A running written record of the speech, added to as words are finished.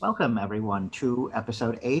Welcome, everyone, to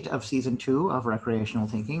episode 8 of season 2 of Recreational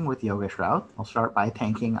Thinking with Yogesh Raut. I'll start by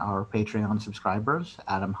thanking our Patreon subscribers,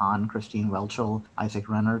 Adam Hahn, Christine Welchel, Isaac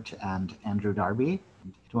Rennert, and Andrew Darby.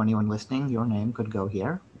 To anyone listening, your name could go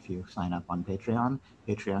here if you sign up on Patreon,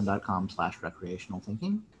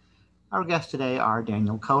 patreon.com/recreationalthinking. Our guests today are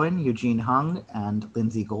Daniel Cohen, Eugene Hung, and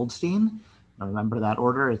Lindsay Goldstein. Now remember that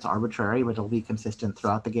order, it's arbitrary, but it'll be consistent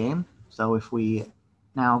throughout the game. So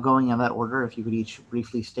now going in that order, if you could each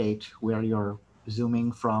briefly state where you're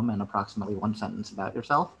zooming from and approximately one sentence about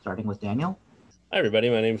yourself, starting with Daniel. Hi, everybody.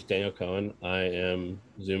 My name is Daniel Cohen. I am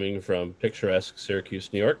zooming from picturesque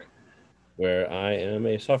Syracuse, New York, where I am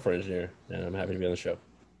a software engineer, and I'm happy to be on the show.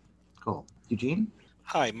 Cool. Eugene?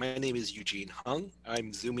 Hi, my name is Eugene Hung.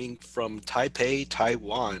 I'm zooming from Taipei,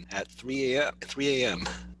 Taiwan at 3 a.m.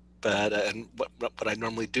 But what I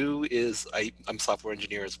normally do is I'm software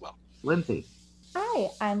engineer as well. Lindsay? Hi,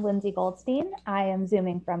 I'm Lindsay Goldstein. I am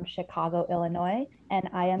zooming from Chicago, Illinois, and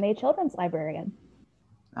I am a children's librarian.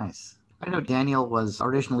 Nice. I know Daniel was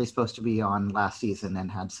originally supposed to be on last season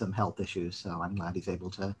and had some health issues, so I'm glad he's able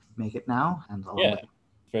to make it now. And it's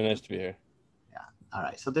very nice to be here. All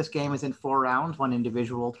right, so this game is in 4 rounds, 1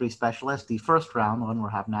 individual, 3 specialists. The first round, the one we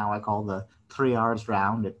have now, I call the 3 R's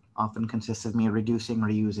round. It often consists of me reducing,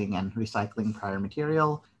 reusing, and recycling prior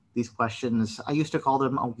material. These questions, I used to call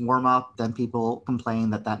them a warm-up, then people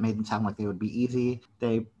complained that made them sound like they would be easy.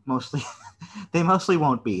 They mostly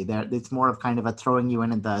won't be. It's more of kind of a throwing you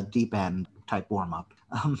in at the deep end type warm-up.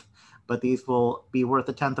 But these will be worth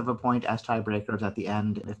 1/10 of a point as tiebreakers at the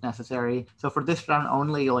end if necessary. So for this round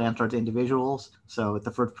only, you'll answer as individuals. So if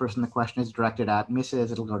the first person the question is directed at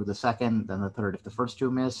misses, it'll go to the second, then the third if the first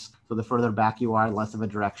 2 miss. So the further back you are, the less of a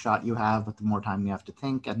direct shot you have, but the more time you have to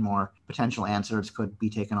think and more potential answers could be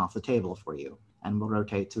taken off the table for you. And we'll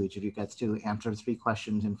rotate, so each of you gets to answer 3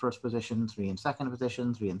 questions in first position, 3 in second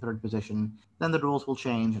position, 3 in third position. Then the rules will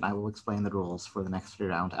change, and I will explain the rules for the next 3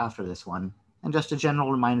 rounds after this one. And just a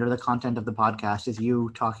general reminder, the content of the podcast is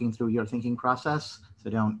you talking through your thinking process.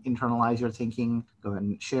 So don't internalize your thinking. Go ahead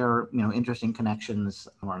and share, interesting connections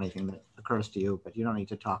or anything that occurs to you, but you don't need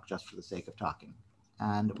to talk just for the sake of talking.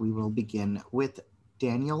 And we will begin with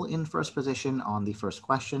Daniel in first position on the first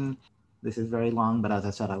question. This is very long, but as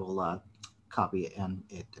I said, I will copy and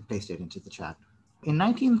paste it into the chat. In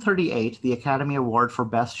 1938, the Academy Award for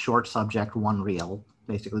Best Short Subject One Reel,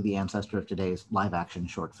 basically the ancestor of today's live-action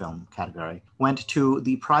short film category, went to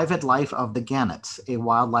The Private Life of the Gannets, a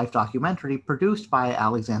wildlife documentary produced by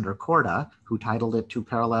Alexander Korda, who titled it to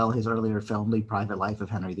parallel his earlier film, The Private Life of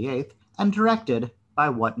Henry VIII, and directed by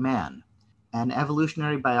what man? An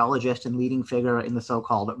evolutionary biologist and leading figure in the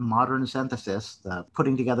so-called modern synthesis, the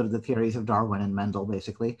putting together the theories of Darwin and Mendel,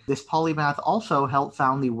 basically. This polymath also helped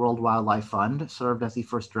found the World Wildlife Fund, served as the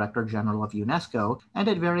first Director General of UNESCO, and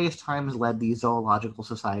at various times led the Zoological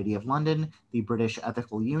Society of London, the British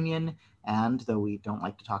Ethical Union, and, though we don't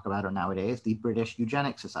like to talk about it nowadays, the British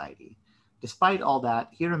Eugenics Society. Despite all that,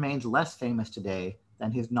 he remains less famous today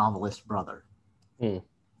than his novelist brother.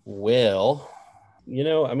 Well,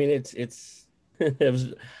 it's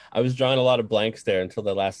I was drawing a lot of blanks there until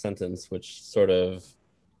the last sentence, which sort of,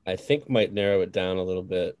 I think, might narrow it down a little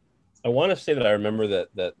bit. I want to say that I remember that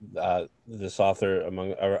this author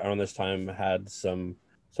around this time had some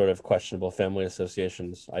sort of questionable family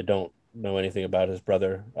associations. I don't know anything about his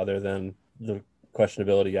brother other than the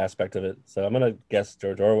questionability aspect of it. So I'm going to guess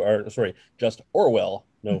just Orwell.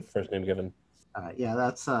 No first name given.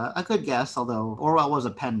 That's a good guess, although Orwell was a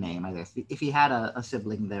pen name, I guess. If he had a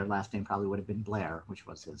sibling, their last name probably would have been Blair, which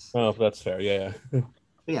was his. Oh, that's fair. Yeah. But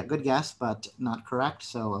yeah, good guess, but not correct.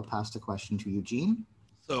 So I'll pass the question to Eugene.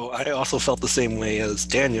 So I also felt the same way as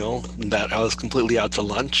Daniel, that I was completely out to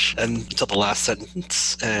lunch until the last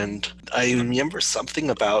sentence. And I remember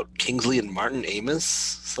something about Kingsley and Martin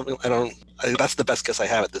Amis. That's the best guess I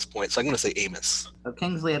have at this point. So I'm going to say Amos. So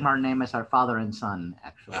Kingsley and Martin Amis are father and son,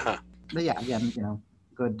 actually. Uh-huh. But yeah, again,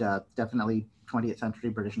 good, definitely 20th century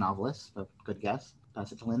British novelists, but good guess.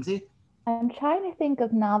 Pass it to Lindsay. I'm trying to think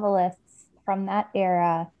of novelists from that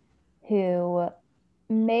era who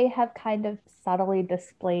may have kind of subtly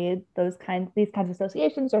displayed these kinds of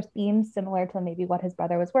associations or themes similar to maybe what his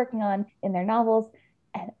brother was working on in their novels.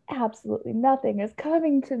 And absolutely nothing is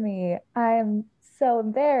coming to me. I'm so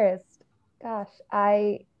embarrassed. Gosh,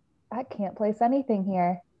 I can't place anything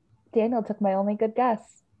here. Daniel took my only good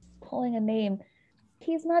guess. Pulling a name.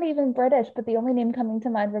 He's not even British, but the only name coming to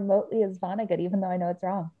mind remotely is Vonnegut, even though I know it's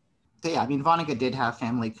wrong. Yeah, Vonnegut did have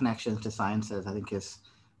family connections to sciences. I think his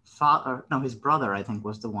brother, I think,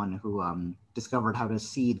 was the one who discovered how to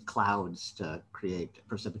seed clouds to create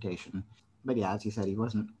precipitation. But yeah, as you said, he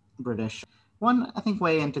wasn't British. One, I think,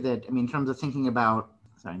 way into the, I mean, in terms of thinking about,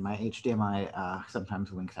 sorry, my HDMI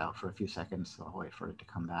sometimes winks out for a few seconds, so I'll wait for it to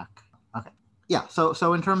come back. Okay. Yeah,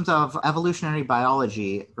 so in terms of evolutionary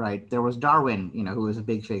biology, right, there was Darwin, who was a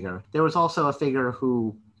big figure. There was also a figure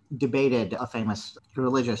who debated a famous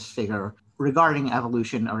religious figure regarding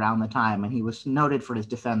evolution around the time, and he was noted for his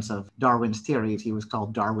defense of Darwin's theories. He was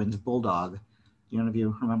called Darwin's bulldog. Do any of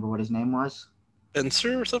you remember what his name was?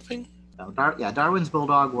 Spencer or something? So, Darwin's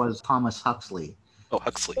bulldog was Thomas Huxley. Oh,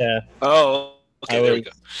 Huxley. Yeah. Oh, okay, there we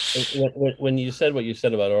go. When you said what you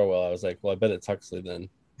said about Orwell, I was like, well, I bet it's Huxley then.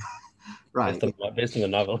 Right. Based on the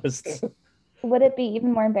novelists. Would it be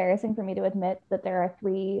even more embarrassing for me to admit that there are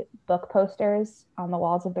 3 book posters on the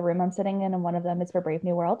walls of the room I'm sitting in, and one of them is for Brave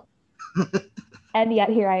New World? And yet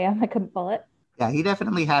here I am. I couldn't pull it. Yeah, he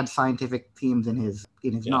definitely had scientific themes in his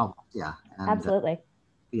novels. Yeah, and, Absolutely.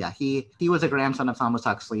 Yeah, he was a grandson of Thomas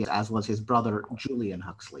Huxley, as was his brother Julian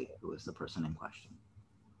Huxley, who was the person in question.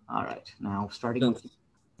 All right, now starting with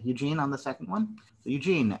Eugene on the second one. So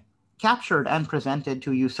Eugene, captured and presented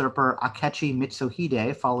to usurper Akechi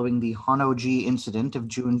Mitsuhide following the Honnoji incident of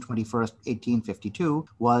June 21st, 1852,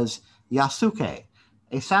 was Yasuke,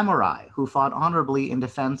 a samurai who fought honorably in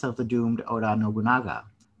defense of the doomed Oda Nobunaga.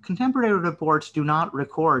 Contemporary reports do not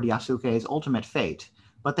record Yasuke's ultimate fate,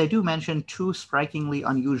 but they do mention 2 strikingly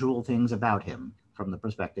unusual things about him from the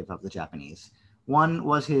perspective of the Japanese. One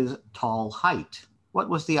was his tall height. What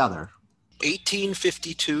was the other?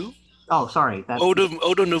 1852? Oh, sorry.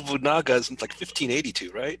 Oda Nobunaga is like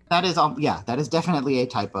 1582, right? That is definitely a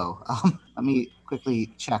typo. Let me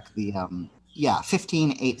quickly check the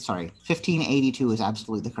 1582 is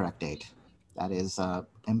absolutely the correct date. That is an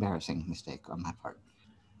embarrassing mistake on my part.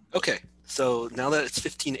 Okay, so now that it's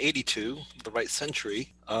 1582, the right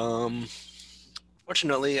century,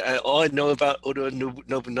 fortunately, all I know about Oda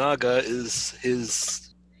Nobunaga is his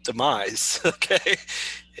demise, okay?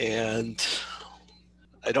 And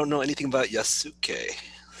I don't know anything about Yasuke,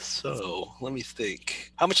 so let me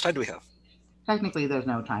think. How much time do we have? Technically, there's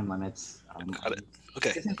no time limits. Got it.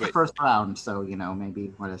 Okay, This is great. the first round, so,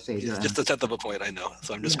 maybe want to save your It's just a tenth of a point, I know.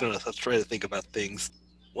 So I'm just going to try to think about things.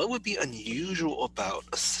 What would be unusual about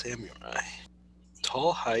a samurai?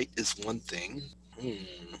 Tall height is one thing. I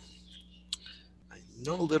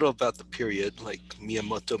know a little about the period, like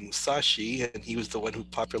Miyamoto Musashi, and he was the one who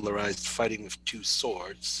popularized fighting with 2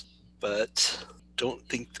 swords. But don't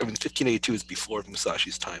think, 1582 is before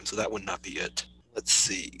Musashi's time, so that would not be it. Let's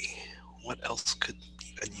see. What else could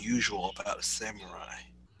be unusual about a samurai?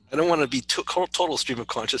 I don't want to be total stream of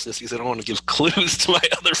consciousness because I don't want to give clues to my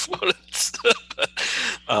other opponents.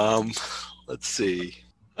 Let's see.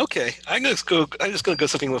 Okay, I'm just going to go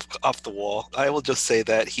something off the wall. I will just say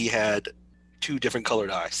that he had 2 different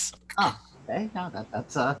colored eyes. Oh, okay. No,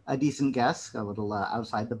 that's a decent guess. A little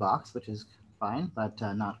outside the box, which is fine, but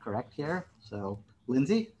not correct here. So,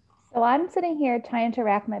 Lindsay? So I'm sitting here trying to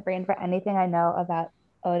rack my brain for anything I know about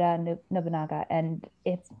Oda Nobunaga, and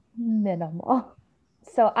it's minimal.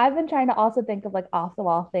 So I've been trying to also think of like off the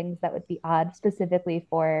wall things that would be odd specifically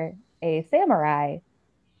for a samurai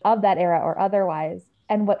of that era or otherwise.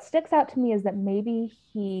 And what sticks out to me is that maybe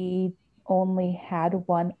he only had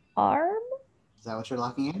 1 arm. Is that what you're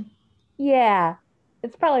locking in? Yeah,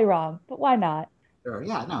 it's probably wrong, but why not? Sure.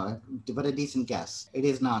 Yeah, no, but a decent guess. It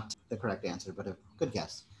is not the correct answer, but a good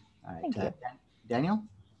guess. All right. Thank you. Daniel?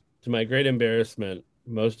 To my great embarrassment,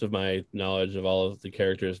 most of my knowledge of all of the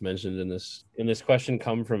characters mentioned in this question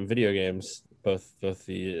come from video games, both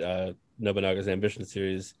the Nobunaga's Ambition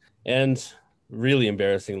series and, really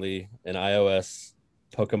embarrassingly, an iOS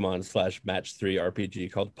Pokemon/Match 3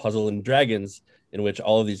 RPG called Puzzle and Dragons, in which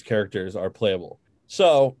all of these characters are playable.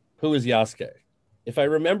 So, who is Yasuke? If I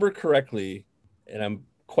remember correctly, and I'm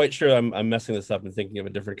quite sure I'm messing this up and thinking of a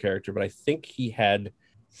different character, but I think he had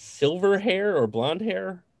silver hair or blonde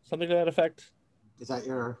hair, something to that effect. Is that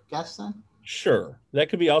your guess then? Sure. That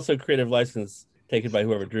could be also creative license taken by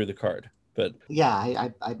whoever drew the card. But yeah,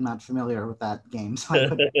 I'm not familiar with that game, so I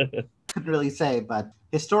couldn't really say. But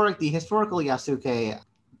the historical Yasuke,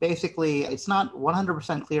 basically, it's not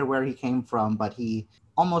 100% clear where he came from, but he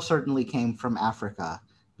almost certainly came from Africa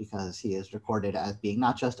because he is recorded as being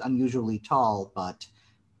not just unusually tall, but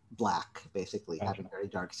black, basically, having very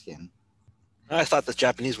dark skin. I thought the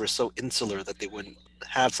Japanese were so insular that they wouldn't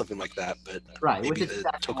have something like that, but right, maybe the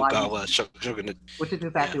Tokugawa shogunate. Which is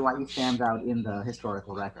exactly why he stands out in the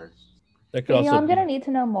historical record. Daniel, I'm going to need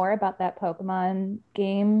to know more about that Pokemon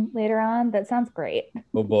game later on. That sounds great.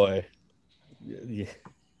 Oh boy.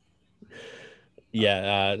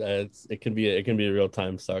 Yeah, it can be a real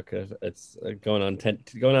time suck. It's going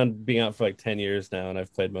on being out for like 10 years now, and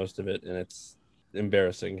I've played most of it, and it's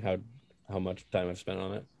embarrassing how how much time I've spent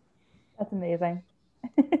on it. That's amazing.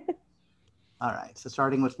 All right, so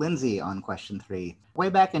starting with Lindsay on question 3. Way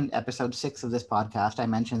back in episode 6 of this podcast, I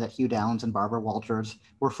mentioned that Hugh Downs and Barbara Walters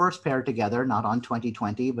were first paired together, not on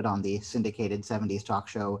 2020, but on the syndicated 70s talk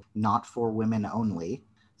show Not for Women Only.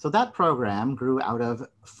 So that program grew out of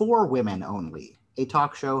For Women Only, a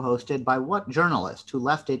talk show hosted by what journalist who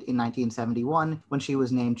left it in 1971 when she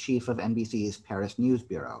was named chief of NBC's Paris News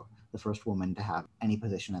Bureau, the first woman to have any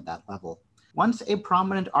position at that level. Once a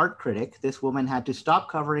prominent art critic, this woman had to stop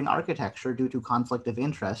covering architecture due to conflict of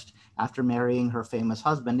interest after marrying her famous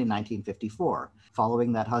husband in 1954.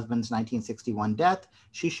 Following that husband's 1961 death,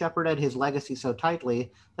 she shepherded his legacy so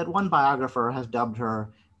tightly that one biographer has dubbed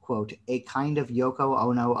her, quote, a kind of Yoko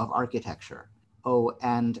Ono of architecture. Oh,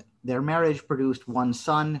 and their marriage produced one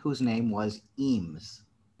son whose name was Eames.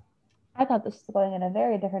 I thought this was going in a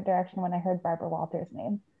very different direction when I heard Barbara Walters'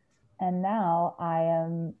 name. And now I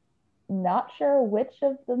am not sure which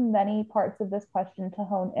of the many parts of this question to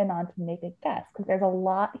hone in on to make a guess, because there's a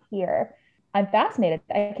lot here. I'm fascinated.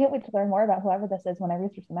 I can't wait to learn more about whoever this is when I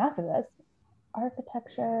research them after this.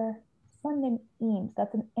 Architecture, someone named Eames.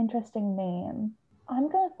 That's an interesting name. I'm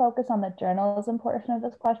going to focus on the journalism portion of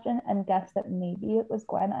this question and guess that maybe it was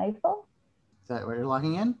Gwen Ifill. Is that what you're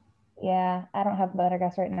logging in? Yeah, I don't have a better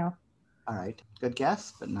guess right now. All right, good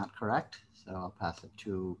guess, but not correct. So I'll pass it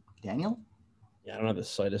to Daniel. Yeah, I don't have the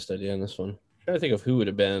slightest idea on this one. I'm trying to think of who would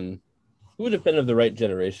have been of the right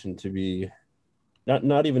generation to be,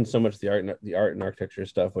 not even so much the art and architecture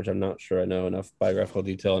stuff, which I'm not sure I know enough biographical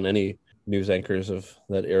detail on any news anchors of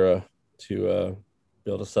that era to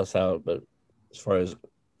be able to suss out. But as far as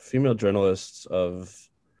female journalists of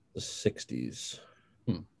the 60s,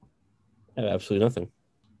 I have absolutely nothing.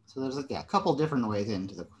 So there's a couple different ways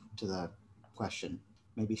into the question.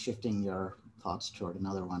 Maybe shifting your thoughts toward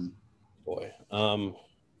another one. Boy,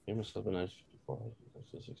 famous husband. Well,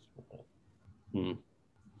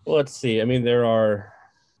 let's see. I mean, there are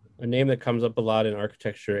a name that comes up a lot in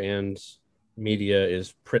architecture and media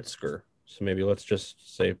is Pritzker. So maybe let's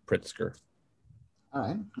just say Pritzker. All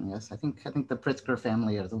right. Yes, I think the Pritzker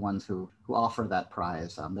family are the ones who offer that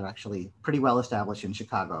prize. They're actually pretty well established in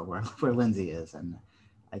Chicago, where Lindsay is, and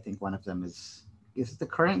I think one of them is it the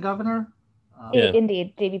current governor? Yeah.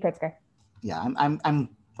 Indeed, J.B. Pritzker. Yeah, I'm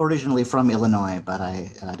originally from Illinois, but I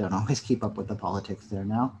don't always keep up with the politics there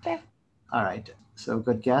now. Fair. All right. So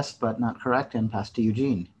good guess, but not correct, and pass to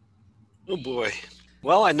Eugene. Oh boy.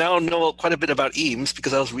 Well, I now know quite a bit about Eames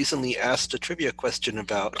because I was recently asked a trivia question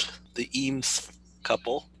about the Eames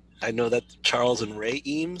couple. I know that Charles and Ray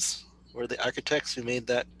Eames were the architects who made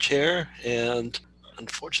that chair, and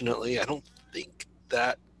unfortunately, I don't think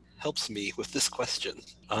that helps me with this question.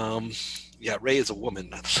 Yeah, Ray is a woman.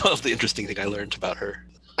 That's the interesting thing I learned about her.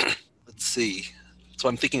 Let's see. So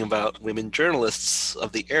I'm thinking about women journalists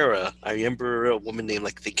of the era. I remember a woman named, I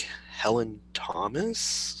think, Helen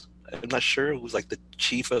Thomas. I'm not sure, who was like the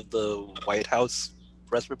chief of the White House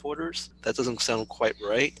press reporters. That doesn't sound quite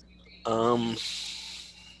right.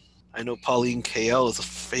 I know Pauline Kael is a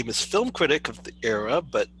famous film critic of the era,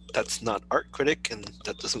 but that's not art critic, and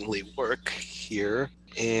that doesn't really work here.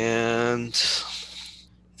 And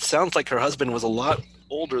it sounds like her husband was a lot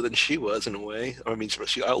older than she was in a way. I mean,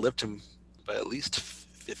 she outlived him by at least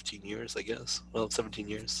 15 years, I guess. Well, 17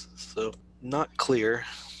 years. So not clear.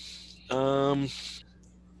 I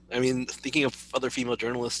mean, thinking of other female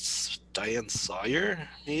journalists, Diane Sawyer,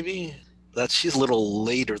 maybe? She's a little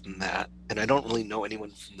later than that, and I don't really know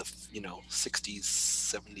anyone from the 60s,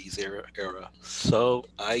 70s era. So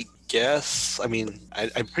I guess, I mean,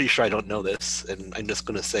 I'm pretty sure I don't know this, and I'm just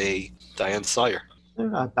going to say Diane Sawyer.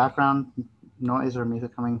 There's a background noise or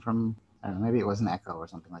music coming from, I don't know, maybe it was an echo or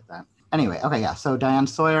something like that. Anyway, okay, yeah, so Diane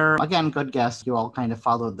Sawyer, again, good guess. You all kind of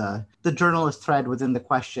followed the journalist thread within the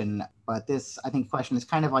question, but this, I think, question is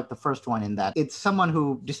kind of like the first one in that it's someone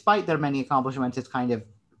who, despite their many accomplishments, is kind of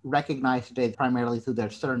recognized today primarily through their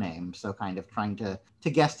surname. So kind of trying to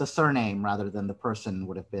guess the surname rather than the person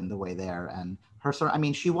would have been the way there. And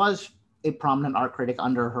she was a prominent art critic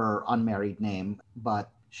under her unmarried name, but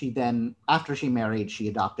she then, after she married, she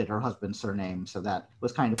adopted her husband's surname. So that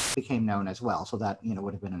was kind of became known as well. So that,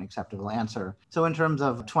 would have been an acceptable answer. So in terms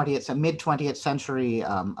of mid-20th century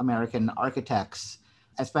American architects,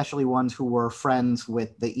 especially ones who were friends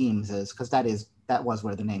with the Eameses, because that was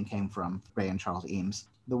where the name came from, Ray and Charles Eames.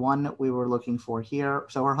 The one we were looking for here,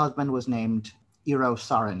 so her husband was named Eero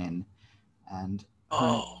Saarinen, and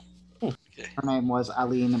her name was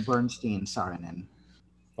Aline Bernstein Saarinen.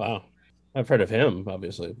 Wow. I've heard of him,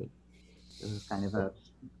 obviously, but this is kind of a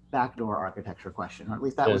backdoor architecture question, or at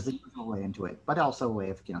least that was the usual way into it, but also a way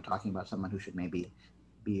of talking about someone who should maybe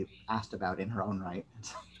be asked about in her own right.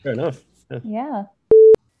 Fair enough. Yeah.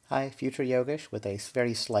 Hi, Future Yogesh, with a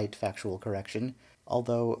very slight factual correction.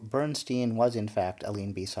 Although Bernstein was in fact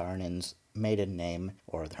Aline B. Saarinen's maiden name,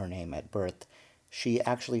 or her name at birth, she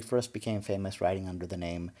actually first became famous writing under the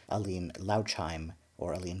name Aline Lauchheim,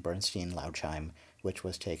 or Aline Bernstein Lauchheim, which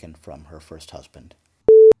was taken from her first husband.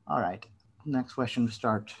 All right. Next question to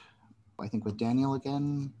start, I think with Daniel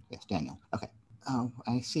again. Yes, Daniel. Okay. Oh,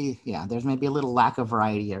 I see. Yeah, there's maybe a little lack of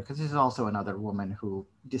variety here because this is also another woman who,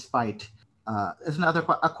 despite, there's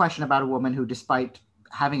a question about a woman who, despite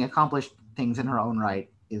having accomplished things in her own right,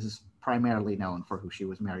 is primarily known for who she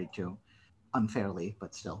was married to, unfairly,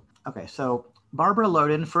 but still. Okay, so Barbara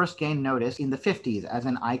Loden first gained notice in the 50s as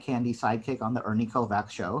an eye candy sidekick on the Ernie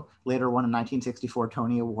Kovacs show, later won a 1964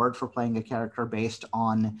 Tony Award for playing a character based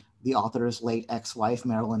on the author's late ex-wife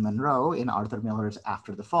Marilyn Monroe in Arthur Miller's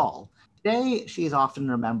After the Fall. Today, she is often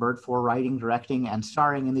remembered for writing, directing, and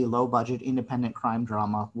starring in the low-budget independent crime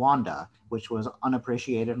drama Wanda, which was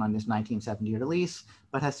unappreciated on its 1970 release,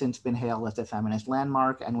 but has since been hailed as a feminist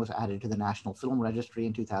landmark and was added to the National Film Registry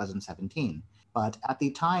in 2017. But at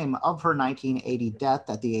the time of her 1980 death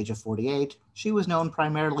at the age of 48, she was known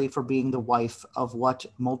primarily for being the wife of what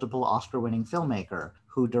multiple Oscar-winning filmmaker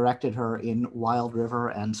who directed her in Wild River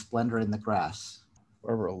and Splendor in the Grass.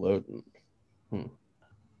 Barbara Loden.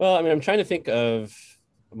 Well, I mean, I'm trying to think of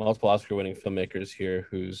multiple Oscar-winning filmmakers here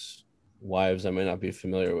whose wives I might not be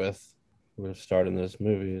familiar with who have starred in those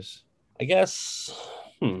movies. I guess,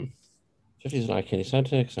 50s and Eye Candy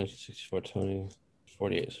Sidekicks, 1964 Tony,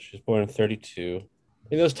 48. So she's born in 32. I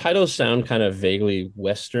think those titles sound kind of vaguely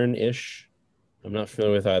Western-ish. I'm not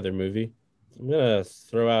familiar with either movie. I'm going to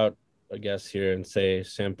throw out a guess here and say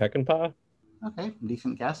Sam Peckinpah. Okay,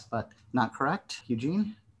 decent guess, but not correct.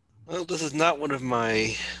 Eugene? Well, this is not one of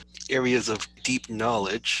my areas of deep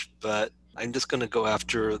knowledge, but I'm just going to go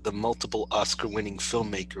after the multiple Oscar-winning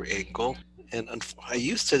filmmaker angle. And I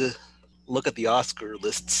used to look at the Oscar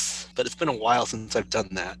lists, but it's been a while since I've done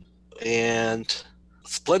that. And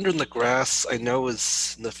Splendor in the Grass, I know,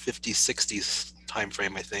 is in the 50s, 60s time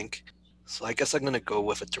frame, I think. So I guess I'm going to go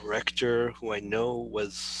with a director who I know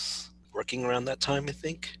was working around that time, I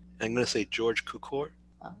think. I'm going to say George Cukor.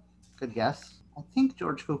 Good guess. I think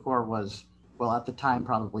George Cukor was, well, at the time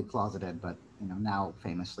probably closeted, but now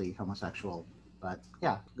famously homosexual. But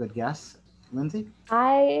yeah, good guess. Lindsay?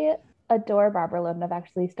 I adore Barbara Loden. I've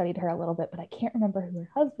actually studied her a little bit, but I can't remember who her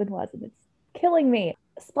husband was, and it's killing me.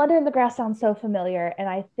 Splendor in the Grass sounds so familiar, and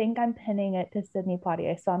I think I'm pinning it to Sidney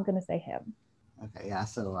Poitier, so I'm going to say him. Okay, yeah.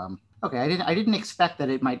 So, okay, I didn't expect that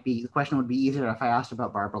the question would be easier if I asked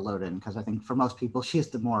about Barbara Loden, because I think for most people she's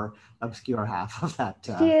the more obscure half of that.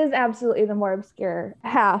 She is absolutely the more obscure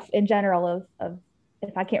half in general of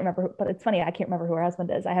if I can't remember, but it's funny, I can't remember who her husband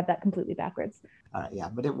is. I have that completely backwards. Yeah,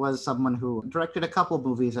 but it was someone who directed a couple of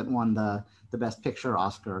movies that won the Best Picture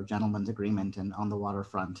Oscar, Gentleman's Agreement and On the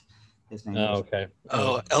Waterfront. His name was... Okay.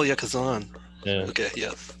 Oh, Elia Kazan. Yeah. Okay,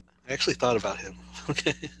 yes. I actually thought about him.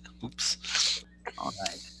 Okay. Oops. All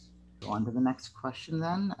right. Go on to the next question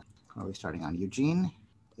then. Are we starting on Eugene?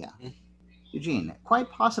 Yeah. Eugene, quite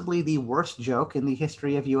possibly the worst joke in the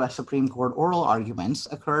history of U.S. Supreme Court oral arguments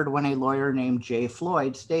occurred when a lawyer named Jay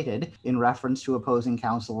Floyd stated, in reference to opposing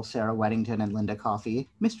counsel Sarah Weddington and Linda Coffey,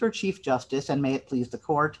 "Mr. Chief Justice, and may it please the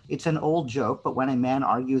court, it's an old joke, but when a man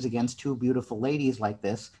argues against two beautiful ladies like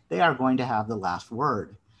this, they are going to have the last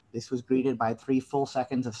word." This was greeted by 3 full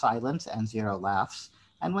seconds of silence and 0 laughs,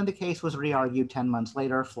 and when the case was re-argued 10 months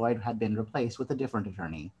later, Floyd had been replaced with a different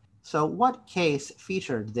attorney. So what case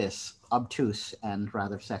featured this obtuse and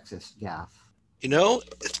rather sexist gaffe?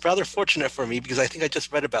 It's rather fortunate for me because I think I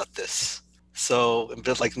just read about this. So, a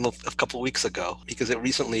bit like a couple of weeks ago, because it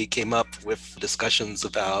recently came up with discussions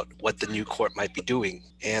about what the new court might be doing.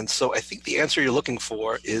 And so I think the answer you're looking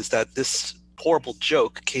for is that this horrible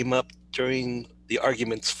joke came up during the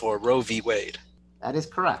arguments for Roe v. Wade. That is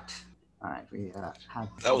correct. All right, we have...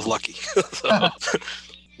 That was lucky. So,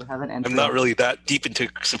 we have an entry. I'm not really that deep into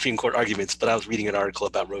Supreme Court arguments, but I was reading an article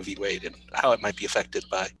about Roe v. Wade and how it might be affected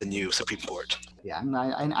by the new Supreme Court. Yeah,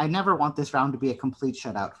 I never want this round to be a complete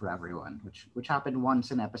shutout for everyone, which happened once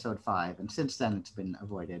in episode 5, and since then it's been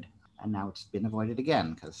avoided. And now it's been avoided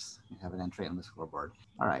again because we have an entry on the scoreboard.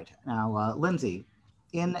 All right, now, Lindsay.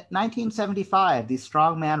 In 1975, the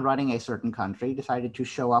strong man running a certain country decided to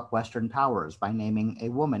show up Western powers by naming a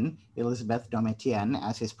woman, Elizabeth Domitienne,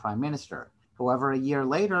 as his prime minister. However, a year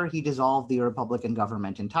later, he dissolved the Republican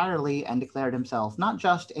government entirely and declared himself not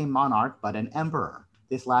just a monarch, but an emperor.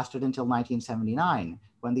 This lasted until 1979,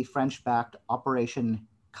 when the French-backed Operation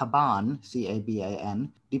Caban,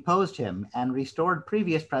 C-A-B-A-N, deposed him and restored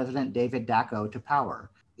previous President David Dacko to power.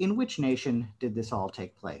 In which nation did this all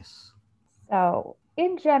take place? So,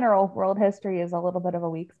 in general, world history is a little bit of a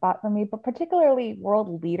weak spot for me, but particularly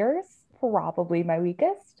world leaders, probably my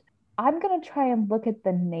weakest. I'm going to try and look at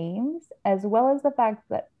the names as well as the fact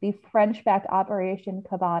that the French-backed Operation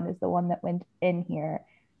Caban is the one that went in here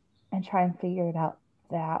and try and figure it out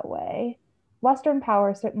that way. Western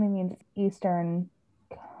power certainly means Eastern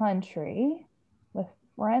country with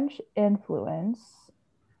French influence.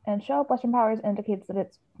 And show up Western powers indicates that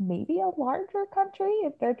it's maybe a larger country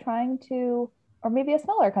if they're trying to, or maybe a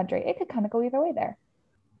smaller country. It could kind of go either way there.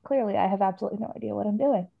 Clearly, I have absolutely no idea what I'm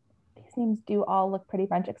doing. These names do all look pretty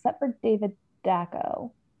French, except for David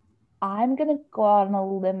Dacko. I'm going to go out on a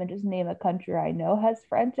limb and just name a country I know has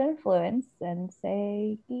French influence and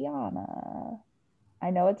say Guyana. I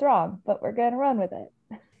know it's wrong, but we're going to run with it.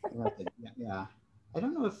 Yeah. I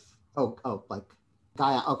don't know if, like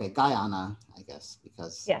Guyana, I guess,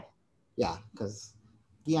 because because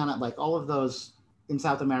Guyana, like all of those in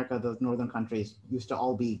South America, those northern countries used to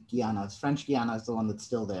all be Guianas. French Guiana is the one that's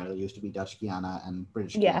still there. There used to be Dutch Guiana and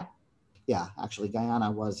British Guiana. Yeah, actually, Guyana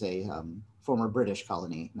was a former British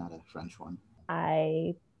colony, not a French one.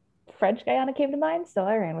 French Guyana came to mind, so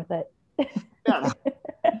I ran with it. Yeah.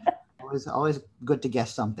 Always good to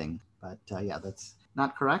guess something, but that's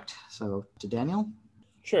not correct. So to Daniel.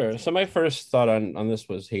 Sure. So my first thought on this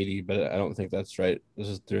was Haiti, but I don't think that's right. This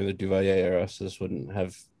is during the Duvalier era, so this wouldn't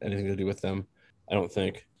have anything to do with them, I don't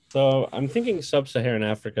think. So I'm thinking sub-Saharan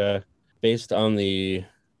Africa based on the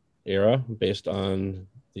era, based on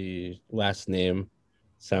the last name.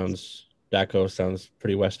 Dacko sounds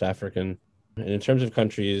pretty West African. And in terms of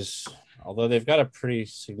countries, although they've got a pretty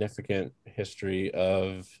significant history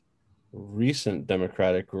of recent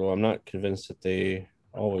democratic rule, I'm not convinced that they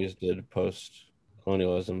always did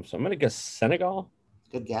post-colonialism. So I'm going to guess Senegal.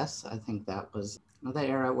 Good guess. I think that was another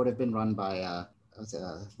era. Would have been run by what's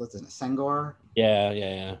it, Senghor?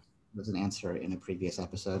 Yeah. Was an answer in a previous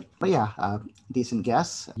episode. But decent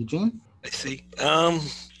guess. Eugene? I see.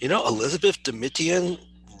 Elizabeth Domitian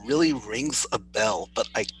really rings a bell, but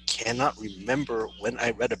I cannot remember when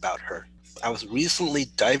I read about her. I was recently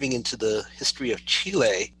diving into the history of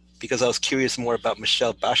Chile because I was curious more about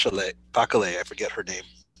Michelle Bachelet. I forget her name,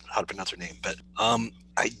 how to pronounce her name, but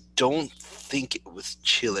I don't think it was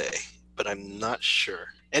Chile, but I'm not sure.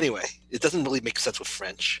 Anyway, it doesn't really make sense with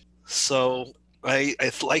French. So I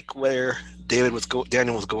like where Daniel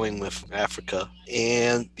was going with Africa.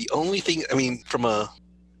 And the only thing, from a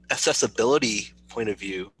accessibility point of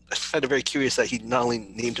view, I find it very curious that he not only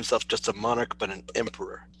named himself just a monarch, but an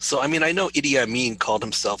emperor. So, I know Idi Amin called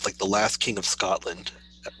himself like the last king of Scotland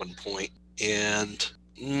at one point. And,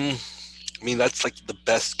 that's like the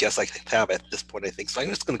best guess I have at this point, I think. So I'm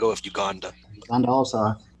just going to go with Uganda. Uganda also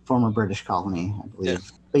a former British colony, I believe. Yeah.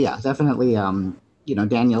 But yeah, definitely,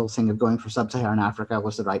 Daniel's thing of going for sub-Saharan Africa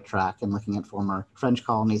was the right track and looking at former French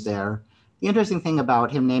colonies there. The interesting thing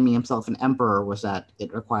about him naming himself an emperor was that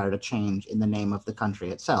it required a change in the name of the country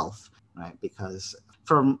itself, right? Because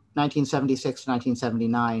from 1976 to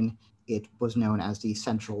 1979, it was known as the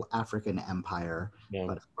Central African Empire,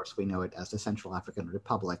 but of course we know it as the Central African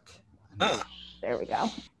Republic. There we go.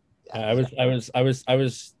 I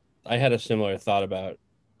had a similar thought about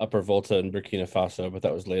Upper Volta in Burkina Faso, but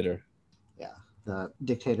that was later. Yeah, the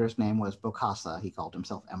dictator's name was Bokassa. He called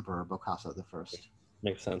himself Emperor Bokassa the First.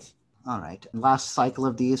 Makes sense. All right, last cycle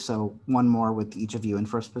of these, so one more with each of you in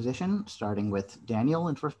first position, starting with Daniel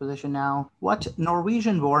in first position now. What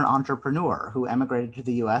Norwegian-born entrepreneur who emigrated to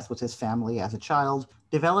the U.S. with his family as a child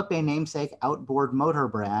developed a namesake outboard motor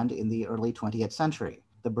brand in the early 20th century?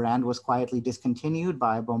 The brand was quietly discontinued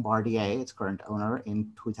by Bombardier, its current owner,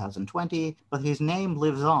 in 2020, but his name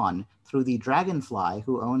lives on through the Dragonfly,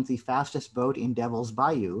 who owns the fastest boat in Devil's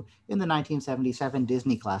Bayou in the 1977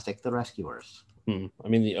 Disney classic, The Rescuers. I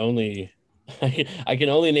can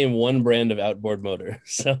only name one brand of outboard motor.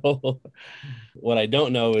 So what I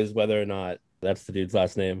don't know is whether or not that's the dude's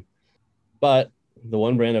last name. But the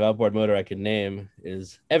one brand of outboard motor I can name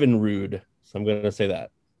is Evinrude. So I'm going to say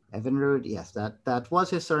that. Evinrude, yes, that was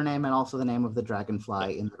his surname and also the name of the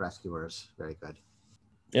Dragonfly in The Rescuers. Very good.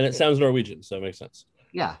 And it sounds Norwegian, so it makes sense.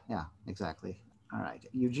 Yeah, exactly. All right,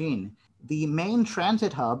 Eugene. The main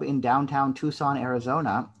transit hub in downtown Tucson,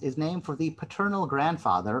 Arizona, is named for the paternal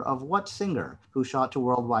grandfather of what singer who shot to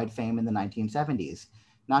worldwide fame in the 1970s?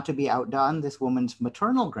 Not to be outdone, this woman's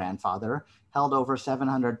maternal grandfather held over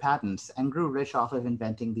 700 patents and grew rich off of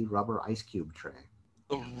inventing the rubber ice cube tray.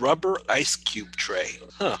 The rubber ice cube tray.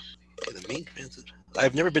 Huh. Okay, the main transit.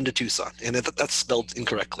 I've never been to Tucson, and that's spelled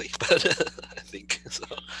incorrectly, but think. So,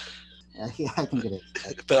 Yeah, I think it is.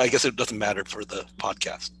 but I guess it doesn't matter for the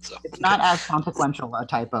podcast. So It's not as consequential a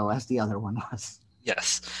typo as the other one was.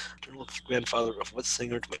 yes, maternal grandfather of what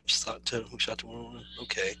singer who shot to?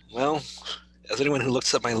 Okay, well. As anyone who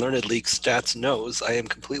looks at my Learned League stats knows, I am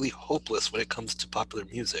completely hopeless when it comes to popular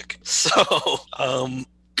music. So,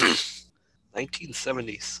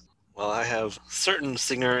 1970s. Well, I have certain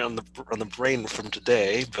singer on the brain from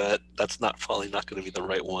today, but that's probably not going to be the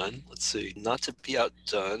right one. Let's see. Not to be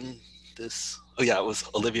outdone, this. Oh yeah, it was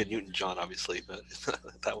Olivia Newton-John, obviously, but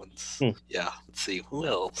that one's yeah. Let's see. Who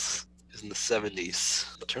else is in the 70s?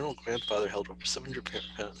 Maternal grandfather held over 700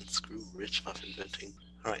 patents, grew rich off inventing.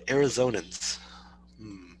 All right, Arizonans.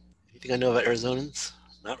 Anything I know about Arizonans?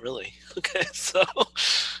 Not really. Okay, so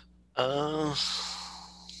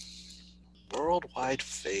worldwide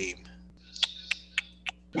fame.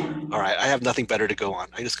 All right, I have nothing better to go on.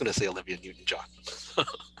 I'm just going to say Olivia Newton-John.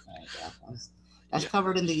 As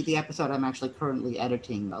covered in the episode I'm actually currently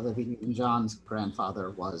editing, Olivia Newton-John's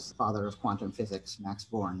grandfather was father of quantum physics, Max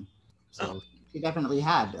Born. So she definitely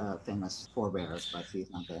had famous forebears, but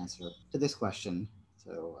she's not the answer to this question.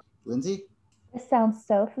 So, Lindsay? This sounds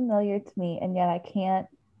so familiar to me, and yet I can't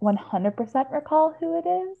 100% recall who it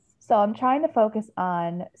is. So I'm trying to focus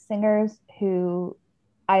on singers who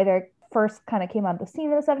either first kind of came on the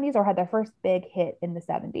scene in the 70s or had their first big hit in the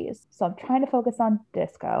 70s. So I'm trying to focus on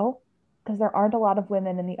disco because there aren't a lot of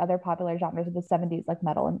women in the other popular genres of the 70s, like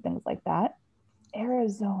metal and things like that.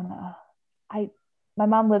 Arizona. My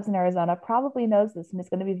mom lives in Arizona, probably knows this and is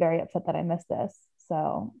going to be very upset that I missed this.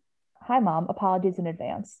 So, hi, Mom. Apologies in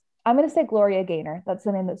advance. I'm going to say Gloria Gaynor. That's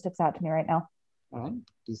the name that sticks out to me right now. All right.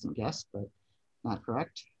 Decent guess, but not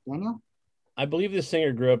correct. Daniel? I believe the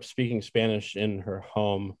singer grew up speaking Spanish in her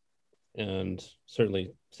home and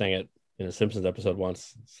certainly sang it in a Simpsons episode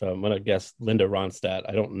once. So I'm going to guess Linda Ronstadt.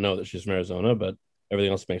 I don't know that she's from Arizona, but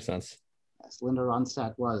everything else makes sense. Yes, Linda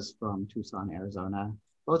Ronstadt was from Tucson, Arizona.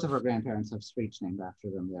 Both of her grandparents have streets named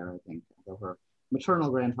after them there, I think. Although her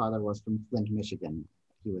maternal grandfather was from Flint, Michigan.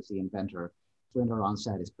 He was the inventor. Linda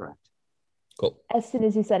Ronstadt is correct. Cool. As soon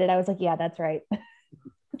as you said it, I was like, yeah, that's right.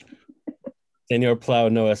 Senor Plow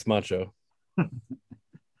no es macho.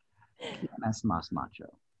 Es más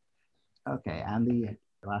macho. Okay, and the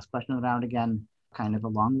last question of the round again, kind of a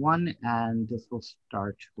long one, and this will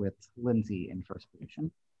start with Lindsay in first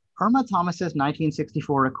position. Irma Thomas's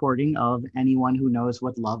 1964 recording of Anyone Who Knows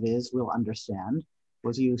What Love Is Will Understand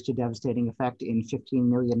was used to devastating effect in 15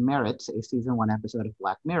 Million Merits, a season 1 episode of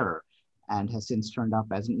Black Mirror, and has since turned up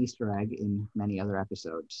as an Easter egg in many other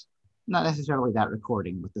episodes. Not necessarily that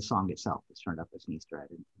recording, but the song itself is turned up as an Easter egg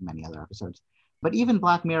in many other episodes. But even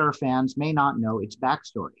Black Mirror fans may not know its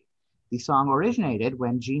backstory. The song originated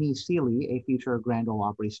when Jeannie Seely, a future Grand Ole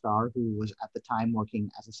Opry star who was at the time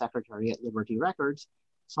working as a secretary at Liberty Records,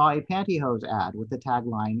 saw a pantyhose ad with the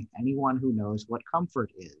tagline, "Anyone who knows what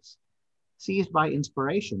comfort is." Seized by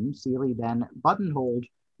inspiration, Seely then buttonholed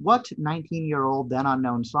what 19-year-old then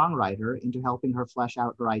unknown songwriter into helping her flesh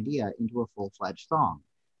out her idea into a full-fledged song.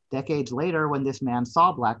 Decades later, when this man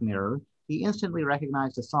saw Black Mirror, he instantly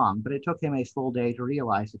recognized the song, but it took him a full day to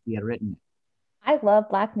realize that he had written it. I love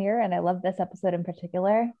Black Mirror, and I love this episode in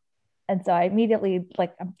particular. And so I immediately,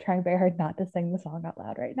 I'm trying very hard not to sing the song out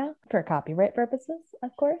loud right now for copyright purposes,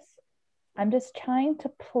 of course. I'm just trying to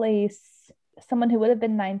place someone who would have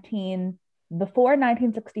been 19 before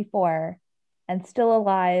 1964 and still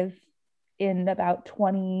alive in about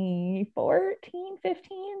 2014,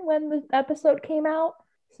 15 when the episode came out.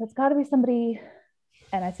 So it's got to be somebody,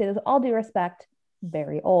 and I say this with all due respect,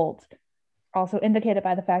 very old. Also indicated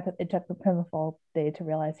by the fact that it took him a full day to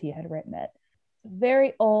realize he had written it.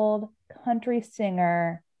 Very old country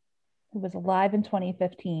singer who was alive in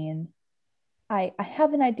 2015. I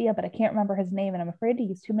have an idea, but I can't remember his name, and I'm afraid to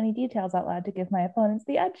use too many details out loud to give my opponents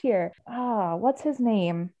the edge here. What's his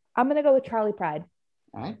name? I'm going to go with Charlie Pride.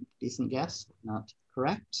 All right, decent guess. Not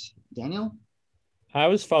correct. Daniel? I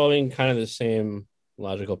was following kind of the same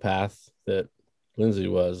logical path that Lindsay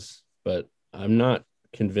was, but I'm not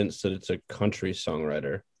convinced that it's a country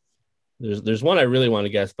songwriter. There's one I really want to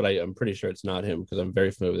guess, but I'm pretty sure it's not him because I'm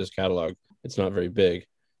very familiar with his catalog. It's not very big.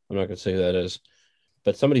 I'm not going to say who that is.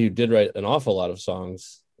 But somebody who did write an awful lot of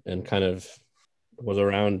songs and kind of was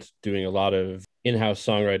around doing a lot of in-house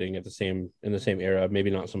songwriting in the same era, maybe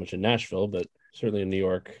not so much in Nashville, but certainly in New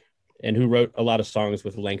York, and who wrote a lot of songs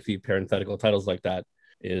with lengthy parenthetical titles like that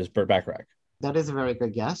is Burt Bacharach. That is a very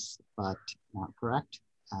good guess, but not correct.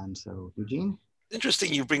 And so, Eugene?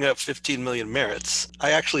 Interesting you bring up 15 Million Merits.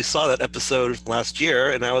 I actually saw that episode last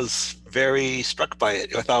year and I was very struck by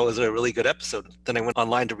it. I thought it was a really good episode. Then I went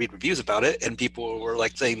online to read reviews about it and people were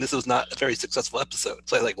like saying this was not a very successful episode.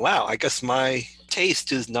 So I was like, wow, I guess my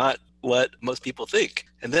taste is not what most people think.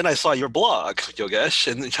 And then I saw your blog,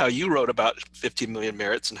 Yogesh, and how you wrote about 15 Million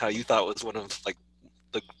Merits and how you thought it was one of like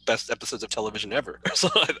the best episodes of television ever. So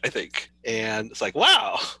I think. And it's like,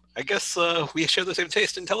 wow, I guess we share the same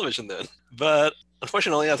taste in television then. But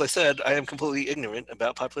unfortunately, as I said, I am completely ignorant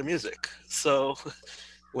about popular music. So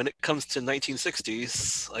when it comes to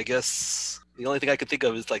 1960s, I guess the only thing I could think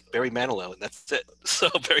of is like Barry Manilow, and that's it. So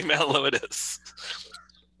Barry Manilow it is.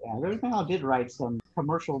 Yeah, Barry Manilow did write some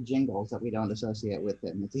commercial jingles that we don't associate with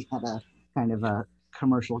him. He had a kind of a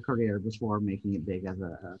commercial career before making it big as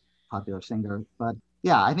a popular singer. But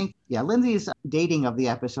yeah, I think, Lindsay's dating of the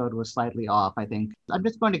episode was slightly off, I think. I'm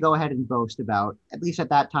just going to go ahead and boast about, at least at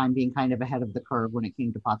that time, being kind of ahead of the curve when it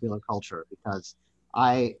came to popular culture, because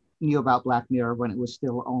I knew about Black Mirror when it was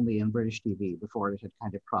still only in British TV before it had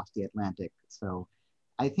kind of crossed the Atlantic. So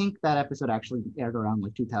I think that episode actually aired around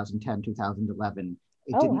like 2010, 2011.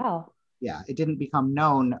 Wow. Yeah, it didn't become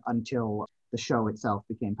known until the show itself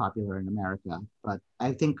became popular in America. But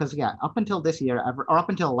I think because, up until this year, or up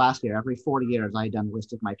until last year, every 40 years, I had done a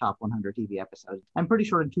list of my top 100 TV episodes. I'm pretty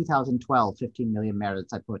sure in 2012, 15 Million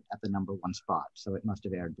Merits I put at the number one spot. So it must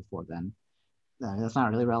have aired before then. That's not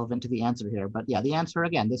really relevant to the answer here. But yeah, the answer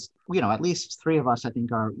again, this, at least three of us, I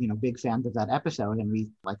think, are, big fans of that episode. And we,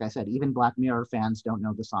 like I said, even Black Mirror fans don't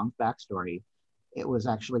know the song's backstory. It was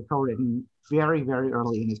actually co-written very, very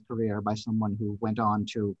early in his career by someone who went on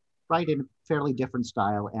to write in a fairly different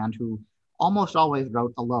style and who almost always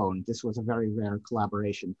wrote alone. This was a very rare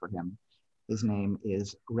collaboration for him. His name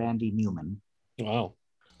is Randy Newman. Wow.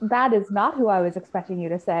 That is not who I was expecting you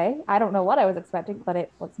to say. I don't know what I was expecting, but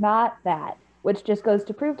it was not that, which just goes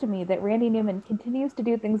to prove to me that Randy Newman continues to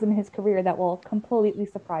do things in his career that will completely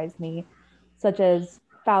surprise me, such as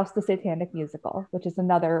Faust the Satanic Musical, which is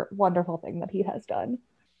another wonderful thing that he has done.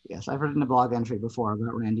 Yes, I've written a blog entry before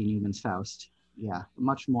about Randy Newman's Faust. Yeah,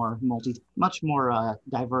 much more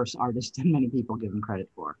diverse artist than many people give him credit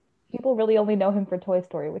for. People really only know him for Toy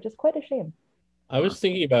Story, which is quite a shame. I was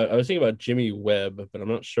thinking about Jimmy Webb, but I'm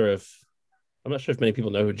not sure if many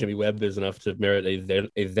people know who Jimmy Webb is enough to merit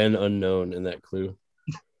a then unknown in that clue.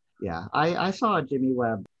 Yeah, I saw Jimmy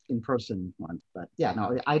Webb in person once, but yeah,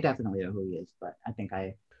 no, I definitely know who he is. But I think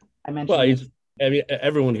I mentioned. Well,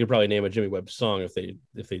 everyone could probably name a Jimmy Webb song if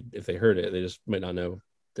they heard it. They just might not know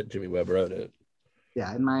that Jimmy Webb wrote it. Yeah,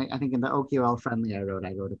 I think in the OQL friendly I wrote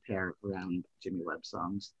a pair around Jimmy Webb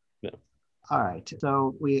songs. Yeah. All right,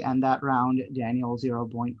 so we end that round. Daniel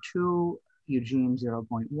 0.2, Eugene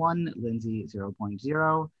 0.1, Lindsay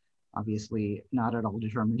 0.0. Obviously not at all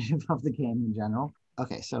determinative of the game in general.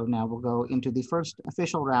 Okay, so now we'll go into the first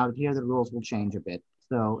official round. Here the rules will change a bit.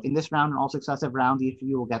 So in this round and all successive rounds, each of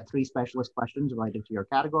you will get 3 specialist questions related to your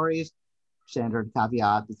categories. Standard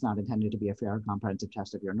caveat, it's not intended to be a fair comprehensive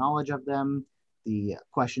test of your knowledge of them. The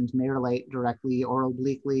questions may relate directly or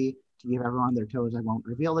obliquely. To give everyone their toes, I won't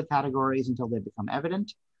reveal the categories until they become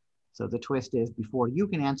evident. So the twist is before you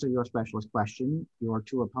can answer your specialist question, your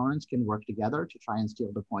 2 opponents can work together to try and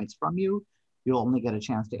steal the points from you. You'll only get a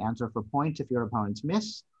chance to answer for points if your opponents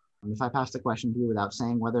miss. And if I pass the question to you without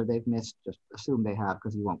saying whether they've missed, just assume they have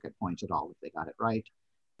because you won't get points at all if they got it right.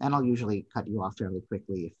 And I'll usually cut you off fairly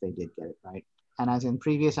quickly if they did get it right. And as in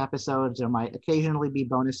previous episodes, there might occasionally be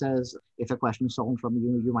bonuses. If a question is stolen from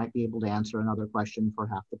you, you might be able to answer another question for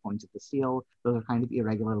half the points of the steal. Those are kind of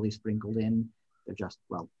irregularly sprinkled in. They're just,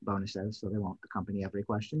 bonuses, so they won't accompany every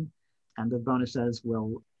question. And the bonuses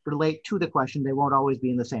will relate to the question. They won't always be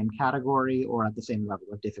in the same category or at the same level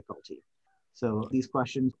of difficulty. So these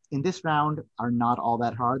questions in this round are not all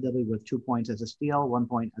that hard. They'll be worth 2 points as a steal, 1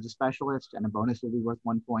 point as a specialist, and a bonus will be worth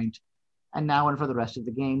 1 point. And now and for the rest of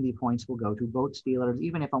the game, the points will go to both stealers,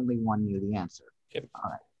 even if only one knew the answer. Yep. All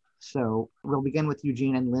right. So we'll begin with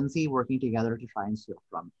Eugene and Lindsay working together to try and steal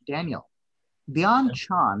from Daniel. Beyond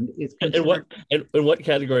Chand is considered... In what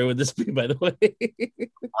category would this be, by the way?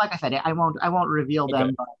 Like I said, I won't reveal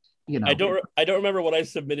them, but I don't remember what I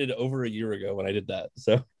submitted over a year ago when I did that.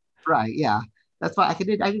 So right, yeah. That's why I could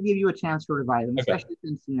give you a chance to revise them, especially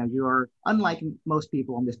since you're unlike most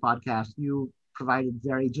people on this podcast, you provided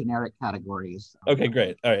very generic categories. Okay,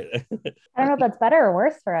 great. All right. I don't know if that's better or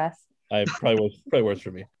worse for us. Probably worse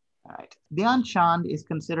for me. All right. Dhyan Chand is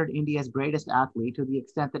considered India's greatest athlete to the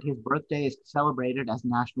extent that his birthday is celebrated as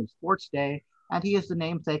National Sports Day, and he is the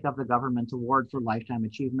namesake of the government's award for lifetime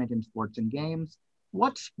achievement in sports and games.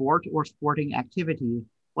 What sport or sporting activity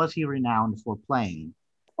was he renowned for playing?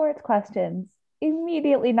 Sports questions.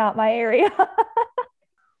 immediately not my area.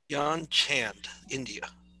 Yan Chand, India.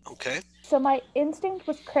 Okay. So my instinct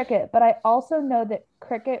was cricket, but I also know that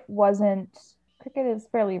cricket is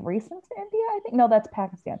fairly recent to India, I think. No, that's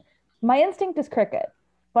Pakistan. My instinct is cricket,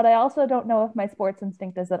 but I also don't know if my sports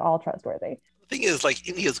instinct is at all trustworthy. The thing is, like,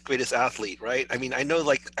 India's greatest athlete, right? I mean, I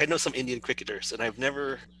know some Indian cricketers, and I've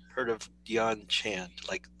never heard of Dhyan Chand.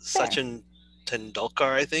 Like, Fair. Sachin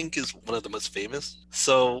Tendulkar, I think, is one of the most famous.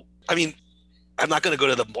 So, I mean, I'm not going to go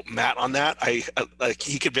to the mat on that. Like,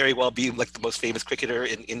 he could very well be like the most famous cricketer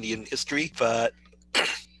in Indian history, but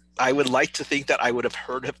I would like to think that I would have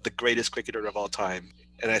heard of the greatest cricketer of all time.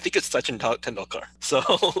 And I think it's Sachin Tendulkar. So,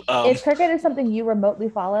 if cricket is something you remotely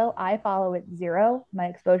follow, I follow it zero. My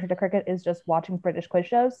exposure to cricket is just watching British quiz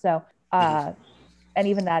shows. So, and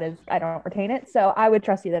even that is, I don't retain it. So I would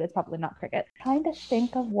trust you that it's probably not cricket. Trying to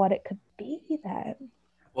think of what it could be then.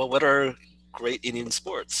 Well, what are great Indian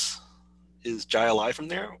sports? Is Jai Alai from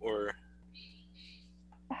there, or?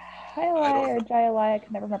 Highlight or Jayalai, I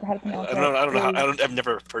can never remember how to pronounce it. I don't know. I've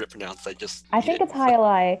never heard it pronounced. I think it's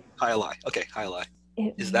Highlight. Highlight. Okay, Highlight.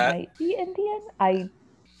 It Is that might be Indian? I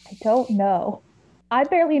don't know. I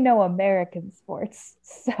barely know American sports,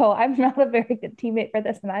 so I'm not a very good teammate for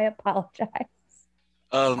this, and I apologize.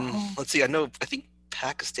 Let's see. I think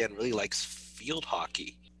Pakistan really likes field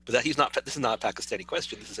hockey, but this is not a Pakistani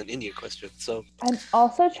question. This is an Indian question. So I'm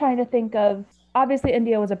also trying to think of, obviously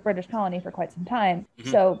India was a British colony for quite some time.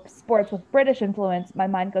 Mhm. So sports with British influence, my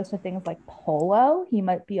mind goes to things like polo. He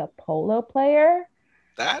might be a polo player.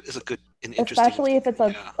 that is an interesting. Especially if it's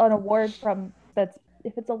yeah. an award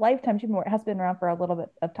if it's a lifetime achievement award, it has been around for a little bit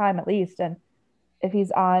of time at least. And if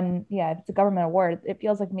he's if it's a government award, it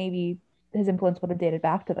feels like maybe his influence would have dated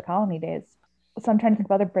back to the colony days. So I'm trying to think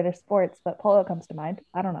of other British sports, but polo comes to mind.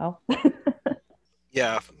 I don't know.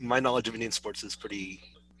 Yeah, my knowledge of Indian sports is pretty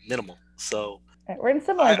minimal. So We're in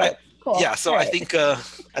similar boats. Cool. yeah, so All I right. think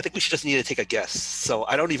we should just need to take a guess. So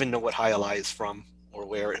I don't even know what High Alai is from or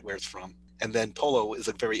where it's from. And then polo is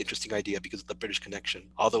a very interesting idea because of the British connection.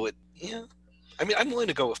 Although I mean, I'm willing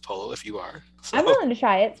to go with polo if you are. So, I'm willing to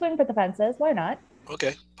try it. Swing for the fences. Why not?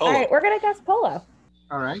 okay, polo. All right, we're gonna guess polo.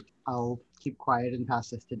 All right. I'll keep quiet and pass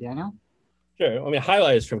this to Daniel. Sure. I mean,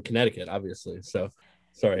 Highlight is from Connecticut, obviously. So,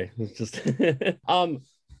 sorry. It's just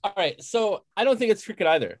all right. So I don't think it's cricket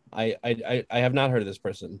either. I have not heard of this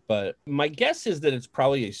person, but my guess is that it's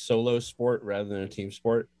probably a solo sport rather than a team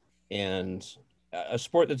sport, and a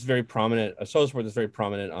sport that's very prominent, a solo sport that's very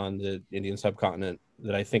prominent on the Indian subcontinent.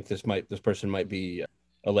 That I think this person might be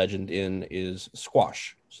a legend in is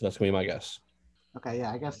squash. So that's gonna be my guess. Okay,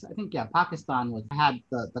 yeah, I think Pakistan had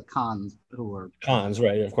the Khans who were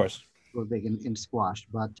Right? Of course. big in squash,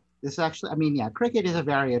 but this actually, I mean, yeah, cricket is a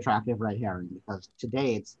very attractive red herring because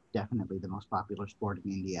today it's definitely the most popular sport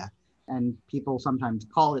in India, and people sometimes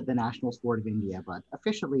call it the national sport of India, but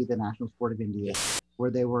officially the national sport of India,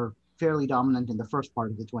 where they were fairly dominant in the first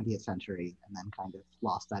part of the 20th century and then kind of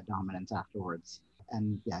lost that dominance afterwards.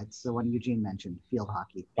 And yeah, it's the one Eugene mentioned, field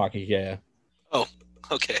hockey. Hockey, yeah. Oh,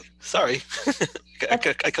 okay. Sorry. I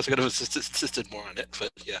could have insisted more on it, but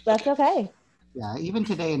yeah. That's okay. Yeah, even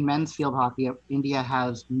today in men's field hockey, India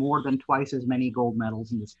has more than twice as many gold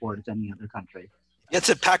medals in the sport as any other country. Yeah, it's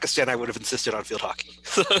in Pakistan. I would have insisted on field hockey,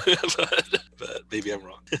 but maybe I'm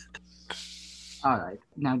wrong. All right.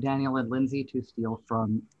 Now, Daniel and Lindsay to steal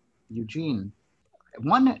from Eugene.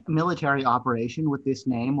 One military operation with this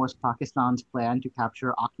name was Pakistan's plan to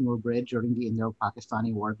capture Akhnoor Bridge during the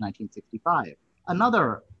Indo-Pakistani War of 1965.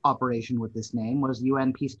 Another operation with this name was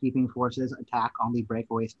UN peacekeeping forces' attack on the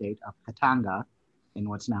breakaway state of Katanga in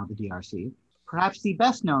what's now the DRC. Perhaps the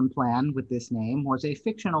best known plan with this name was a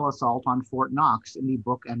fictional assault on Fort Knox in the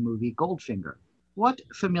book and movie Goldfinger. What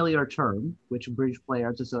familiar term, which bridge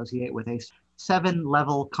players associate with a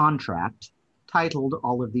 7-level contract, titled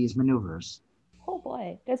all of these maneuvers? Oh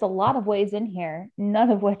boy, there's a lot of ways in here, none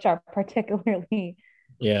of which are particularly.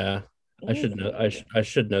 Yeah, I should know. I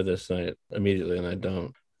should know this immediately, and I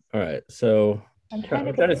don't. All right, so I'm trying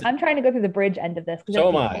to go through the bridge end of this because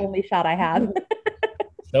So that's am the I. only shot I have.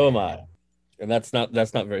 so am I, and that's not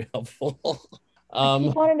very helpful. I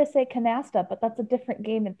keep wanting to say canasta, but that's a different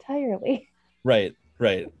game entirely. Right,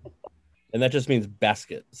 and that just means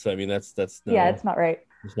basket. So I mean, that's no, Yeah, it's not right.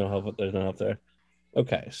 There's no help. There's no help there.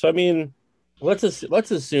 Okay, so I mean, let's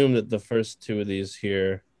assume that the first two of these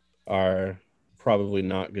here are probably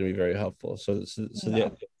not going to be very helpful. So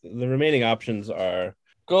No. the remaining options are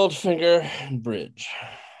Goldfinger and Bridge.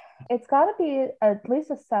 It's got to be at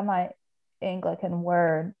least a semi-Anglican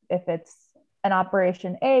word if it's an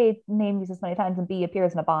operation A, name used as many times, and B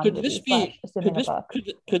appears in a Bond Could movie this be? / assuming a book.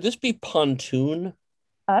 Could this be pontoon?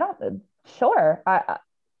 I don't. Sure,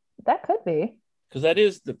 that could be. Because that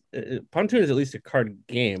is Pontoon is at least a card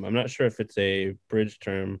game. I'm not sure if it's a bridge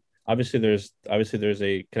term. Obviously, there's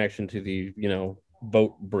a connection to the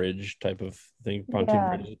boat bridge type of thing, pontoon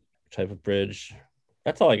Yeah. bridge type of bridge.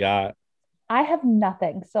 That's all I got. I have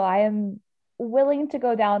nothing, so I am willing to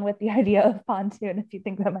go down with the idea of pontoon if you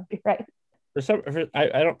think that might be right.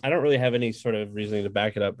 I don't really have any sort of reasoning to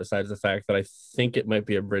back it up besides the fact that I think it might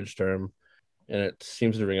be a bridge term, and it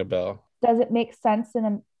seems to ring a bell. Does it make sense in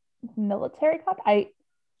a military context?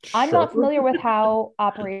 I'm Sure. not familiar with how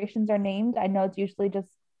operations are named. I know it's usually just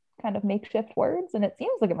kind of makeshift words, and it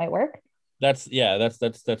seems like it might work. That's I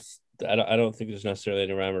don't think there's necessarily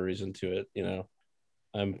any rhyme or reason to it.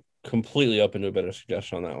 I'm completely open to a better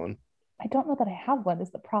suggestion on that one. I don't know that I have one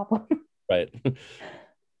is the problem. Right.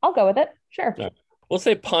 I'll go with it. Sure. Right. We'll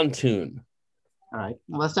say pontoon. All right.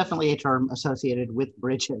 Well, that's definitely a term associated with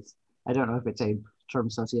bridges. I don't know if it's a term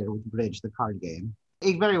associated with Bridge, the card game.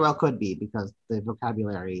 It very well could be because the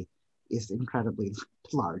vocabulary is incredibly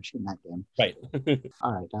large in that game. Right.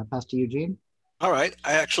 All right. I'll pass to Eugene. All right.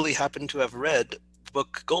 I actually happen to have read the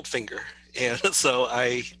book Goldfinger, and so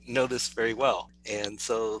I know this very well. And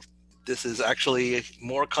so this is actually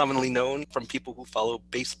more commonly known from people who follow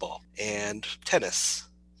baseball and tennis.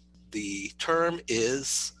 The term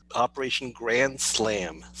is Operation Grand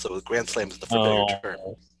Slam. So Grand Slam is the familiar term.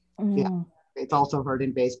 Yeah. Mm. It's also heard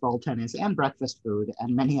in baseball, tennis, and breakfast food,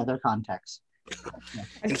 and many other contexts.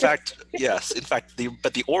 In fact, yes. In fact,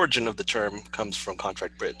 the origin of the term comes from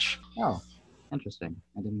contract bridge. Oh, interesting.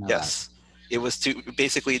 I didn't know Yes. It was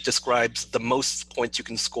basically it describes the most points you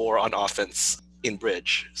can score on offense in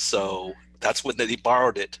bridge. So that's when they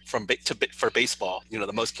borrowed it for baseball.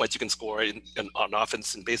 The most points you can score on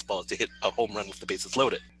offense in baseball is to hit a home run with the bases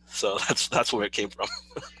loaded. So that's where it came from.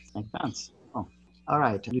 that. Makes sense. Oh. All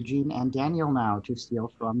right, Eugene and Daniel now to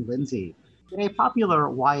steal from Lindsay. In a popular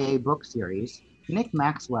YA book series, Nick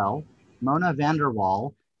Maxwell, Mona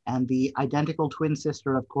Vanderwall, and the identical twin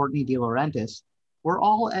sister of Courtney De Laurentiis were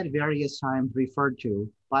all at various times referred to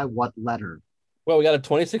by what letter? Well, we got a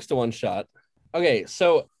 26-1 shot. Okay,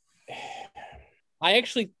 so I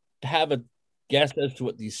actually have a guess as to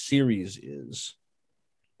what the series is,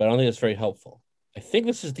 but I don't think it's very helpful. I think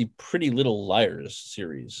this is the Pretty Little Liars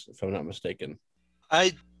series, if I'm not mistaken.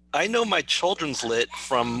 I know my children's lit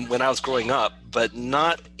from when I was growing up, but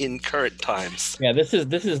not in current times. Yeah, this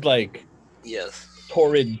is like Yes.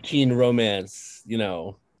 torrid teen romance,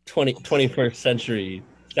 21st century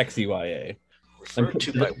sexy YA. Referred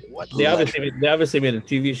to by what They letter? obviously made a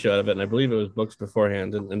TV show out of it, and I believe it was books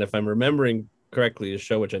beforehand. And if I'm remembering correctly, a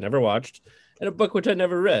show which I never watched, and a book which I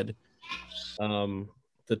never read.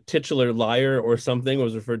 The titular liar or something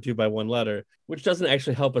was referred to by one letter, which doesn't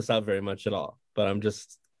actually help us out very much at all. But I'm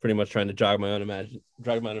just pretty much trying to jog my own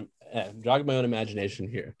imagination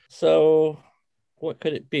here. So, what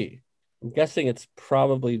could it be? I'm guessing it's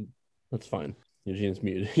probably. That's fine. Eugene's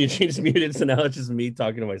muted. Eugene's muted, so now it's just me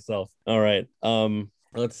talking to myself. All right.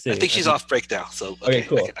 Let's see. I think she's off break now. So Okay,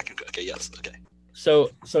 cool. I can, okay, yes, okay. So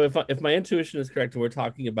if my intuition is correct, we're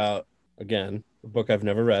talking about again a book I've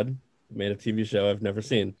never read, made a TV show I've never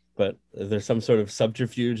seen, but there's some sort of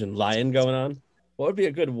subterfuge and lying going on. What would be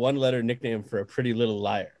a good one-letter nickname for a Pretty Little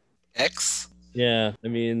Liar? X? Yeah, I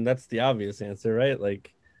mean that's the obvious answer, right?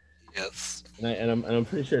 Like, Yes. and I'm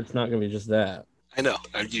pretty sure it's not going to be just that. I know.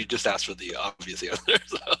 You just asked for the obvious answer.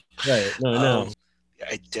 So. Right? No. Yeah,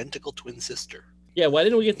 identical twin sister. Yeah. Why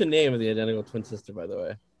didn't we get the name of the identical twin sister? By the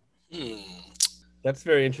way, that's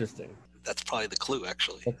very interesting. That's probably the clue,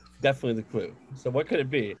 actually. That's definitely the clue. So what could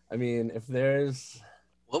it be? I mean, if there's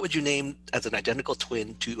What would you name as an identical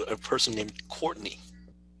twin to a person named Courtney?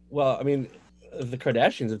 Well, I mean, the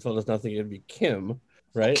Kardashians have told us nothing. It'd be Kim,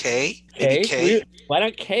 right? K? Maybe K? Why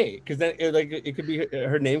not K? Because then it could be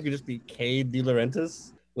her name could just be Kay De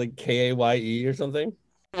Laurentiis, like Kaye or something.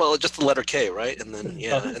 Well, just the letter K, right? And then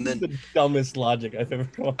and then the dumbest logic I've ever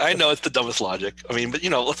come up with. I know it's the dumbest logic. I mean, but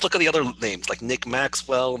let's look at the other names like Nick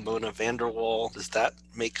Maxwell, Mona Vanderwall. Does that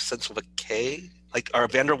make sense with a K? Like are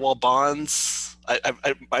Vanderwall bonds?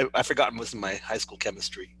 I forgot most of my high school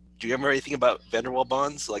chemistry. Do you remember anything about Vanderwall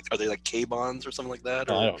bonds? Like, are they like K bonds or something like that?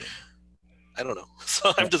 Or, I don't know. I don't know.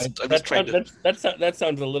 So I'm just trying to. That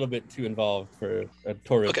sounds a little bit too involved for a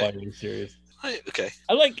torrid YA series. Okay.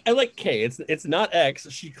 I like K. It's not X.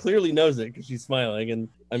 She clearly knows it because she's smiling, and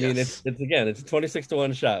I mean it's a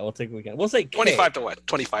 26-1 shot. We'll take it again. We'll say K. 25 to 1.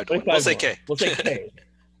 25 to 1. We'll say K. We'll say K.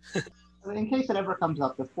 In case it ever comes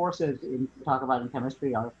up, the forces we talk about in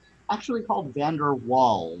chemistry are actually called van der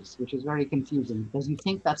Waals, which is very confusing because you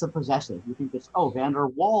think that's a possessive. You think it's, van der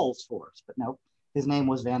Waals force, but no, his name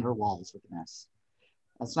was van der Waals with an S.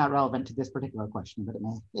 That's not relevant to this particular question, but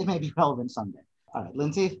it may be relevant someday. All right,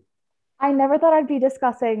 Lindsay? I never thought I'd be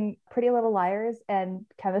discussing Pretty Little Liars and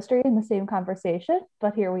chemistry in the same conversation,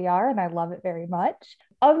 but here we are, and I love it very much.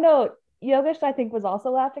 Of note, Yogesh, I think, was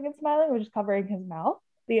also laughing and smiling, which is covering his mouth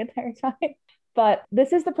the entire time. But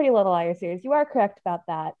this is the Pretty Little Liars series. You are correct about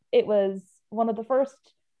that. It was one of the first,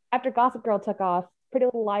 after Gossip Girl took off, Pretty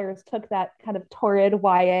Little Liars took that kind of torrid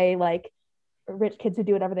YA, like rich kids who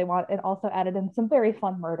do whatever they want, and also added in some very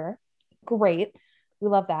fun murder. Great. We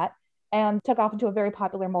love that. And took off into a very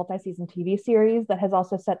popular multi-season TV series that has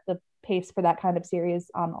also set the pace for that kind of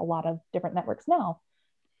series on a lot of different networks now.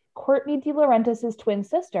 Courtney DeLaurentis' twin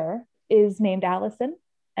sister is named Allison,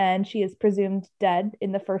 and she is presumed dead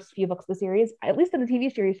in the first few books of the series. At least in the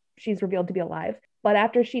TV series, she's revealed to be alive. But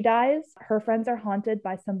after she dies, her friends are haunted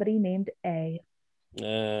by somebody named A. We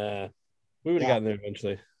would have gotten there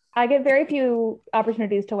eventually. I get very few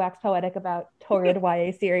opportunities to wax poetic about torrid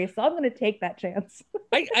YA series, so I'm going to take that chance.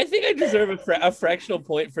 I think I deserve a fractional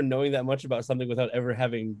point for knowing that much about something without ever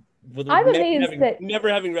having, never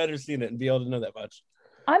having read or seen it and be able to know that much.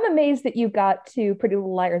 I'm amazed that you got to Pretty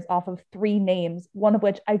Little Liars off of 3 names, one of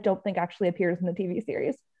which I don't think actually appears in the TV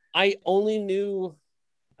series. I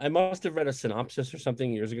must have read a synopsis or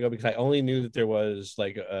something years ago because I only knew that there was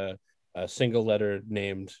like a single letter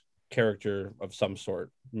named character of some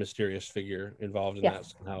sort, mysterious figure involved in that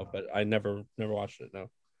somehow, but I never watched it. No,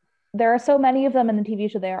 there are so many of them in the TV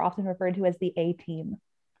show. They are often referred to as the A Team.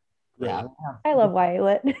 Yeah, I love YA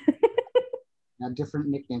Lit. Different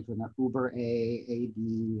nicknames for them: Uber A,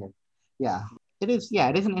 AD. Yeah, it is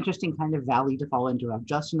an interesting kind of valley to fall into. Have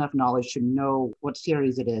just enough knowledge to know what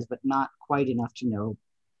series it is, but not quite enough to know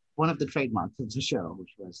one of the trademarks of the show,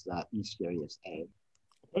 which was that mysterious A.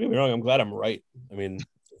 Don't get me wrong, I'm glad I'm right. I mean,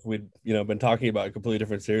 if we'd been talking about a completely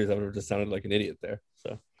different series, I would have just sounded like an idiot there.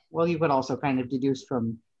 So, well, you could also kind of deduce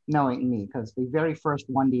from knowing me, because the very first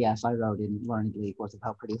 1DS I wrote in Learning League was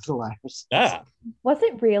about Pretty Little Liars. Yeah. Was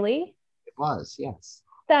it really? It was, yes.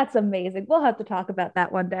 That's amazing. We'll have to talk about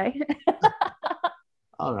that one day.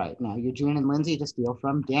 All right, now Eugene and Lindsay to steal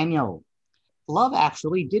from Daniel. Love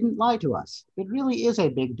Actually didn't lie to us. It really is a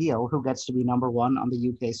big deal who gets to be #1 on the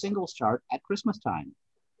UK singles chart at Christmas time.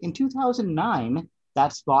 In 2009,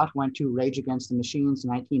 that spot went to Rage Against the Machine's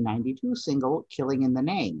 1992 single, Killing in the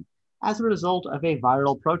Name, as a result of a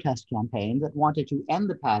viral protest campaign that wanted to end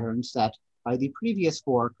the pattern set by the previous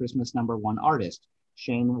 4 Christmas #1 artists,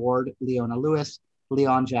 Shane Ward, Leona Lewis,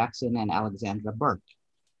 Leon Jackson, and Alexandra Burke.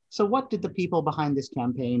 So what did the people behind this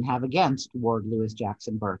campaign have against Ward, Lewis,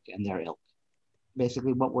 Jackson, Burke, and their ilk?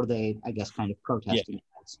 Basically, what were they, I guess, kind of protesting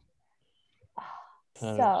against?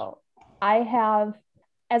 So I have,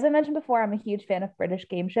 as I mentioned before, I'm a huge fan of British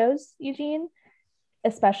game shows, Eugene,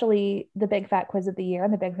 especially the Big Fat Quiz of the Year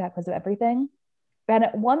and the Big Fat Quiz of Everything. And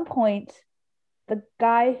at one point, the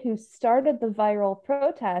guy who started the viral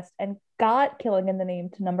protest and got Killing in the Name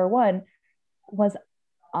to #1 was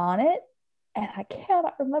on it. And I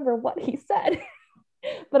cannot remember what he said,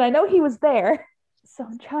 but I know he was there. So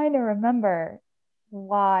I'm trying to remember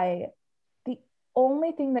why. The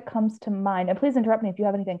only thing that comes to mind, and please interrupt me if you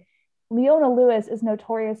have anything, Leona Lewis is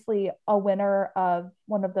notoriously a winner of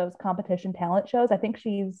one of those competition talent shows. I think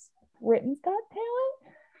she's Britain's Got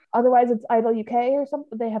Talent. Otherwise, it's Idol UK or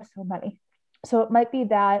something. They have so many. So it might be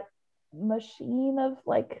that machine of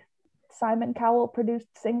like Simon Cowell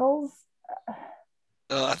produced singles.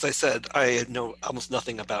 As I said, I know almost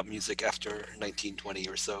nothing about music after 1920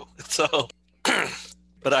 or so. So,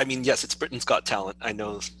 but I mean, yes, it's Britain's Got Talent. I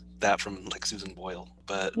know that from like Susan Boyle.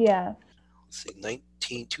 But yeah, let's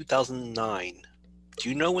see, 2009. Do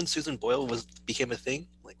you know when Susan Boyle became a thing?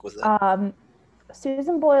 Like, was that?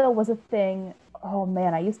 Susan Boyle was a thing. Oh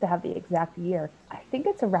man, I used to have the exact year. I think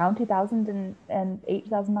it's around 2008,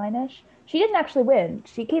 2009-ish. She didn't actually win.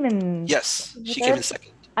 She came in. Yes, she came in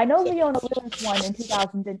second. I know Leona Lewis won in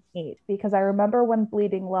 2008 because I remember when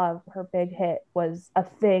Bleeding Love, her big hit, was a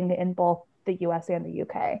thing in both the US and the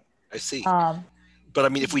UK. I see. But I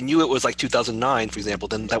mean, if we knew it was like 2009, for example,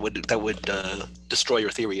 then that would destroy your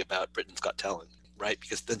theory about Britain's Got Talent, right?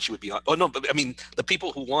 Because then she would be on. Oh no, but I mean, the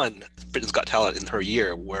people who won Britain's Got Talent in her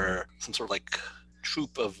year were some sort of like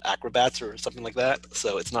troupe of acrobats or something like that.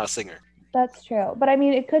 So it's not a singer. That's true. But I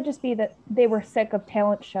mean, it could just be that they were sick of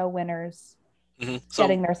talent show winners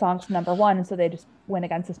getting their songs to #1, and so they just went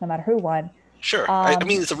against us no matter who won. Sure. I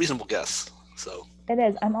mean, it's a reasonable guess. So it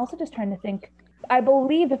is. I'm also just trying to think. I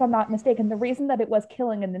believe, if I'm not mistaken, the reason that it was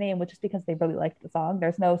Killing in the Name was just because they really liked the song.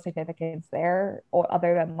 There's no significance there, or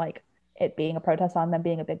other than like it being a protest song, them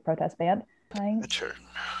being a big protest band. Sure.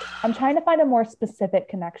 I'm trying to find a more specific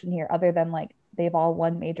connection here, other than like they've all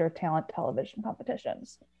won major talent television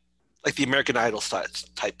competitions. Like the American Idol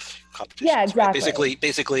type competitions. Yeah, exactly. Right?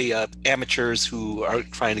 Basically, amateurs who are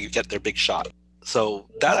trying to get their big shot. So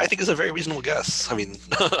that I think is a very reasonable guess. I mean,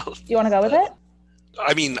 Do you want to go with it?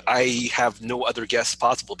 I mean, I have no other guess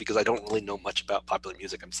possible because I don't really know much about popular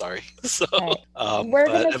music. I'm sorry. So,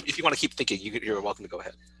 Right. If you want to keep thinking, you're welcome to go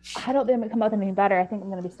ahead. I don't think I'm going to come up with anything better. I think I'm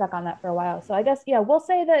going to be stuck on that for a while. So I guess, yeah, we'll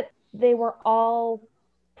say that they were all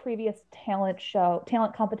previous talent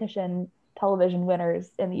competition television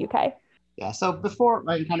winners in the UK. Yeah, so before,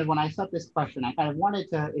 like, kind of when I set this question, I kind of wanted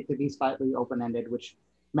it to be slightly open-ended, which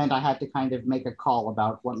meant I had to kind of make a call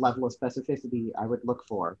about what level of specificity I would look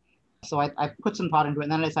for. So I put some thought into it,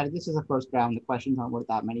 and then I decided this is a first round. The questions aren't worth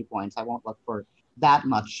that many points. I won't look for that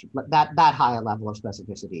much, that high a level of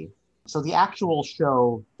specificity. So the actual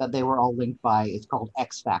show that they were all linked by is called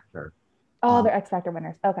X Factor. Oh, they're X Factor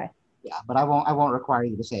winners. Okay. Yeah, but I won't require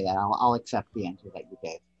you to say that. I'll accept the answer that you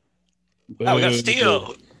gave. Oh, we got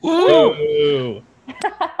Steel. Woo!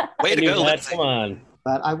 Way to go, Lindsay. Come on.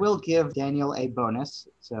 But I will give Daniel a bonus.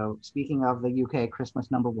 So speaking of the UK Christmas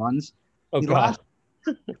number ones, God.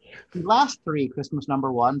 The last three Christmas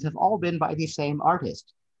number ones have all been by the same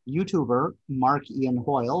artist, YouTuber Mark Ian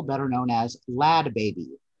Hoyle, better known as Lad Baby.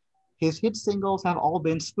 His hit singles have all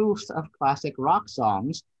been spoofs of classic rock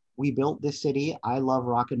songs, We Built This City, I Love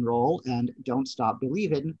Rock and Roll, and Don't Stop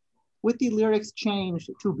Believin', with the lyrics changed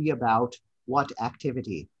to be about what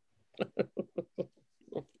activity?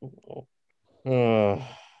 It's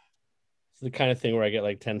the kind of thing where I get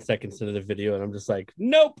like 10 seconds into the video and I'm just like,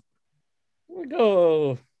 nope. We'll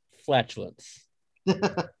go flatulence.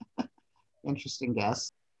 Interesting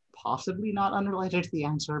guess. Possibly not unrelated to the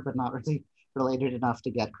answer, but not really related enough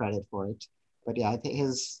to get credit for it. But yeah, I think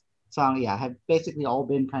his song, had basically all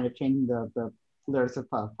been kind of changing the lyrics of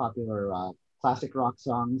popular classic rock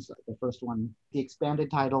songs. The first one, the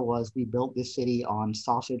expanded title was "We Built This City on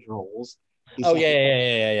Sausage Rolls."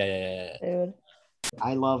 Yeah. Dude.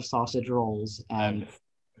 I love sausage rolls and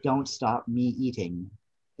don't stop me eating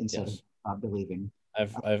instead of stop believing.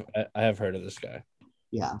 I have heard of this guy.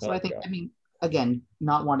 Yeah, so I think, I mean, again,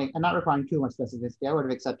 not requiring too much specificity, I would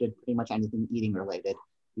have accepted pretty much anything eating related,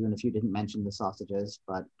 even if you didn't mention the sausages.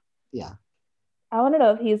 But yeah, I want to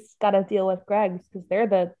know if he's got to deal with Greg's because they're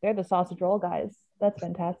the sausage roll guys. That's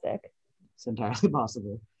fantastic. It's entirely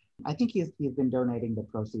possible. I think he's been donating the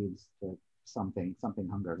proceeds to something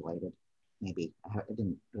hunger related. Maybe I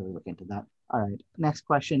didn't really look into that. All right, next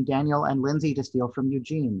question: Daniel and Lindsay to steal from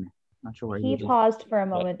Eugene. Not sure where he paused for a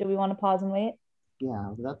moment. Do we want to pause and wait?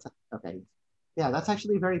 Yeah, that's okay. Yeah, that's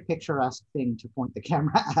actually a very picturesque thing to point the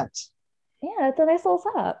camera at. Yeah, it's a nice little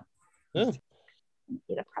setup. Yeah.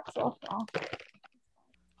 Eat a pretzel.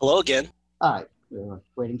 Hello again. All right, we were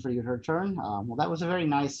waiting for your turn. Well, that was a very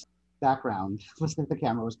nice background that the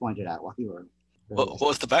camera was pointed at while you were. What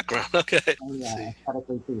was the background? Okay.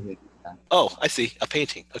 Aesthetically pleasing. Oh, I see. A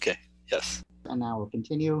painting. Okay. Yes. And now we'll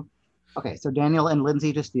continue. Okay, so Daniel and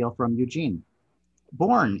Lindsay to steal from Eugene.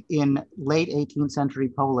 Born in late 18th century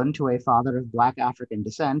Poland to a father of Black African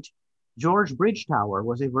descent, George Bridgetower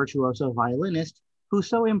was a virtuoso violinist who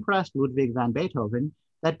so impressed Ludwig van Beethoven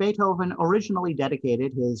that Beethoven originally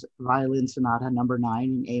dedicated his Violin Sonata number 9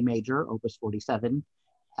 in A major, opus 47,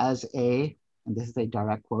 as and this is a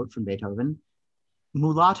direct quote from Beethoven,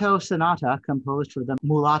 mulatto sonata composed for the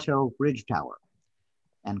mulatto Bridgetower,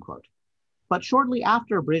 end quote. But shortly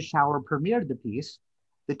after Bridgetower premiered the piece,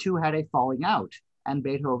 the two had a falling out, and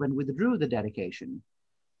Beethoven withdrew the dedication.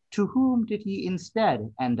 To whom did he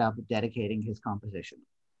instead end up dedicating his composition?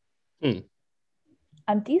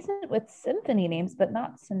 I'm decent with symphony names, but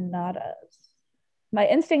not sonatas. My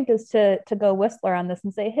instinct is to go Whistler on this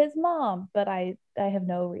and say his mom, but I have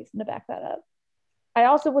no reason to back that up. I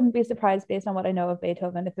also wouldn't be surprised based on what I know of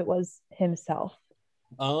Beethoven if it was himself.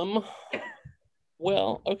 Well,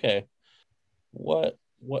 okay. What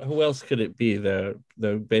who else could it be though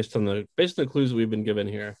based on the clues we've been given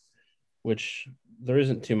here, which there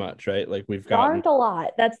isn't too much, right? Like we've got aren't a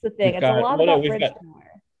lot. That's the thing. It's a lot about Bridgetower.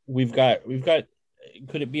 We've got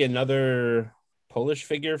could it be another Polish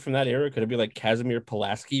figure from that era? Could it be like Kazimierz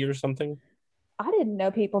Pulaski or something? I didn't know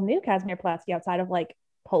people knew Kazimierz Pulaski outside of like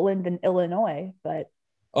Poland and Illinois, but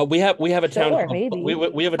we have a town sure,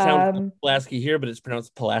 called, we have a town called Pulaski here, but it's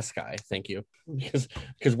pronounced Pulaski. Thank you,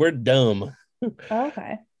 because we're dumb.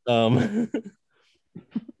 Okay.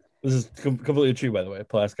 This is completely true, by the way.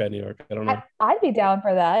 Pulaski, New York. I don't know. I'd be down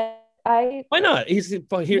for that. Why not?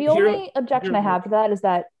 The only objection I have to that is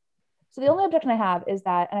that. So the only objection I have is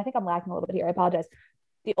that, and I think I'm lacking a little bit here. I apologize.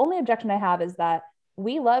 The only objection I have is that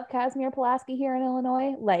we love Casimir Pulaski here in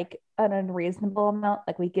Illinois, like an unreasonable amount.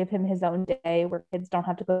 Like we give him his own day where kids don't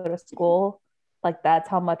have to go to school. Like that's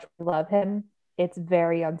how much we love him. It's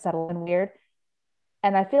very unsettling and weird.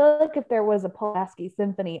 And I feel like if there was a Pulaski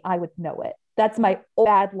symphony, I would know it. That's my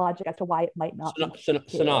bad logic as to why it might not be.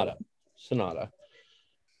 Sonata.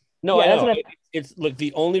 No, Yeah, I that's know. what It's look,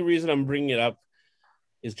 the only reason I'm bringing it up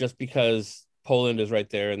is just because Poland is right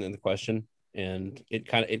there in the question, and it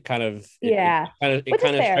kind of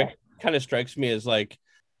strikes me as like,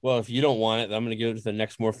 well, if you don't want it, I'm going to give it to the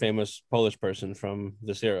next more famous Polish person from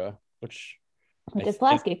this era, which is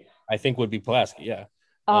Pulaski. I think would be Pulaski. Yeah.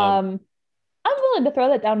 I'm willing to throw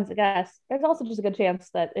that down as a guess. There's also just a good chance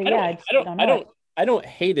that I don't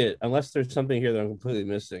hate it unless there's something here that I'm completely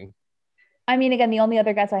missing. I mean, again, the only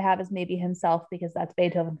other guess I have is maybe himself because that's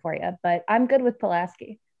Beethoven for you. But I'm good with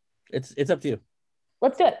Pulaski. It's up to you.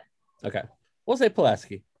 Let's do it. Okay, we'll say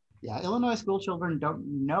Pulaski. Yeah, Illinois school children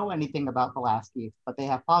don't know anything about Pulaski, but they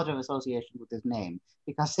have positive associations with his name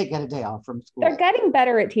because they get a day off from school. They're getting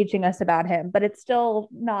better at teaching us about him, but it's still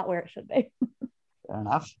not where it should be. Fair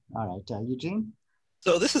enough. All right, Eugene?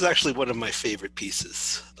 So this is actually one of my favorite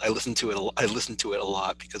pieces. I listen to it a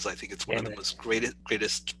lot because I think it's one of the most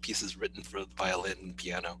greatest pieces written for violin and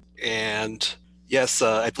piano. And yes,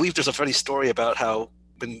 I believe there's a funny story about how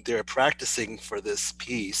when they were practicing for this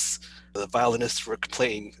piece, the violinist was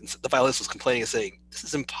complaining and saying, "This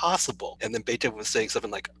is impossible." And then Beethoven was saying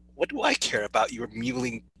something like, "What do I care about your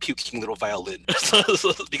mewling, puking little violin?"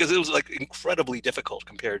 Because it was like incredibly difficult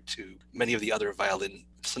compared to many of the other violin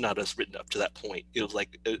sonatas written up to that point. It was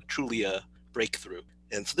like truly a breakthrough.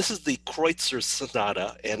 And so this is the Kreutzer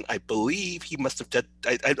Sonata, and I believe he must have,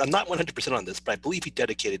 I'm not 100% on this, but I believe he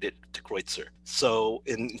dedicated it to Kreutzer. So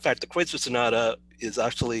in fact, the Kreutzer Sonata is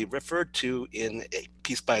actually referred to in a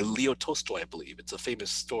piece by Leo Tolstoy, I believe. It's a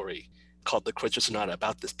famous story called the Kreutzer Sonata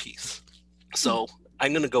about this piece. So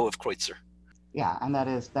I'm going to go with Kreutzer. Yeah, and that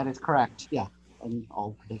is correct. Yeah, and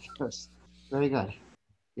all predictions. Very good.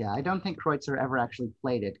 Yeah, I don't think Kreutzer ever actually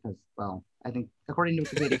played it because, well, I think according to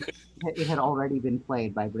Wikipedia, it had already been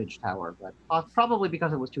played by Bridgetower, but probably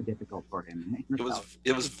because it was too difficult for him.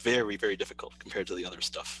 It was very, very difficult compared to the other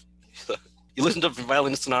stuff. You listen to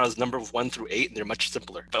violin sonatas number 1 through 8, and they're much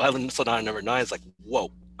simpler. Violin sonata number 9 is like, whoa.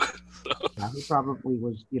 Yeah, he probably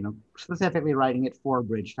was, specifically writing it for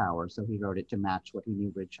Bridgetower, so he wrote it to match what he knew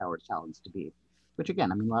Bridgetower's talents to be. Which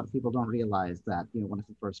again, I mean, a lot of people don't realize that, one of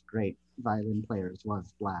the first great violin players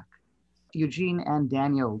was Black. Eugene and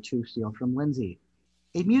Daniel to steal from Lindsay.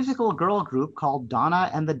 A musical girl group called Donna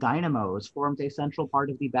and the Dynamos formed a central part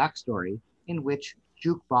of the backstory, in which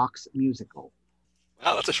Jukebox Musical.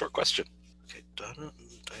 Wow, that's a short question. Okay, Donna and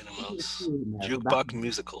the Dynamos. Jukebox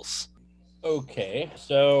musicals. Okay,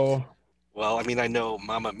 so... Well, I mean, I know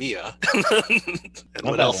Mamma Mia. And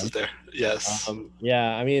what else is there? Yes.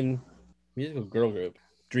 Yeah, I mean, musical girl group.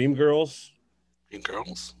 Dreamgirls.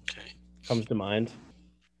 Dreamgirls? Okay. Comes to mind.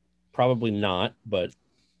 Probably not, but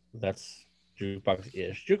that's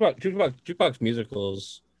jukebox-ish. Jukebox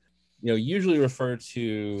musicals, usually refer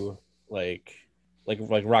to like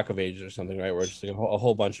Rock of Ages or something, right? Where it's just like a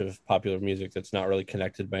whole bunch of popular music that's not really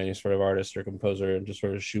connected by any sort of artist or composer and just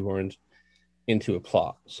sort of shoehorned into a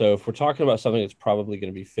plot. So if we're talking about something that's probably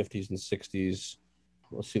going to be 50s and 60s,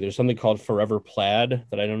 let's see, there's something called Forever Plaid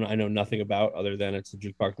that I know nothing about other than it's a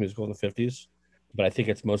jukebox musical in the 50s, but I think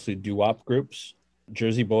it's mostly doo-wop groups.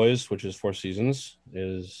 Jersey Boys, which is Four Seasons,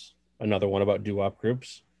 is another one about doo-wop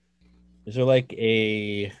groups. Is there one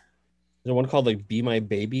called like Be My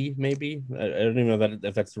Baby, maybe? I don't even know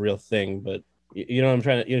if that's the real thing, but see what I'm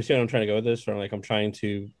trying to go with this? Or like I'm trying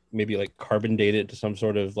to maybe like carbon date it to some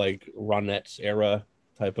sort of like Ronettes era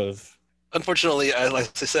type of... Unfortunately, like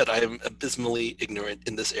I said, I am abysmally ignorant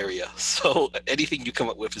in this area. So anything you come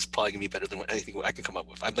up with is probably going to be better than anything I can come up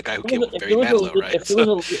with. I'm the guy who came up with Barry Manilow, right? If there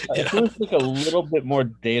was like a little bit more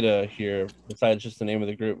data here besides just the name of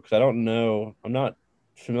the group, because I don't know, I'm not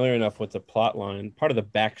familiar enough with the plot line, part of the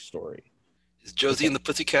backstory. Is Josie and the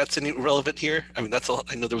Pussycats any relevant here? I mean, that's all.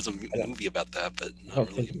 I know there was a movie about that, but I don't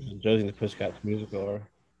think it was Josie and the Pussycats musical. Or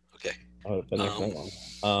okay. The next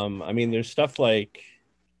one. I mean, there's stuff like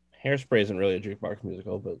Hairspray isn't really a jukebox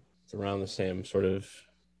musical, but it's around the same sort of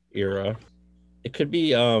era. It could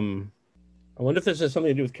be. I wonder if this has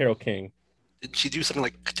something to do with Carole King. Did she do something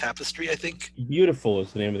like Tapestry? I think. Beautiful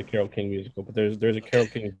is the name of the Carole King musical, but there's a Carole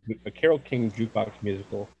King jukebox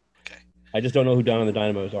musical. Okay. I just don't know who Donna and the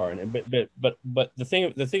Dynamos are, but the thing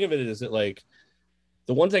of it is that like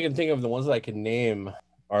the ones I can think of, the ones that I can name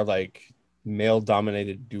are like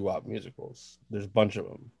male-dominated doo-wop musicals. There's a bunch of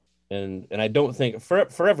them. And I don't think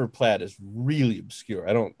Forever Plaid is really obscure.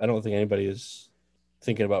 I don't think anybody is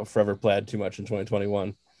thinking about Forever Plaid too much in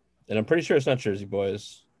 2021. And I'm pretty sure it's not Jersey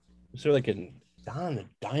Boys. It's sort of like in Donna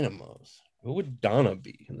Dynamos. Who would Donna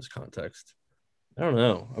be in this context? I don't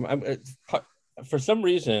know. For some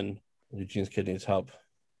reason, Eugene's kid needs help.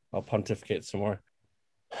 I'll pontificate some more.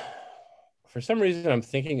 For some reason, I'm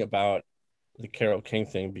thinking about the Carole King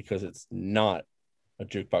thing because it's not a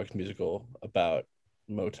jukebox musical about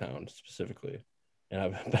Motown specifically.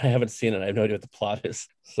 But I haven't seen it. I have no idea what the plot is.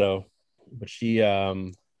 So, but she, I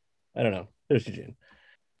don't know. There's Eugene.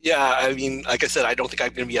 Yeah, I mean, like I said, I don't think I'm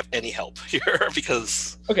going to be of any help here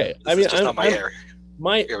because okay. It's not my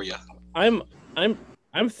area.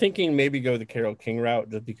 I'm thinking maybe go the Carole King route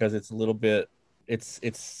just because it's a little bit.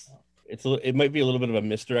 It might be a little bit of a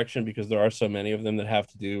misdirection because there are so many of them that have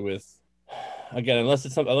to do with, again, unless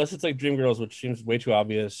it's like Dreamgirls, which seems way too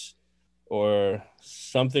obvious, or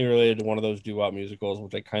something related to one of those doo-wop musicals,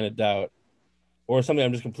 which I kind of doubt, or something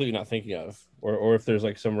I'm just completely not thinking of, or if there's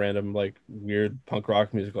like some random like weird punk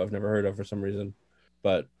rock musical I've never heard of for some reason.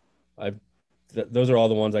 But those are all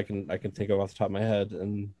the ones I can think of off the top of my head,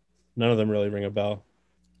 and none of them really ring a bell.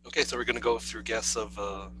 Okay, so we're gonna go through guess of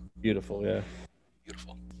Beautiful, yeah.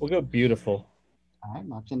 Beautiful. We'll go Beautiful. All right,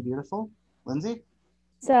 locked in Beautiful. Lindsay?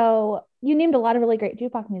 So you named a lot of really great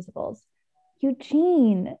jukebox musicals.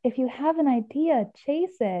 Eugene, if you have an idea,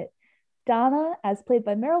 chase it. Donna, as played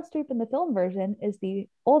by Meryl Streep in the film version, is the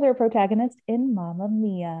older protagonist in Mamma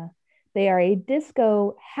Mia. They are a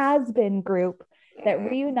disco has-been group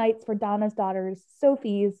that reunites for Donna's daughter's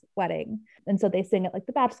Sophie's wedding. And so they sing at like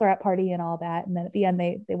the bachelorette party and all that. And then at the end,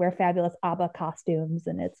 they wear fabulous ABBA costumes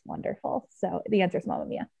and it's wonderful. So the answer is Mamma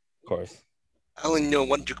Mia. Of course. I only know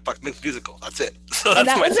one jukebox musical. That's it. So And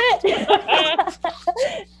that's that was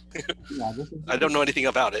it. Yeah, I don't know anything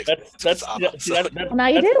about it. That's ABBA, Well, now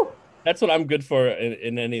you do. That's what I'm good for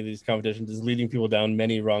in any of these competitions, is leading people down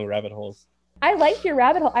many wrong rabbit holes. I liked your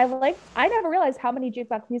rabbit hole. I never realized how many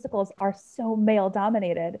jukebox musicals are so male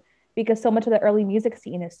dominated because so much of the early music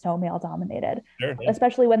scene is so male dominated, Sure, yeah.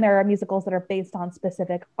 especially when there are musicals that are based on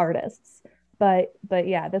specific artists. But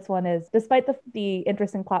yeah, this one is, despite the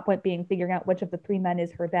interesting plot point being figuring out which of the three men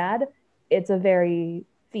is her dad, it's a very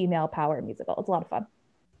female power musical. It's a lot of fun.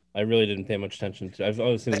 I really didn't pay much attention to. I've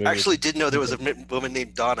always seen the I movie. actually did know there was a woman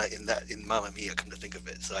named Donna in Mamma Mia. Come to think of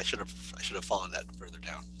it, so I should have followed that further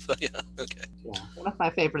down. So yeah, okay. Yeah. One of my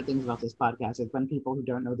favorite things about this podcast is when people who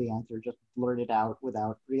don't know the answer just blurt it out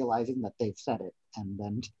without realizing that they've said it. And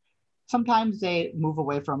then sometimes they move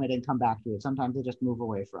away from it and come back to it. Sometimes they just move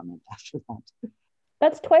away from it after that.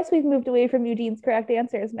 That's twice we've moved away from Eugene's correct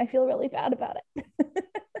answers, and I feel really bad about it.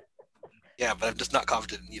 Yeah, but I'm just not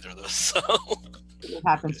confident in either of those. So It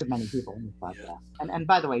happens to many people in this podcast. Yeah. And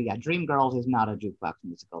by the way, yeah, Dreamgirls is not a jukebox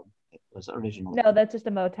musical. It was original. No, that's just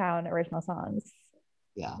a Motown original songs.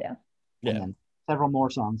 Yeah. Yeah. And then several more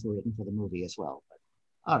songs were written for the movie as well.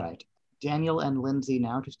 But, all right. Daniel and Lindsay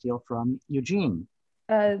now to steal from Eugene.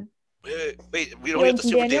 wait, we don't have to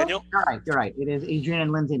steal from Daniel? You're right. It is Eugene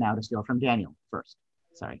and Lindsay now to steal from Daniel first.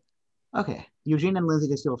 Sorry. Okay. Eugene and Lindsay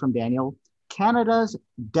to steal from Daniel. Canada's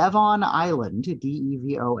Devon Island,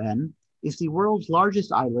 Devon, is the world's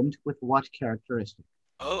largest island with what characteristic?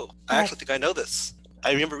 Oh, I actually think I know this.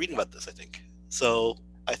 I remember reading about this, I think. So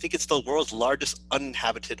I think it's the world's largest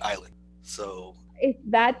uninhabited island. So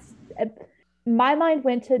My mind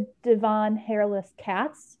went to Devon Hairless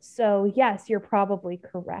Cats. So yes, you're probably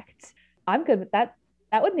correct. I'm good with that.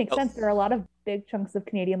 That would make sense. There are a lot of big chunks of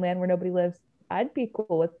Canadian land where nobody lives. I'd be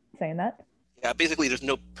cool with saying that. yeah, basically there's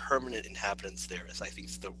no permanent inhabitants there, as I think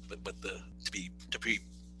is to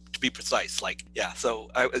be precise. Like, yeah, so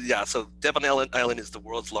Devon Island is the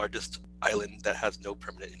world's largest island that has no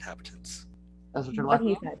permanent inhabitants. That's what you're What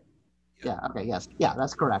looking he at? said. Yeah, okay, yes. Yeah,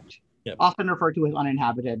 that's correct. Yep. Often referred to as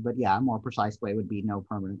uninhabited, but yeah, a more precise way would be no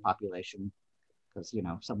permanent population because,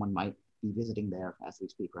 someone might be visiting there as we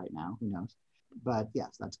speak right now. Who knows? But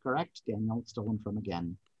yes, that's correct. Daniel stolen from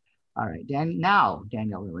again. All right, now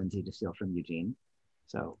Daniel and Lindsay to steal from Eugene.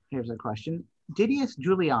 So here's a question. Didius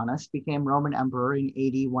Julianus became Roman emperor in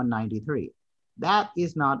AD 193. That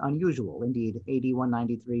is not unusual. Indeed, AD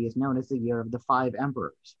 193 is known as the year of the 5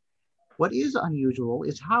 emperors. What is unusual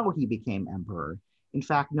is how he became emperor. In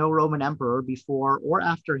fact, no Roman emperor before or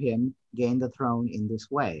after him gained the throne in this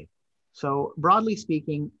way. So broadly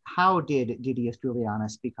speaking, how did Didius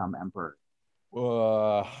Julianus become emperor?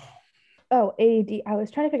 Oh, AD. I was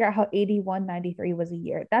trying to figure out how AD 193 was a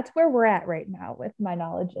year. That's where we're at right now with my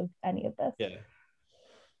knowledge of any of this. Yeah.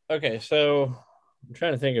 Okay, so I'm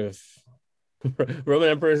trying to think of Roman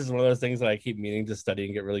emperors is one of those things that I keep meaning to study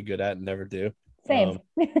and get really good at and never do. Same.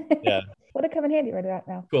 Yeah. Would have come in handy right about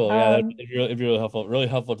now. Cool. Yeah, it'd be really helpful. Really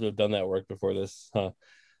helpful to have done that work before this. Huh.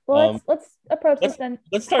 Well, let's approach let's- this then.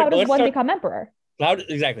 let's start- How does let's one start- become emperor?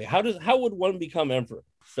 Exactly? How would one become emperor?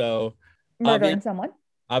 So Murdering someone.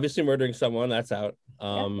 obviously murdering someone, that's out.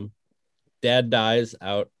 Dad dies,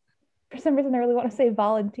 out. For some reason, I really want to say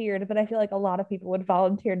volunteered, but I feel like a lot of people would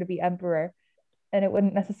volunteer to be emperor, and it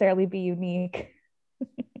wouldn't necessarily be unique.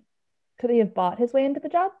 Could he have bought his way into the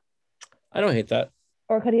job? I don't hate that.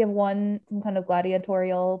 Or could he have won some kind of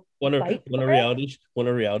gladiatorial fight? Won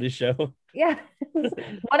a reality show. Yeah,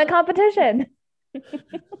 won a competition.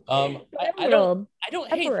 I don't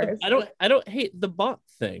hate the bot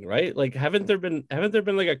thing, right? Like, haven't there been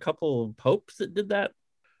like a couple of popes that did that?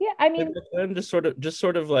 Yeah, I mean, and just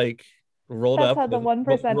sort of like rolled that's up how the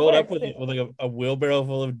 1% rolled up works. with like a wheelbarrow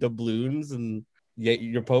full of doubloons, and yet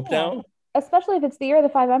you're pope now. Especially if it's the year of the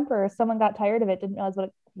 5 emperors, someone got tired of it, didn't realize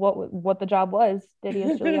what the job was.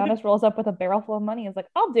 Didius Julianus rolls up with a barrel full of money. Is like,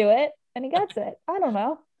 I'll do it, and he gets it. I don't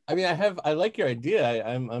know. I mean, I like your idea.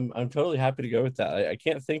 I'm totally happy to go with that. I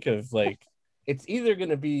can't think of like it's either going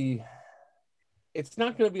to be, it's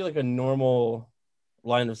not going to be like a normal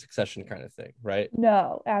line of succession kind of thing, right?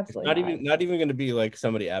 No, absolutely it's not even going to be like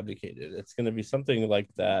somebody abdicated. It's going to be something like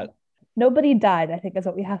that. Nobody died, I think, is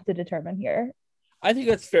what we have to determine here. I think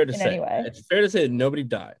that's fair to say. Anyway. It's fair to say that nobody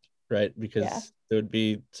died, right? Because there would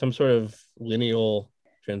be some sort of lineal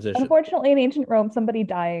transition. Unfortunately, in ancient Rome, somebody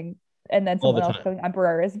dying and then someone else becoming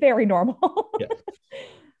emperor is very normal. Yeah.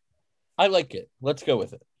 I like it. Let's go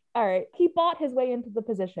with it. All right. He bought his way into the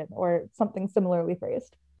position, or something similarly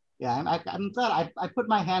phrased. Yeah, I'm glad I put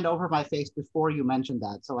my hand over my face before you mentioned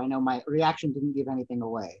that, so I know my reaction didn't give anything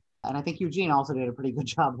away. And I think Eugene also did a pretty good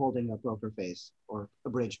job holding a poker face or a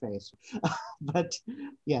bridge face. But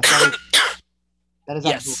yeah, that is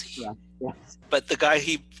yes. absolutely correct. Yes. But the guy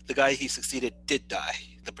he succeeded did die.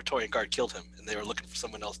 The Praetorian Guard killed him, and they were looking for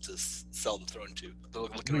someone else to sell the throne to.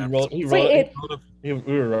 We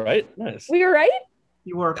were right. Nice. We were right.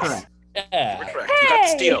 You were correct. Yeah. You were correct. You got the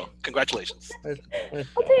steal. Congratulations. I'll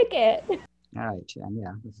take it. All right, and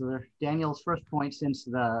yeah, this is Daniel's first point since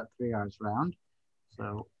the 3 hours round.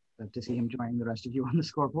 So good to see him joining the rest of you on the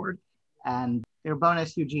scoreboard. And your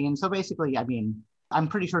bonus, Eugene. So basically, I mean, I'm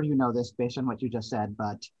pretty sure you know this based on what you just said,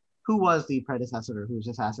 but who was the predecessor whose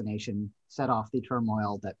assassination set off the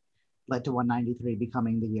turmoil that led to 193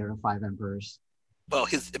 becoming the year of 5 emperors? Well,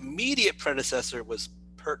 his immediate predecessor was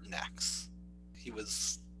Pertinax. He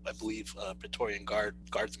was, I believe, a Praetorian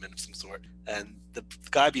guardsman of some sort. And the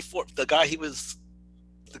guy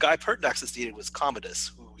Pertinax succeeded was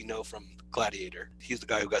Commodus, who we know from Gladiator. He's the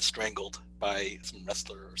guy who got strangled by some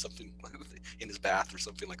wrestler or something in his bath or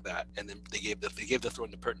something like that. And then they gave the throne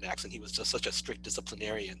to Pertinax, and he was just such a strict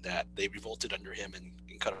disciplinarian that they revolted under him and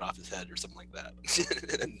cut it off his head or something like that.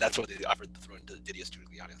 And that's why they offered the throne to Didius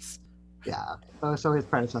Julianus. Yeah. So his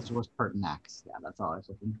predecessor was Pertinax. Yeah, that's all I was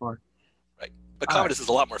looking for. Right. But Commodus is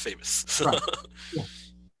a lot more famous. So. Right. Yeah.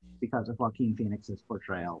 Because of Joaquin Phoenix's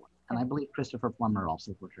portrayal. And I believe Christopher Plummer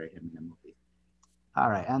also portrayed him in the movie. All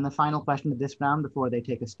right, and the final question of this round before they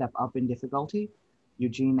take a step up in difficulty,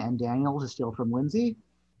 Eugene and Daniel to steal from Lindsay.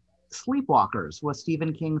 Sleepwalkers was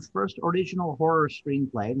Stephen King's first original horror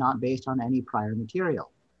screenplay not based on any prior material.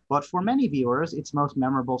 But for many viewers, its most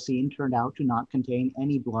memorable scene turned out to not contain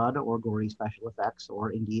any blood or gory special effects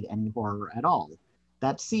or indeed any horror at all.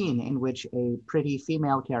 That scene in which a pretty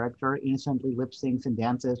female character innocently lip syncs and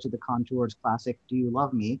dances to the Contours' classic Do You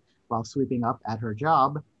Love Me while sweeping up at her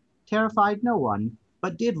job terrified no one,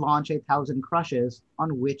 but did launch 1,000 crushes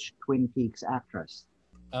on which Twin Peaks actress?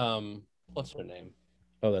 What's her name?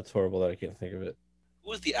 Oh, that's horrible that I can't think of it. Who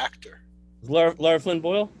was the actor? Laura Flynn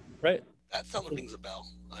Boyle, right? That sound rings a bell.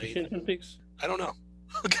 Twin Peaks? I don't know.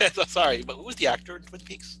 Okay, so sorry, but who was the actor in Twin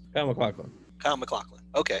Peaks? Kyle MacLachlan. Kyle MacLachlan.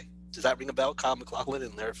 Okay. Does that ring a bell? Kyle MacLachlan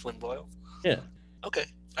and Lara Flynn Boyle? Yeah. Okay.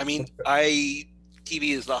 I mean,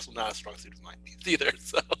 TV is also not a strong suit of mine either,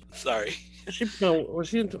 so sorry. Was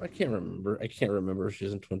she in? I can't remember. If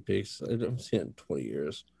she's in Twin Peaks. I haven't seen it in 20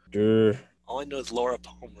 years. All I know is Laura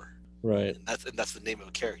Palmer. Right. And that's the name of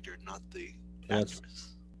a character, not the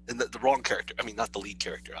actress. And the wrong character. I mean, not the lead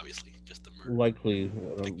character, obviously. Just the murder. Likely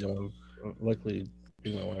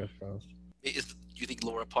be my wife's house. Do you think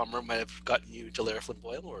Laura Palmer might have gotten you to Lara Flynn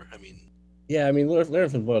Boyle, or I mean? Yeah, I mean, Lara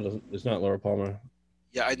Flynn Boyle is not Laura Palmer.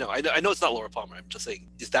 Yeah, I know it's not Laura Palmer. I'm just saying,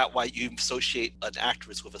 is that why you associate an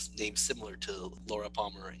actress with a name similar to Laura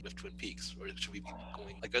Palmer with Twin Peaks, or should we be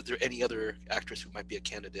going like, are there any other actress who might be a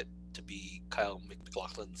candidate to be Kyle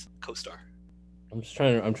MacLachlan's co-star? I'm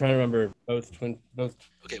trying to remember both. Okay,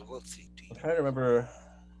 well, let's see. I'm trying to remember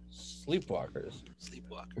Sleepwalkers, which I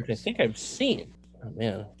Sleepwalkers. think I've seen. Oh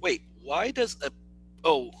man. Wait, why does a?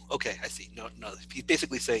 Oh, okay, I see. No, he's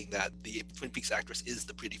basically saying that the Twin Peaks actress is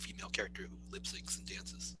the pretty female character who lip syncs and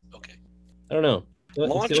dances. Okay. I don't know.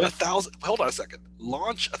 Launch 1,000. Hold on a second.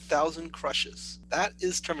 Launch 1,000 crushes. That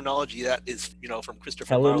is terminology that is, from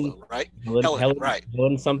Christopher Helen- Marlowe, right? Helen, right.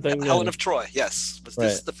 Helen something. Helen of Troy. Yes. Was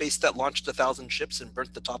this Right. the face that launched 1,000 ships and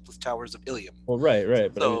burnt the topless towers of Ilium? Well, right.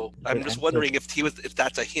 But So I mean, I'm just wondering if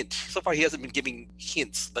that's a hint. So far, he hasn't been giving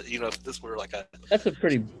hints, but if this were like a that's a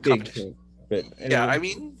pretty big Combination. thing. But yeah, anyway, I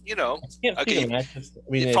mean, I can't think okay, of an actress. I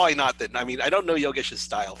mean, it's it's probably not then. I mean, I don't know Yogesh's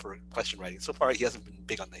style for question writing. So far, he hasn't been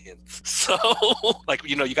big on the hints. So, like,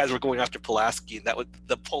 you guys were going after Pulaski, and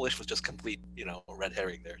the Polish was just complete, a red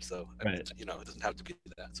herring there. So, I mean, Right. it doesn't have to be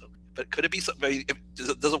that. So, but could it be something?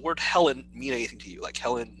 Does the word Helen mean anything to you? Like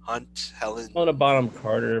Helen Hunt, Helen? Helena Bonham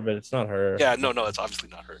Carter, but it's not her. Yeah, no, it's obviously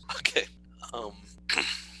not her. Okay.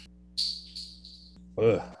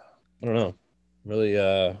 Ugh. I don't know. Really.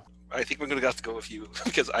 I think we're gonna have to go with you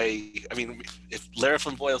because I mean, if Lara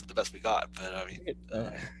Flynn Boyle's the best we got, but I mean,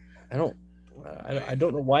 I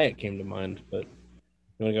don't know why it came to mind, but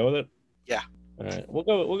you want to go with it? Yeah. All right, we'll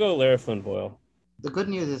go Lara Flynn Boyle. The good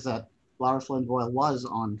news is that Lara Flynn Boyle was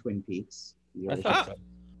on Twin Peaks. I thought so.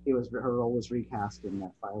 Her role was recast in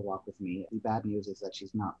that Fire Walk with Me. The bad news is that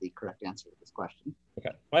she's not the correct answer to this question.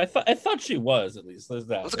 Okay. Well, I thought she was at least. There's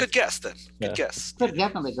that. it was a good guess then. Yeah. Good guess.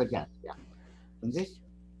 Definitely a good guess. Yeah. Lindsay?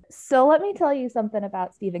 So let me tell you something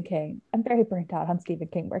about Stephen King. I'm very burnt out on Stephen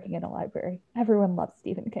King working in a library. Everyone loves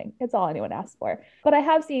Stephen King. It's all anyone asks for. But I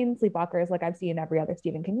have seen Sleepwalkers, like I've seen every other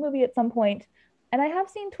Stephen King movie at some point. And I have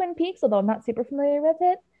seen Twin Peaks, although I'm not super familiar with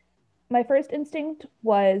it. My first instinct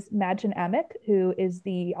was Madgen Amick, who is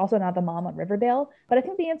also now the mom on Riverdale. But I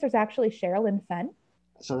think the answer is actually Sherilyn Fenn.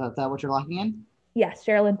 So that's that what you're locking in? Yes,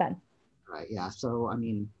 Sherilyn Fenn. Right. Yeah. So,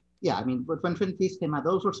 when Twin Peaks came out,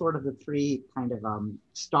 those were sort of the three kind of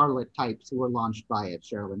starlet types who were launched by it: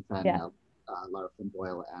 Sherilyn Fenn, Yeah. Lara Flynn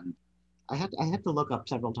Boyle, and I had to look up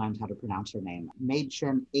several times how to pronounce her name.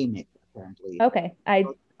 Madgen Amick, apparently. Okay.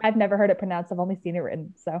 I've never heard it pronounced. I've only seen it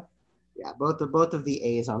written. So Yeah, both of the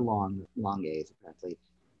A's are long A's apparently,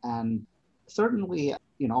 and certainly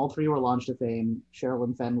all three were launched to fame.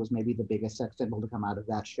 Sherilyn Fenn was maybe the biggest sex symbol to come out of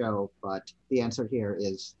that show, but the answer here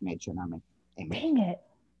is Madgen Amick. dang it.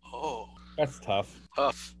 Oh, That's tough.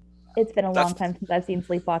 tough. It's been a long time since I've seen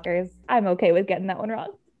Sleepwalkers. I'm okay with getting that one wrong.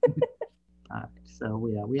 So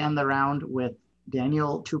we end the round with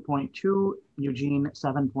Daniel 2.2, Eugene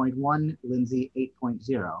 7.1, Lindsay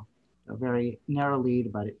 8.0. A very narrow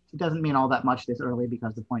lead, but it doesn't mean all that much this early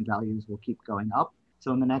because the point values will keep going up.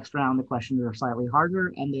 So in the next round, the questions are slightly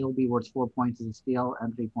harder, and they will be worth 4 points as a steal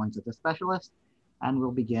and 3 points as a specialist. And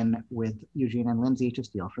we'll begin with Eugene and Lindsay to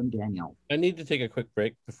steal from Daniel. I need to take a quick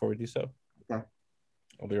break before we do so. Okay.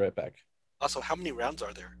 I'll be right back. Also, how many rounds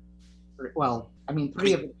are there? Well,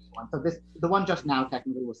 three of this one. So the one just now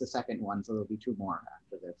technically was the second one, so there'll be two more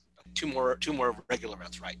after this. Two more regular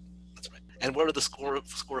rounds, right? That's right. And what are the score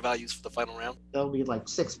values for the final round? There'll be like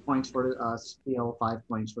 6 points for steal, 5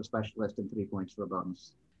 points for specialist, and 3 points for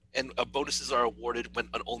bonus. And bonuses are awarded when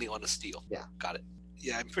only on a steal. Yeah. Got it.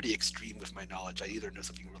 Yeah, I'm pretty extreme with my knowledge. I either know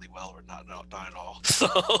something really well or not at all. So,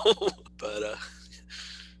 but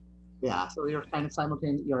Yeah, so you're kind of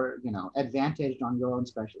simultaneously, you're advantaged on your own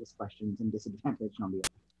specialist questions and disadvantaged on the other.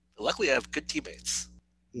 luckily I have good teammates.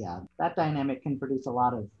 Yeah, that dynamic can produce a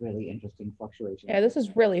lot of really interesting fluctuations. Yeah, this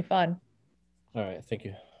is really fun. All right. Thank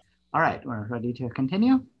you. All right, we're ready to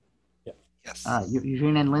continue. Yes. All right,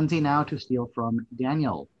 Eugene and Lindsay now to steal from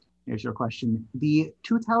Daniel. Here's your question. The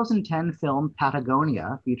 2010 film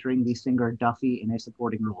Patagonia, featuring the singer Duffy in a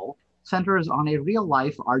supporting role, centers on a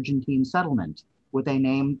real-life Argentine settlement with a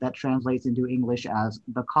name that translates into English as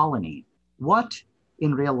The Colony. What,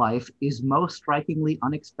 in real life, is most strikingly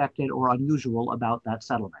unexpected or unusual about that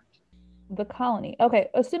settlement? The Colony. Okay,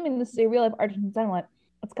 assuming this is a real life Argentine settlement,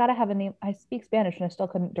 it's got to have a name. I speak Spanish and I still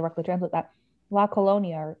couldn't directly translate that. La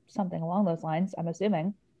Colonia or something along those lines, I'm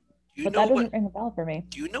assuming. Do you But know that doesn't what? ring a bell for me.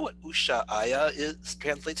 Do you know what Ushuaia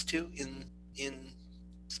translates to in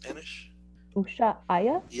Spanish?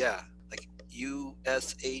 Ushuaia? Yeah, like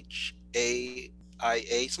USHAIA,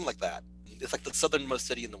 something like that. It's like the southernmost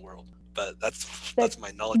city in the world. But that's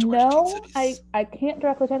my knowledge of Argentine No, cities. I can't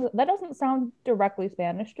directly translate. That doesn't sound directly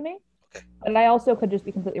Spanish to me. Okay. And I also could just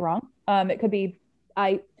be completely wrong. It could be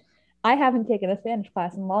I haven't taken a Spanish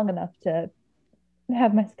class in long enough to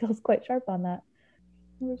have my skills quite sharp on that.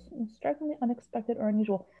 It was strikingly unexpected or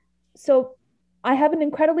unusual. So I have an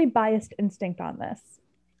incredibly biased instinct on this.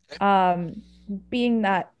 Okay. Being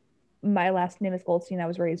that my last name is Goldstein. I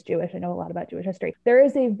was raised Jewish. I know a lot about Jewish history. There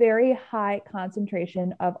is a very high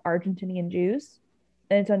concentration of Argentinian Jews,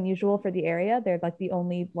 and it's unusual for the area. They're like the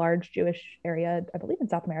only large Jewish area, I believe, in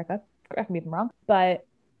South America. Correct me if I'm wrong. But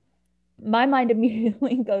my mind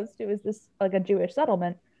immediately goes to, is this like a Jewish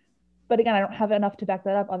settlement? But again, I don't have enough to back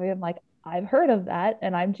that up other than like, I've heard of that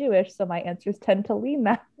and I'm Jewish, so my answers tend to lean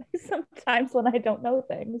that way sometimes when I don't know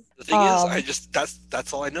things. The thing is,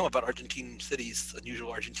 that's all I know about Argentine cities,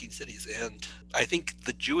 unusual Argentine cities, and I think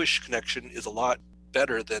the Jewish connection is a lot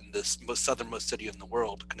better than this most southernmost city in the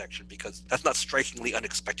world connection, because that's not strikingly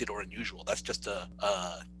unexpected or unusual. That's just a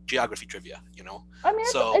geography trivia, you know. I mean,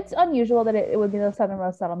 it's unusual that it would be the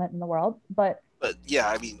southernmost settlement in the world, but yeah,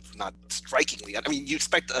 I mean, not strikingly. I mean, you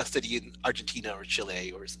expect a city in Argentina or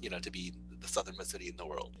Chile, or to be the southernmost city in the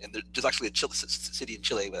world, and there's actually a city in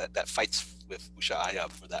Chile that fights with Ushuaia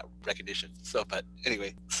for that recognition. So, but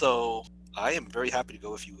anyway, so I am very happy to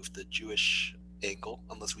go with you with the Jewish angle,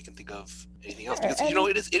 unless we can think of anything else, because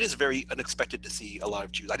it is very unexpected to see a lot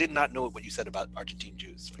of Jews. I did not know what you said about Argentine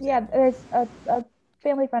Jews. Yeah, there's a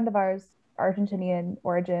family friend of ours, Argentinian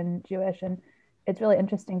origin, Jewish, and it's really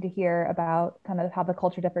interesting to hear about kind of how the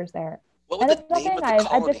culture differs there. What was the name of the colony?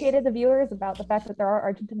 I've educated the viewers about the fact that there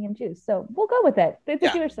are Argentinian Jews, so we'll go with it. It's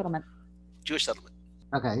a Jewish settlement. Jewish settlement.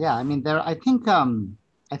 Okay, yeah. I mean, I think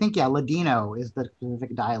Ladino is the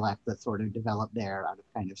specific dialect that sort of developed there out of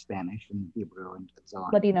kind of Spanish and Hebrew and so on.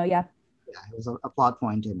 Ladino, yeah. Yeah, it was a plot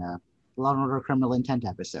point in a Law and Order Criminal Intent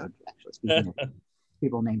episode, actually, speaking of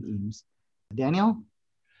people named Eames. Daniel?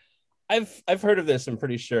 I've heard of this, I'm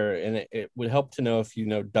pretty sure, and it would help to know if you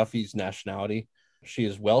know Duffy's nationality. She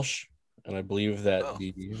is Welsh, and I believe that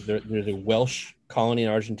there's a Welsh colony in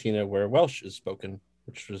Argentina where Welsh is spoken,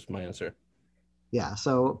 which was my answer. Yeah,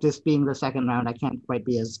 so this being the second round, I can't quite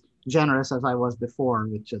be as generous as I was before,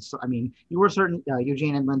 which is, I mean, you were certain,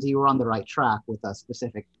 Eugene and Lindsay, you were on the right track with a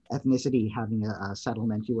specific ethnicity having a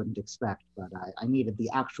settlement you wouldn't expect, but I needed the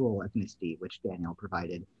actual ethnicity, which Daniel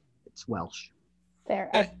provided. It's Welsh.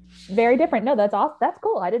 Fair. Very different. No, that's awesome. That's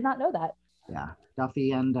cool. I did not know that. Yeah,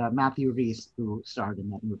 Duffy and Matthew Rhys, who starred in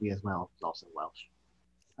that movie as well, is also Welsh.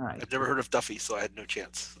 All right. I've never heard of Duffy, so I had no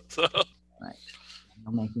chance. So. Right.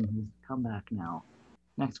 I'm making his comeback now.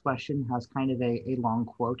 Next question has kind of a long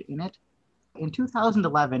quote in it. In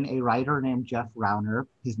 2011, a writer named Jeff Rauner,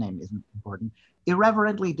 his name isn't important,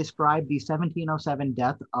 irreverently described the 1707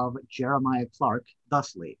 death of Jeremiah Clark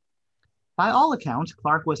thusly. By all accounts,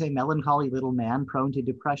 Clark was a melancholy little man prone to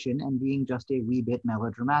depression and being just a wee bit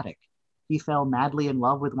melodramatic. He fell madly in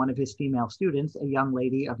love with one of his female students, a young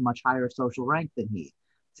lady of much higher social rank than he.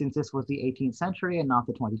 Since this was the 18th century and not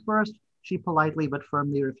the 21st, she politely but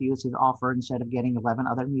firmly refused his offer instead of getting 11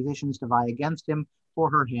 other musicians to vie against him for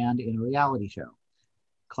her hand in a reality show.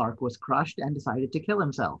 Clark was crushed and decided to kill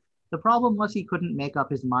himself. The problem was he couldn't make up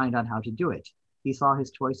his mind on how to do it. He saw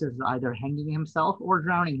his choices as either hanging himself or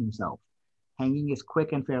drowning himself. Hanging is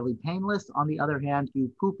quick and fairly painless. On the other hand,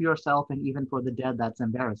 you poop yourself, and even for the dead, that's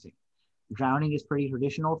embarrassing. Drowning is pretty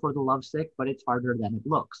traditional for the lovesick, but it's harder than it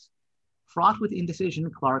looks. Fraught with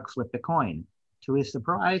indecision, Clark flipped a coin. To his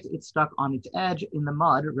surprise, it stuck on its edge in the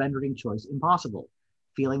mud, rendering choice impossible.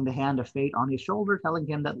 Feeling the hand of fate on his shoulder telling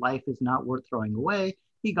him that life is not worth throwing away,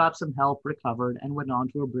 he got some help, recovered, and went on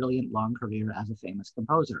to a brilliant long career as a famous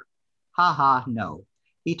composer. Ha ha, no.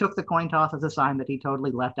 He took the coin toss as a sign that he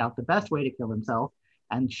totally left out the best way to kill himself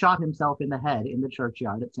and shot himself in the head in the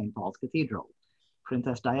churchyard at St. Paul's Cathedral.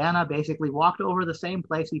 Princess Diana basically walked over the same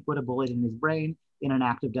place he put a bullet in his brain in an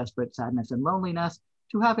act of desperate sadness and loneliness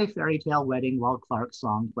to have a fairy tale wedding while Clark's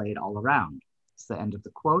song played all around. It's the end of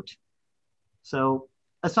the quote. So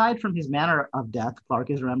aside from his manner of death,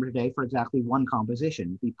 Clark is remembered today for exactly one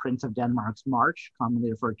composition, the Prince of Denmark's March,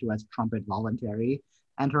 commonly referred to as Trumpet Voluntary,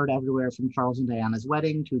 and heard everywhere from Charles and Diana's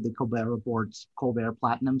wedding to the Colbert Report's Colbert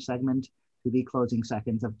Platinum segment to the closing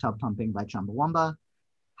seconds of Tub Thumping by Chumbawamba.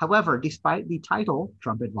 However, despite the title,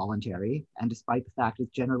 Trumpet Voluntary, and despite the fact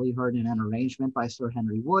it's generally heard in an arrangement by Sir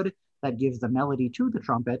Henry Wood that gives the melody to the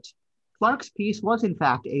trumpet, Clark's piece was in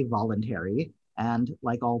fact a voluntary, and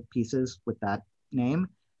like all pieces with that name,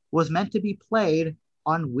 was meant to be played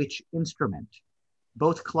on which instrument?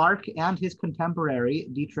 Both Clark and his contemporary,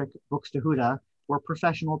 Dietrich Buxtehude, were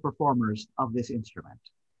professional performers of this instrument.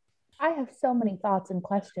 I have so many thoughts and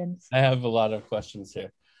questions. I have a lot of questions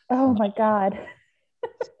here. Oh my God.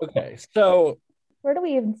 Okay, so where do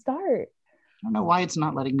we even start? I don't know why it's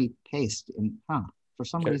not letting me paste in, for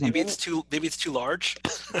some reason. Maybe it's too large.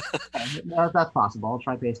 That's possible. I'll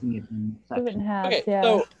try pasting it in sections.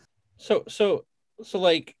 Okay, so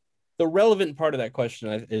like the relevant part of that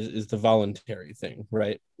question is the voluntary thing,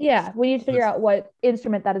 right? Yeah, we need to figure out what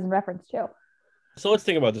instrument that is in reference to. So let's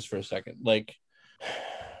think about this for a second. Like,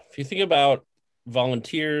 if you think about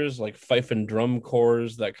volunteers, like fife and drum corps,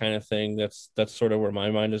 that kind of thing, that's sort of where my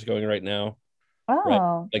mind is going right now. Right?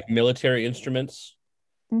 Oh, Like military instruments,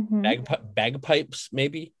 mhm. bagpipes,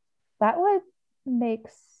 maybe. That would make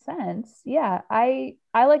sense. Yeah, I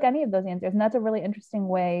like any of those answers, and that's a really interesting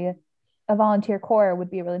way. A volunteer corps would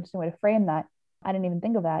be a really interesting way to frame that. I didn't even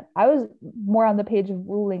think of that. I was more on the page of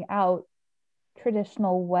ruling out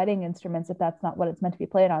traditional wedding instruments if that's not what it's meant to be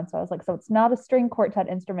played on. So I was like, so it's not a string quartet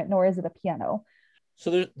instrument, nor is it a piano.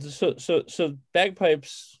 So so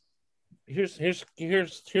bagpipes. Here's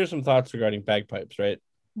some thoughts regarding bagpipes, right?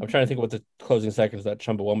 I'm trying to think what the closing seconds of that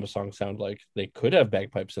Chumbawamba song sound like. They could have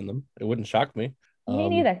bagpipes in them. It wouldn't shock me. Me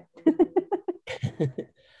neither.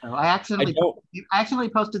 So I accidentally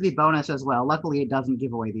posted the bonus as well. Luckily, it doesn't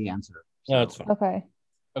give away the answer. So. No, it's fine.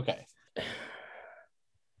 Okay.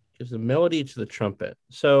 Gives a melody to the trumpet.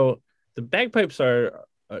 So the bagpipes are,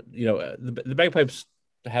 the bagpipes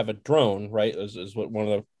have a drone, right? Is what one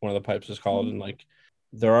of the pipes is called, and like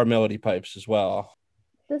there are melody pipes as well.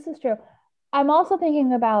 This is true. I'm also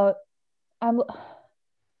thinking about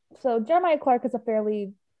so Jeremiah Clark is a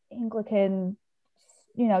fairly Anglican,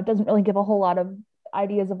 doesn't really give a whole lot of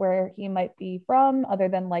ideas of where he might be from other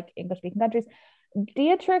than like English speaking countries.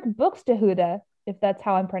 Dietrich Buxtehude, if that's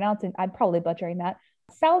how I'm pronouncing, I'm probably butchering that,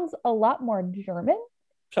 sounds a lot more German.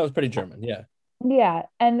 Sounds pretty German, yeah. Yeah,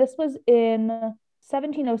 and this was in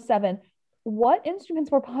 1707. What instruments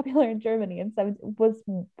were popular in Germany in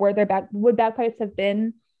would bagpipes have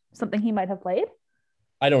been something he might have played?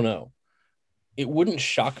 I don't know. It wouldn't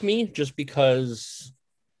shock me just because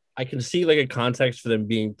I can see like a context for them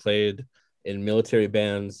being played in military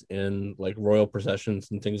bands, in like royal processions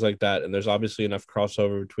and things like that. And there's obviously enough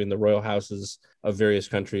crossover between the royal houses of various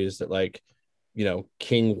countries that like,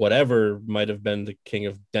 King whatever might have been the king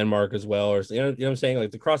of Denmark as well, or what I'm saying, like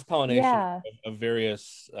the cross pollination of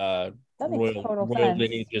various royal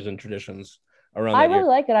lineages and traditions around. I really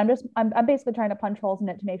like it. I'm basically trying to punch holes in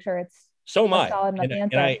it to make sure it's so am I. Solid enough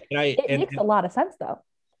answer. It makes a lot of sense though.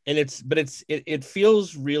 And it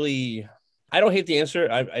feels really. I don't hate the answer.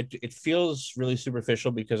 It feels really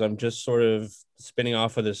superficial because I'm just sort of spinning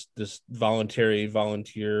off of this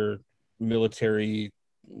volunteer military,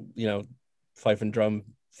 fife and drum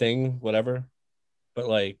thing, whatever. But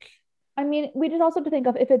like, I mean, we just also have to think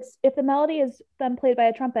of if the melody is then played by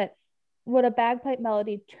a trumpet, would a bagpipe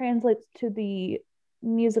melody translate to the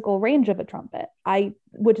musical range of a trumpet?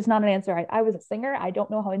 Which is not an answer. I was a singer. I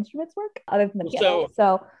don't know how instruments work other than the piano.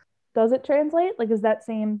 So does it translate? Like, is that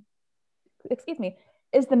same? Excuse me.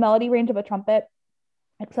 Is the melody range of a trumpet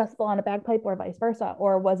accessible on a bagpipe or vice versa,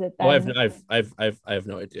 or was it? Then... I have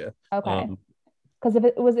no idea. Okay. Because if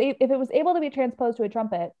it was able to be transposed to a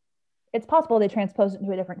trumpet, it's possible they transposed it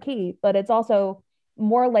into a different key, but it's also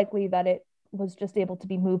more likely that it was just able to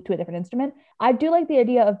be moved to a different instrument. I do like the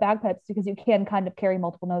idea of bagpipes because you can kind of carry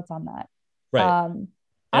multiple notes on that. Right.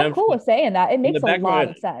 I'm cool with saying that. It makes a lot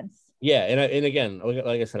of sense. Yeah, and again,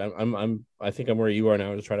 like I said, I think I'm where you are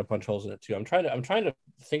now to try to punch holes in it too. I'm trying to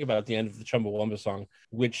think about the end of the Chumbawamba song,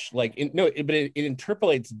 which it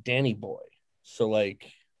interpolates Danny Boy. So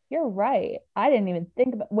like, you're right. I didn't even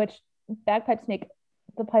think about which bagpipes make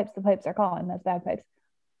the pipes are calling. That's bagpipes.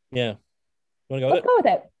 Yeah. You want to go Let's go with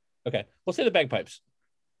it. Okay, we'll say the bagpipes.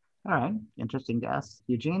 All right, interesting guess.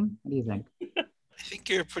 Eugene, what do you think? I think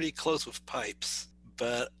you're pretty close with pipes,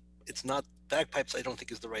 but it's not bagpipes. I don't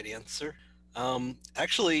think is the right answer.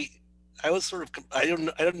 Actually, I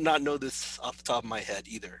did not know this off the top of my head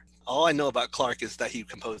either. All I know about Clark is that he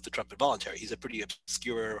composed the Trumpet Voluntary. He's a pretty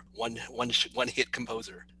obscure one hit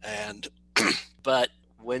composer. And but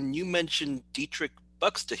when you mentioned Dietrich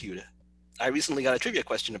Buxtehude, I recently got a trivia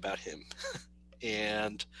question about him,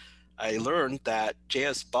 and I learned that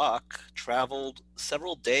J.S. Bach traveled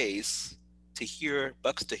several days to hear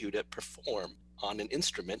Buxtehude perform on an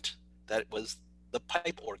instrument that was the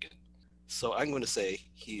pipe organ. So I'm going to say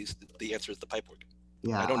the answer is the pipe organ.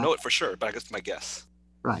 Yeah, I don't know it for sure, but I guess it's my guess.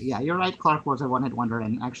 Right, yeah, you're right. Clark was a one-hit wonder,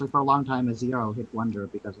 and actually for a long time a zero-hit wonder,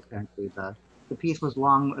 because apparently the piece was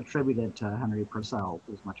long attributed to Henry Purcell,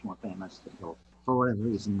 who's much more famous. Until, for whatever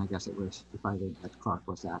reason, I guess it was decided that Clark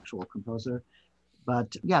was the actual composer.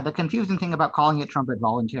 But yeah, the confusing thing about calling it trumpet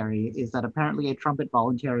voluntary is that apparently a trumpet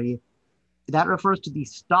voluntary, that refers to the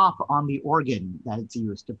stop on the organ that it's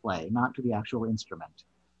used to play, not to the actual instrument.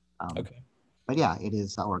 Okay. But yeah, it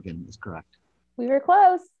is, the organ is correct. We were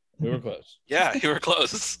close. Yeah, you were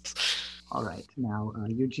close. All right, now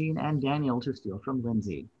Eugene and Daniel to steal from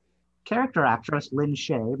Lindsay. Character actress Lynn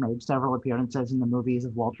Shay made several appearances in the movies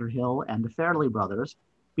of Walter Hill and the Farrelly brothers,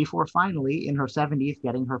 before finally, in her 70s,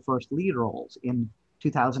 getting her first lead roles in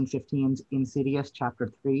 2015's Insidious Chapter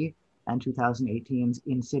 3 and 2018's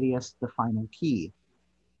Insidious The Final Key.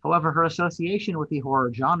 However, her association with the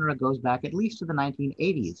horror genre goes back at least to the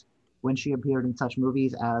 1980s, when she appeared in such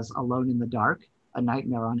movies as Alone in the Dark, A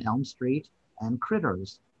Nightmare on Elm Street, and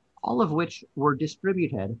Critters, all of which were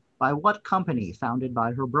distributed by what company founded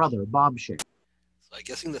by her brother, Bob Shay? So I'm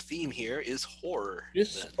guessing the theme here is horror.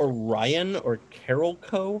 Is then. Orion or Carol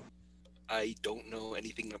Co? I don't know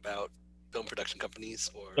anything about film production companies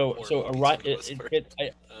or So horror movies Orion. for the most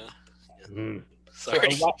part. Sorry.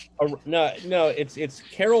 No, it's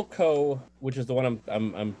Carol Co, which is the one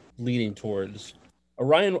I'm leaning towards.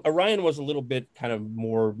 Orion was a little bit kind of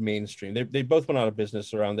more mainstream. They both went out of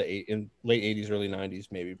business around in late 80s, early 90s,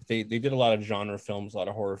 maybe. But they did a lot of genre films, a lot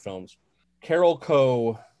of horror films. Carol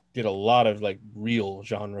Co did a lot of like real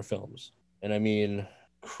genre films. And I mean,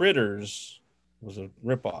 Critters was a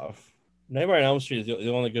ripoff. Nightmare on Elm Street is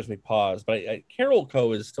the one that gives me pause. But Carol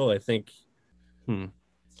Co is still, I think,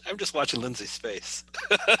 I'm just watching Lindsay's face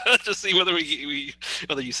to see whether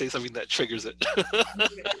whether you say something that triggers it.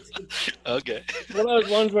 Okay. One of those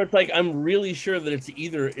ones where it's like I'm really sure that it's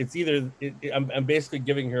either. I'm basically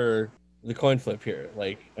giving her the coin flip here.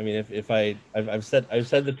 Like, I mean, if I've said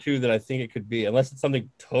the two that I think it could be, unless it's something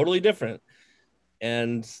totally different.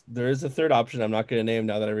 And there is a third option I'm not going to name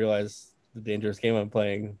now that I realize the dangerous game I'm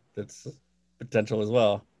playing that's potential as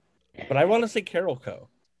well. But I want to say Carol Co.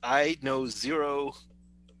 I know zero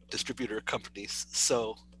distributor companies,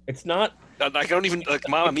 so it's not. I don't even like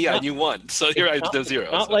Mamma Mia. I knew one, so here I know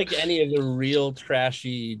zero. Not so. like any of the real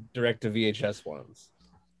trashy direct to VHS ones.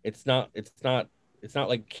 It's not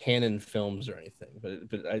like Canon Films or anything.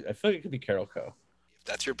 But I feel like it could be Carol Co. If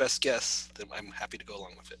that's your best guess, then I'm happy to go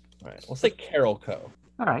along with it. All right, we'll say Carol Co.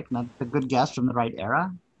 All right, that's a good guess from the right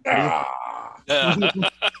era.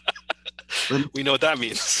 We know what that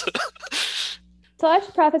means. So I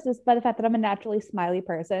should preface this by the fact that I'm a naturally smiley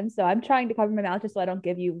person. So I'm trying to cover my mouth just so I don't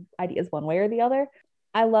give you ideas one way or the other.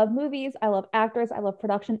 I love movies. I love actors. I love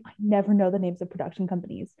production. I never know the names of production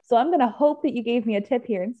companies. So I'm going to hope that you gave me a tip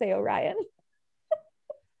here and say Orion.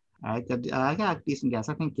 All right, good. I got a decent guess.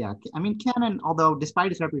 I think, yeah. I mean, Canon, although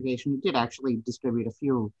despite its reputation, did actually distribute a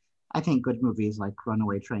few, I think, good movies like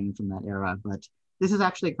Runaway Train from that era. But this is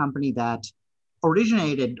actually a company that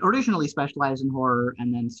originally specialized in horror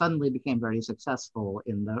and then suddenly became very successful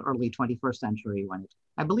in the early 21st century when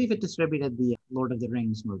I believe it distributed the Lord of the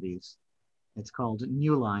Rings movies. It's called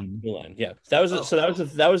New Line. New Line, yeah. That was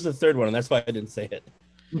the third one, and that's why I didn't say it.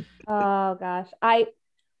 Oh gosh,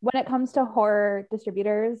 when it comes to horror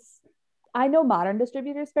distributors, I know modern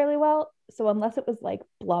distributors fairly well. So unless it was like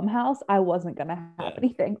Blumhouse, I wasn't gonna have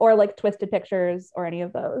anything, or like Twisted Pictures or any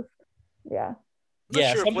of those. Yeah.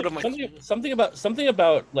 Yeah, sure something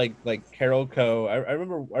about like Carol Co. I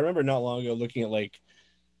remember not long ago looking at like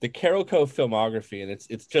the Carol Co. filmography, and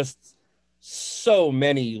it's just so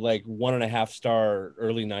many like 1.5 star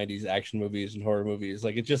early 90s action movies and horror movies.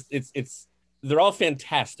 Like it's they're all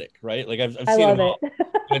fantastic, right? Like I've seen them all.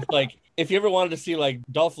 It's like if you ever wanted to see like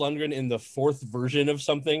Dolph Lundgren in the 4th version of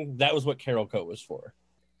something, that was what Carol Co. was for.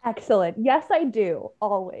 Excellent. Yes, I do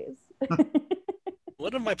always.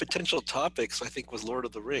 One of my potential topics, I think, was Lord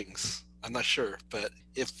of the Rings. I'm not sure, but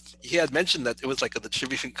if he had mentioned that it was like a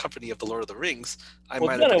distribution company of the Lord of the Rings, I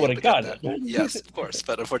might have been able to get that. Yes, of course,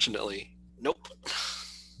 but unfortunately, nope.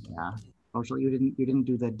 Yeah, unfortunately, you didn't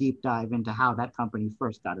do the deep dive into how that company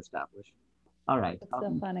first got established. All right. That's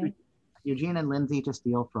so funny. Eugene and Lindsay to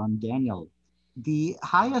steal from Daniel. The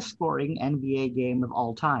highest scoring NBA game of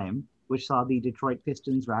all time, which saw the Detroit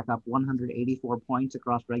Pistons rack up 184 points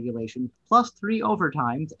across regulation, plus 3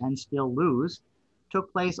 overtimes and still lose,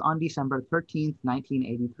 took place on December 13th,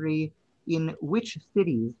 1983, in which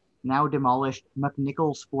city's now demolished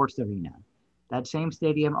McNichols Sports Arena? That same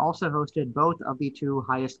stadium also hosted both of the 2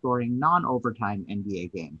 highest scoring non-overtime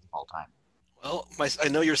NBA games of all time. Well, I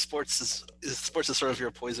know your sports is sort of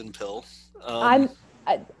your poison pill. I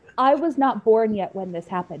was not born yet when this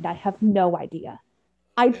happened. I have no idea.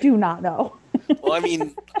 I do not know. Well, I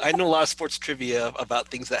mean, I know a lot of sports trivia about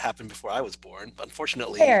things that happened before I was born. But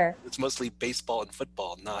unfortunately, It's mostly baseball and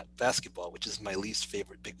football, not basketball, which is my least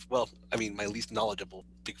favorite my least knowledgeable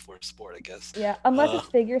Big Four sport, I guess. Yeah, unless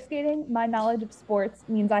it's figure skating, my knowledge of sports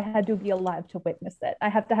means I had to be alive to witness it. I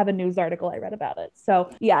have to have a news article I read about it.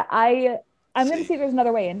 So yeah, I'm going to see if there's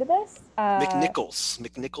another way into this.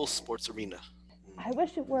 McNichols Sports Arena. I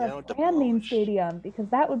wish it were a brand name stadium because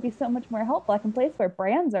that would be so much more helpful. I can place where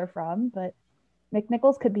brands are from, but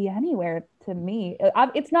McNichols could be anywhere to me.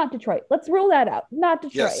 It's not Detroit. Let's rule that out. Not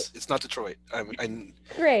Detroit. Yes, it's not Detroit. I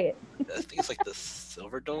Great. think it's like the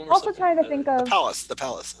Silverdome or Also something. trying to think of the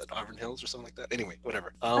Palace at Auburn Hills or something like that. Anyway,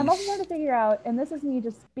 whatever. I'm also trying to figure out, and this is me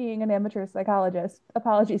just being an amateur psychologist.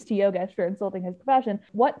 Apologies to Yogesh for insulting his profession.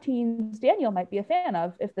 What teams Daniel might be a fan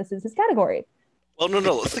of if this is his category? Well, no.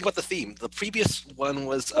 Let's think about the theme. The previous one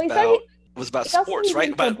was Well, about it also sports, seems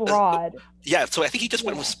right? so broad. Yeah, so I think he just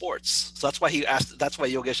went Yeah. with sports. So that's why he asked. That's why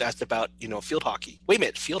Yogesh asked about field hockey. Wait a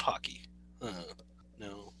minute, field hockey? No.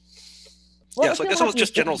 Well, Yeah, so I guess it was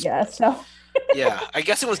just general Yeah, sports. so Yeah, I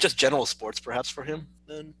guess it was just general sports, perhaps for him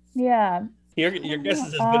then. yeah. Your guess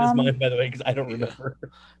is as good as mine, by the way, because I don't Yeah. remember.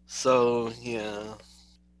 So yeah,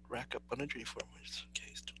 rack up 184 wins.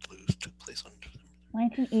 Okay, to lose took place on.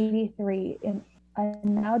 1983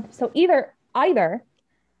 now. So either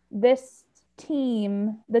this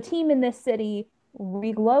team, the team in this city,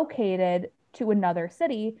 relocated to another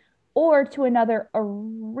city or to another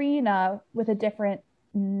arena with a different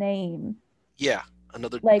name. Yeah,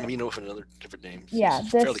 another Like- with another different name. Yeah,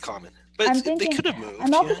 It's this- fairly common. But I'm they thinking- could have moved.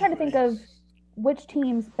 I'm also yeah, trying to think right. of which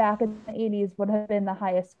teams back in the 80s would have been the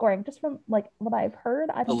highest scoring, just from like what I've heard.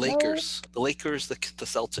 I the don't know. Lakers, the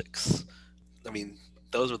Celtics. I mean,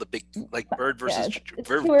 those were the big Bird Yeah, versus it's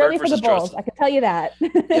Bird, too early Bird for the versus Bulls. Drosten. I can tell you that.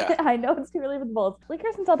 Yeah. I know it's too early for the Bulls.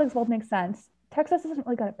 Lakers and Celtics both make sense. Texas isn't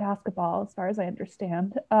really good at basketball, as far as I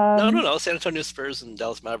understand. No. San Antonio Spurs and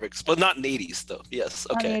Dallas Mavericks, but not in the 80s though. Yes.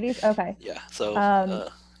 On the Okay. 80s? Okay. Yeah. So.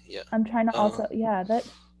 Yeah. I'm trying to also,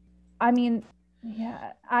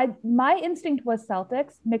 my instinct was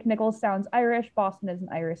Celtics. McNichols sounds Irish. Boston is an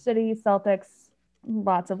Irish city. Celtics,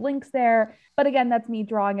 lots of links there. But again, that's me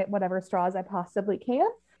drawing at whatever straws I possibly can.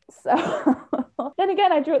 So then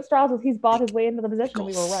again, I drew at straws with he's bought his way into the position and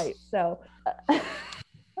we were right. So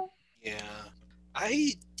Yeah.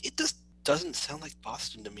 It just doesn't sound like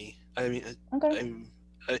Boston to me. I mean, okay.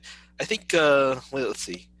 I think. Well, let's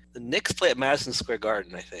see. The Knicks play at Madison Square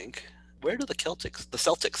Garden. I think. Where do the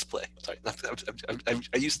Celtics play? Sorry, I I talk more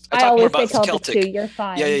always about say Celtics Celtic. too. You're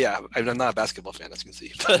fine. Yeah. I'm not a basketball fan, as you can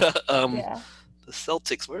see. Yeah. The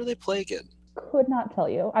Celtics. Where do they play again? Could not tell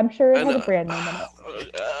you. I'm sure it has a brand name in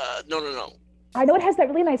it. No. I know it has that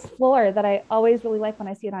really nice floor that I always really like when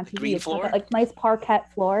I see it on TV. Green It's got floor? that, like nice parquet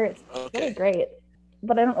floor. It's Okay. really great,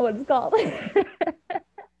 but I don't know what it's called.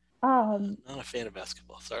 Not a fan of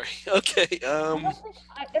basketball. Sorry. Okay.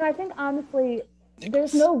 I think honestly, Nichols.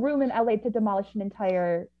 there's no room in LA to demolish an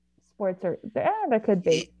entire sports or there could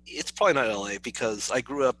be. It's probably not LA because I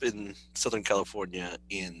grew up in Southern California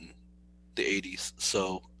in the 80s,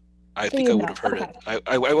 so I think I would have heard it.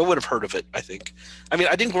 I would have heard of it, I think. I mean,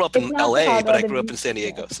 I didn't grow up in It's not LA, Chicago, but I they grew up didn't- in San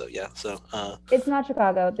Diego, yeah. so yeah. So It's not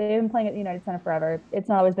Chicago. They've been playing at the United Center forever. It's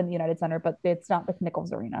not always been the United Center, but it's not the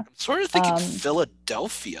Nichols Arena. I'm sort of thinking Um,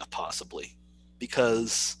 Philadelphia possibly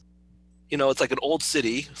because it's like an old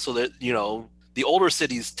city, so that the older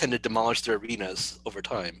cities tend to demolish their arenas over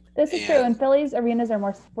time. This is true, and Philly's arenas are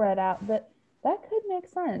more spread out, but that could make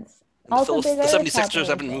sense. The Also, bigger 76ers haven't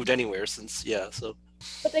population. moved anywhere since, so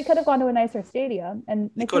But they could have gone to a nicer stadium. And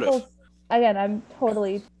They could have. McNichols, again, I'm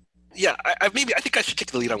totally yeah. I think I should take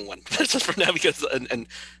the lead on one just for now because right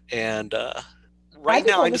think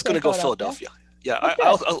now I'll I'm just just going to go go Philadelphia. Yeah,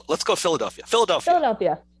 Okay. let's go Philadelphia.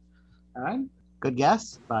 Philadelphia. All right. Good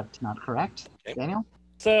guess, but not correct. Okay. Daniel?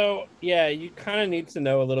 So yeah, you kind of need to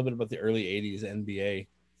know a little bit about the early '80s NBA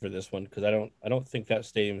for this one because I don't think that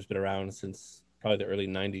stadium's been around since probably the early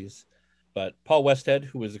 '90s. But Paul Westhead,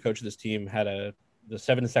 who was the coach of this team, had the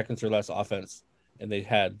 7 seconds or less offense, and they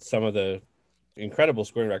had some of the incredible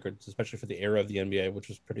scoring records, especially for the era of the NBA, which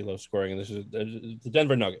was pretty low scoring. And this is the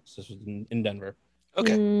Denver Nuggets. This was in Denver.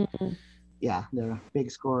 Okay. Mm. Yeah, their big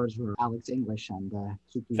scorers were Alex English and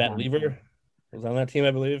Kiki Fat Van- Lever was on that team,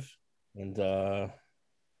 I believe. And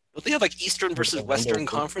Don't they have like Eastern versus Orlando Western too.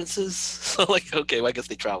 conferences? So okay, well, I guess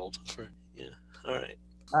they traveled. All right.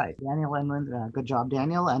 All right, Daniel and good job,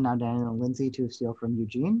 Daniel. And now Daniel and Lindsay to steal from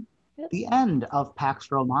Eugene. Yep. The end of Pax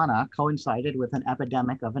Romana coincided with an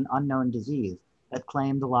epidemic of an unknown disease that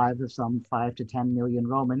claimed the lives of some 5 to 10 million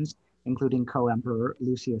Romans, including co-emperor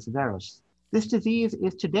Lucius Verus. This disease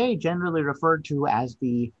is today generally referred to as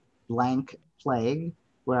the blank plague,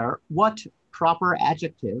 where what proper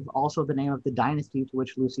adjective, also the name of the dynasty to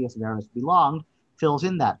which Lucius Verus belonged, fills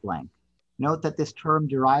in that blank. Note that this term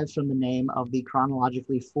derives from the name of the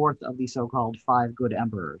chronologically fourth of the so-called 5 good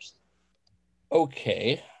emperors.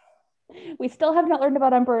 okay. We still have not learned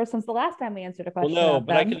about emperors since the last time we answered a Well, question. no,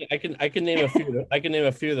 about but them. I can name a few. I can name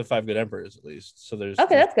a few of the 5 good emperors at least. So there's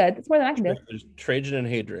Okay, that's good. That's more than I can do. there's Trajan and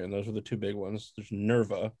Hadrian. Those were the 2 big ones. There's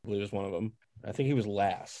Nerva, I believe, is one of them. I think he was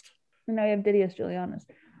last. And now you have Didius Julianus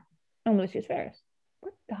and Lucius Verus.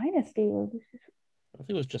 What dynasty was Lucius? I don't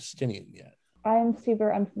think it was Justinian yet. I'm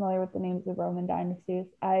super unfamiliar with the names of Roman dynasties.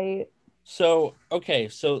 So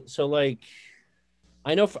like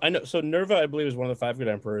I know. So Nerva, I believe, is one of the 5 good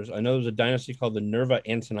emperors. I know there's a dynasty called the Nerva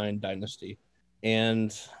Antonine dynasty,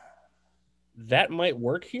 and that might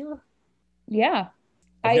work here. Yeah,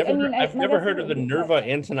 I've never heard of the Nerva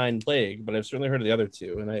Antonine plague, but I've certainly heard of the other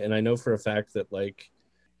two, and I know for a fact that, like,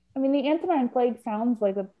 I mean, the Antonine plague sounds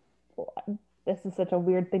like this is such a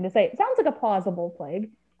weird thing to say. It sounds like a plausible plague.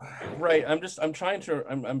 Right. I'm trying to.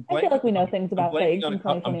 I feel like we know things about plagues in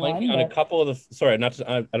 2021. I'm blanking on a couple of the. Sorry, I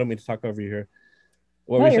don't mean to talk over you here.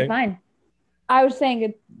 What no, were you you're saying? fine. I was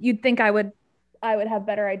saying you'd think I would have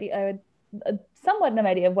better idea. I would somewhat an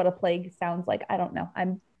idea of what a plague sounds like. I don't know.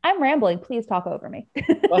 I'm rambling. Please talk over me.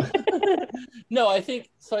 No, I think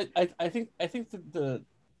so. I think that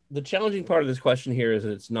the challenging part of this question here is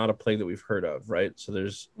that it's not a plague that we've heard of, right? So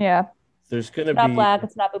there's going to be not black.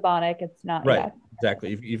 It's not bubonic. It's not right. Yeah.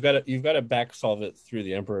 Exactly. You've got to back solve it through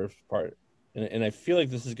the emperor's part, and I feel like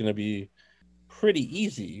this is going to be pretty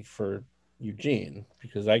easy for Eugene,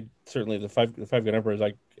 because I certainly the five good emperors,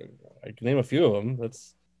 I can name a few of them.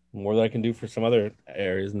 That's more than I can do for some other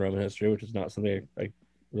areas in Roman history, which is not something I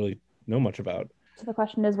really know much about. So the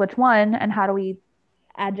question is, which one, and how do we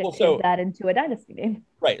adjective that into a dynasty name?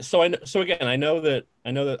 Right. So I know that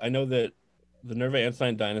the Nerva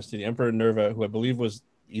Antonine dynasty, the Emperor Nerva, who I believe was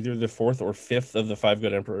either the 4th or 5th of the 5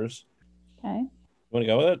 good emperors. Okay. You want to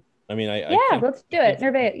go with it? I mean, let's do it.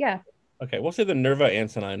 Nerva, yeah. Okay, we'll say the Nerva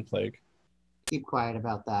Antonine plague. Keep quiet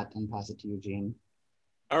about that and pass it to Eugene.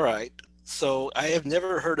 All right. So I have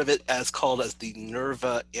never heard of it as called as the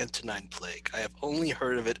Nerva Antonine plague. I have only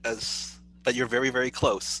heard of it as, but you're very, very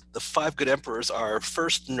close. The 5 good emperors are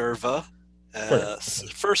first Nerva.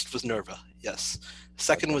 First was Nerva, yes.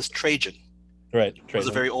 Second was Trajan. Right. He was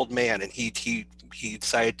a very old man, and he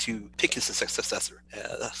decided to pick his successor.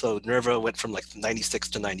 So Nerva went from like 96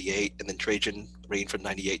 to 98, and then Trajan reigned from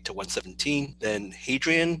 98 to 117. Then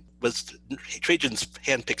Hadrian was Trajan's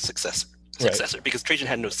handpicked successor because Trajan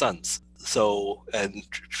had no sons. So, and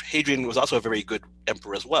Hadrian was also a very good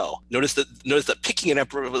emperor as well. Notice that picking an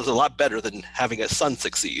emperor was a lot better than having a son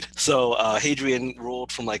succeed. So Hadrian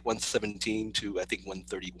ruled from like 117 to I think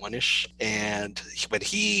 131-ish. And when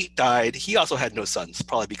he died, he also had no sons,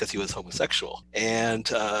 probably because he was homosexual. And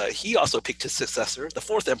he also picked his successor, the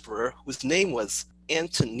 4th emperor, whose name was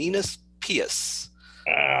Antoninus Pius.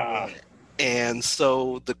 And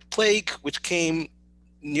so the plague, which came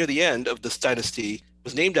near the end of this dynasty,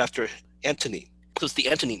 was named after Antonine. It was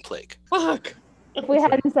the Antonine plague. Fuck. If we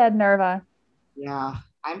hadn't said Nerva. Yeah,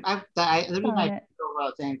 the reason I don't know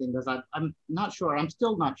about saying anything because I'm not sure. I'm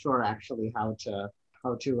still not sure actually how to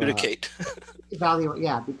Communicate. evaluate.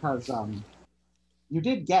 Yeah, because you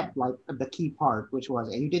did get like the key part, which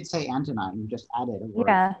was you did say Antonine. You just added a word.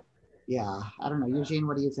 Yeah. Yeah, I don't know, Eugene.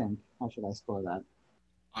 What do you think? How should I score that?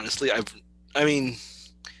 Honestly,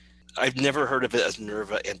 I've never heard of it as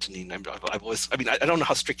Nerva Antonine. I don't know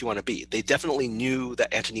how strict you want to be. They definitely knew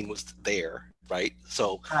that Antonine was there, right?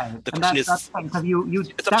 So the question is, it's up to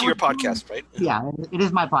your podcast, right? Yeah, it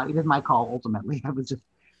is my pod. It is my call ultimately. I was just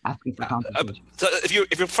asking for compensation. So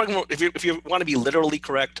if you want to be literally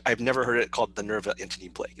correct, I've never heard it called the Nerva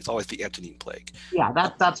Antonine plague. It's always the Antonine plague. Yeah,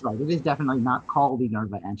 that's right. It is definitely not called the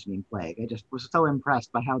Nerva Antonine plague. I just was so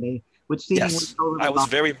impressed by how they, which seemingly. Yes, I was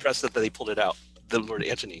very impressed that they pulled it out. The Lord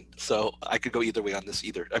Antonine. So I could go either way on this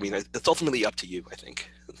either. I mean, it's ultimately up to you, I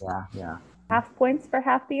think. Yeah. Half points for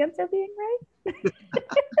half the answer being right.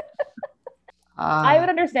 I would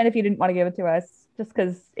understand if you didn't want to give it to us, just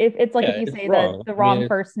because if it's like if you say the wrong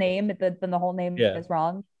first name, then the whole name is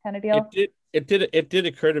wrong, kind of deal. It did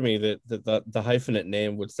occur to me that the hyphenate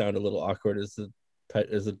name would sound a little awkward as the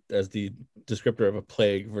descriptor of a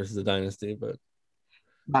plague versus a dynasty, but.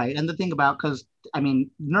 Right, and the thing about, because I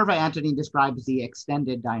mean, Nerva Antonine describes the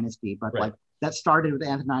extended dynasty, but like that started with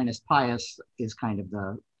Antoninus Pius is kind of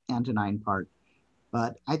the Antonine part.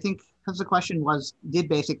 But I think because the question did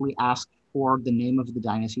basically ask for the name of the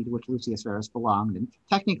dynasty to which Lucius Verus belonged, and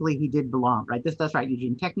technically he did belong, right? That's right,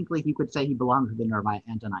 Eugene. Technically, you could say he belonged to the Nerva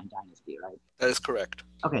Antonine dynasty, right? That is correct.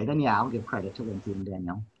 Okay, then yeah, I'll give credit to Lindsay and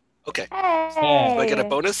Daniel. Okay. Hey. Do I get a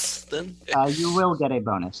bonus then? You will get a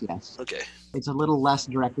bonus, yes. Okay. It's a little less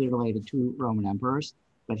directly related to Roman emperors,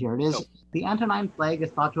 but here it is. Oh. The Antonine plague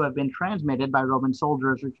is thought to have been transmitted by Roman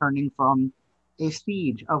soldiers returning from a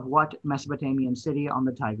siege of what Mesopotamian city on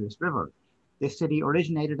the Tigris River. This city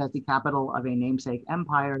originated as the capital of a namesake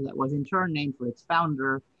empire that was in turn named for its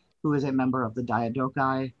founder, who is a member of the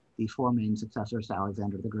Diadochi, the 4 main successors to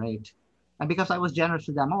Alexander the Great. And because I was generous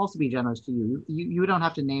to them, I'll also be generous to you. You don't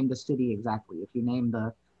have to name the city exactly. If you name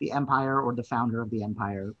the empire or the founder of the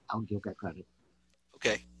empire, you'll get credit.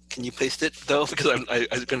 Okay. Can you paste it though? Because I'm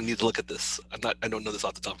going to need to look at this. I don't know this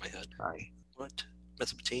off the top of my head. Sorry. What?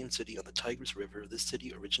 Mesopotamian city on the Tigris River. This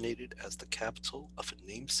city originated as the capital of a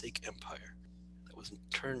namesake empire that was in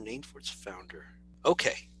turn named for its founder.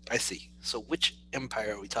 Okay, I see. So which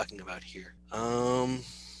empire are we talking about here?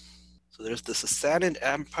 So there's the Sassanid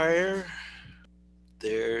Empire.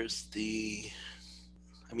 There's the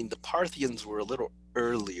Parthians were a little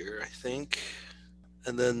earlier, I think.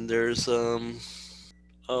 And then there's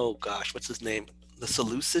oh gosh, what's his name? The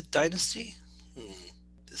Seleucid dynasty?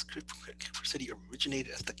 This city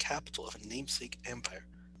originated as the capital of a namesake empire.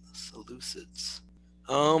 The Seleucids.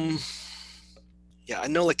 Yeah, I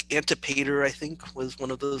know like Antipater, I think, was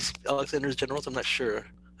one of those Alexander's generals. I'm not sure.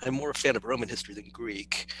 I'm more a fan of Roman history than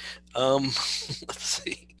Greek. Let's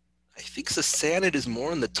see. I think Sassanid is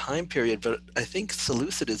more in the time period, but I think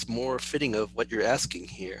Seleucid is more fitting of what you're asking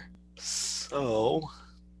here. So,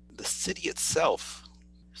 the city itself.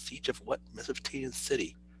 Siege of what Mesopotamian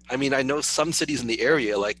city? I mean, I know some cities in the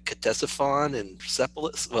area like Ctesiphon and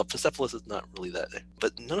Persepolis. Well, Persepolis is not really that,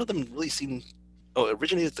 but none of them really seem. Oh, it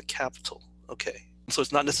originated at the capital. Okay, so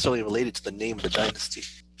it's not necessarily related to the name of the dynasty.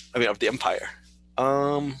 I mean, of the empire.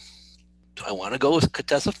 Do I want to go with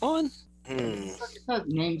Ctesiphon? It's a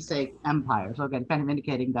namesake empire. So again, kind of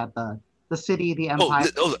indicating that the city, the empire.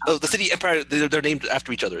 The city empire. They're named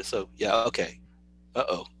after each other. So yeah, okay.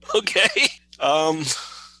 Okay.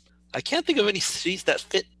 I can't think of any cities that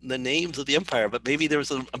fit the names of the empire, but maybe there was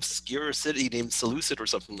an obscure city named Seleucid or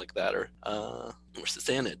something like that, or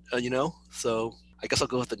Sassanid, So I guess I'll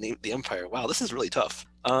go with the empire. Wow, this is really tough.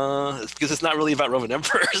 It's because it's not really about Roman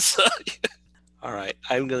emperors. All right,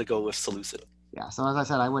 I'm gonna go with Seleucid. Yeah, so as I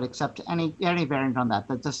said, I would accept any variant on that.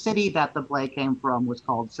 The city that the blade came from was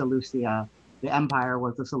called Seleucia. The empire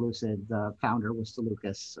was the Seleucid. The founder was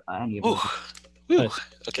Seleucus. Any of those.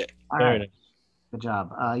 Okay. All right. Good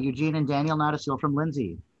job. Eugene and Daniel, now to steal from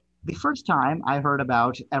Lindsay. The first time I heard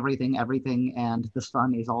about Everything, and the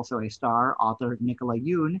Sun is Also a Star, author Nicola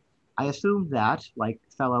Yoon, I assumed that, like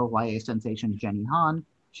fellow YA sensation Jenny Han,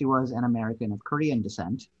 she was an American of Korean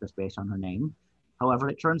descent, just based on her name. However,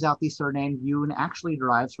 it turns out the surname Yoon actually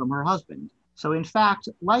derives from her husband. So in fact,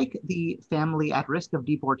 like the family at risk of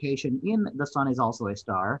deportation in The Sun is Also a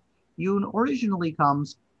Star, Yoon originally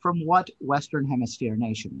comes from what Western Hemisphere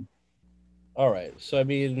nation? All right. So I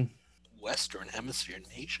mean, Western Hemisphere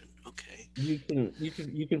nation. Okay.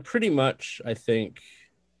 You can pretty much, I think,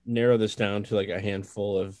 narrow this down to like a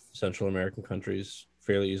handful of Central American countries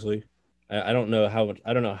fairly easily. I don't know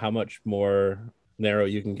how much more narrow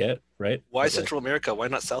you can get, right? Why Central America? Why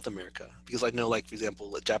not South America? Because I know, like, for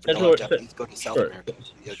example, Japanese go to South America.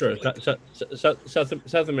 Yeah, sure. Like,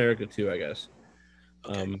 South America too, I guess.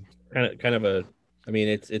 Okay. Kind of a. I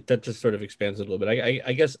mean, that just sort of expands it a little bit.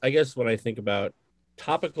 I guess when I think about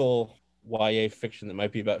topical YA fiction that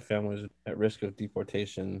might be about families at risk of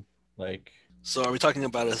deportation, like. So are we talking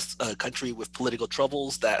about a country with political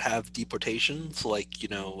troubles that have deportations, like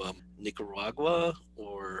Nicaragua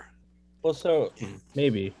or? Well, so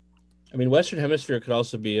maybe. I mean, Western Hemisphere could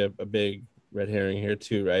also be a big red herring here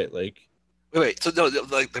too, right? Like. Wait. So no,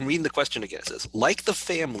 like I'm reading the question again. It says, like the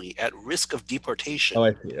family at risk of deportation. Oh,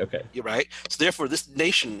 I see. Okay. You're right. So therefore, this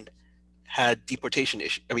nation had deportation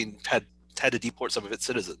issue. I mean, had to deport some of its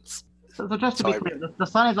citizens. So just to be clear, the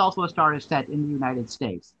Sun is Also a Star is set in the United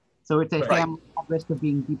States. So it's a family at risk of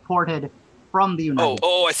being deported from the United States.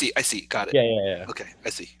 Oh, I see. Got it. Yeah. Okay, I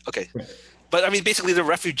see. Okay. Right. But I mean, basically, they're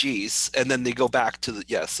refugees, and then they go back to the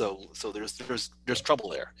So there's trouble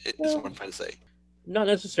there. Is what I'm trying to say. Not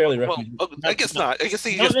necessarily refugees. Well, I guess not. I guess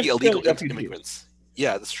they can just be illegal immigrants.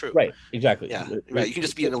 Yeah, that's true. Right. Exactly. Yeah. Right. You can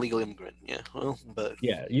just be an illegal immigrant. Yeah. Well, but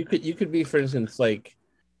yeah, you could be, for instance, like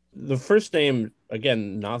the first name.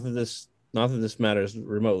 Again, not that this matters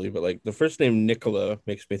remotely, but like the first name Nicola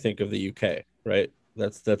makes me think of the UK. Right.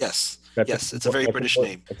 That's yes. It's a very British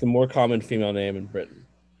name. It's a more common female name in Britain.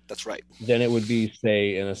 That's right. Than it would be,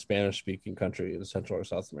 say, in a Spanish-speaking country in Central or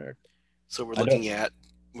South America. So we're looking at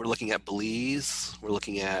Belize. We're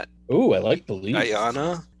looking at. Ooh, I like Belize.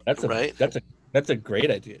 Guyana. That's a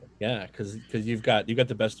great idea. Yeah, because you've got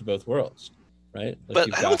the best of both worlds, right? Like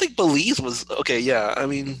but I don't think Belize was okay. Yeah, I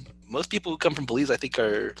mean, most people who come from Belize, I think,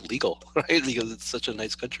 are legal, right? Because it's such a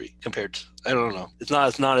nice country compared to. I don't know. It's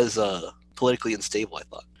not as politically unstable, I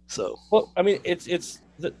thought. So. Well, I mean, it's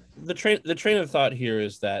the train of thought here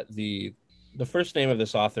is that the first name of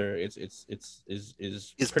this author is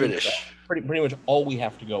British. Pretty much all we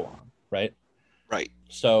have to go on, right? Right.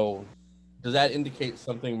 So does that indicate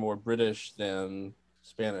something more British than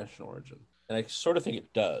Spanish in origin? And I sort of think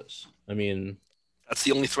it does. I mean, That's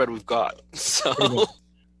the only thread we've got. So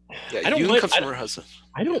yeah, I don't Yoon mind- comes I from don't- her husband.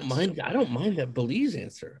 I don't mind that Belize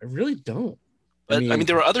answer. I really don't. But I mean,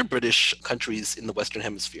 there are other British countries in the Western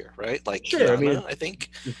Hemisphere, right? Like Sure, Guyana, I mean, I think.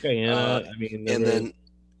 Guyana. I mean,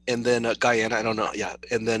 And then Guyana, I don't know. Yeah,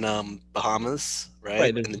 and then Bahamas, right?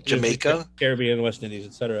 right, And then Jamaica, Caribbean, West Indies,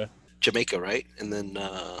 etc. Jamaica, right? And then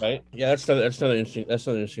Right? Yeah, that's another interesting. That's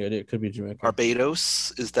another interesting idea. It could be Jamaica.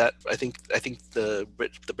 Barbados is that? I think the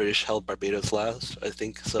British held Barbados last. I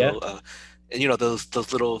think so. Yeah. And you know those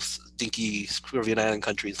little dinky Caribbean island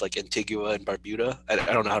countries like Antigua and Barbuda. I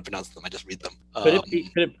don't know how to pronounce them. I just read them. Could it be?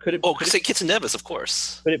 Could it? St. Kitts and Nevis, of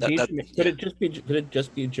course. Could it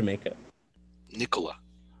just be Jamaica? Nicola.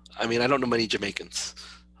 I mean, I don't know many Jamaicans.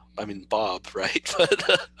 I mean, Bob, right?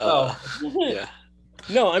 But yeah.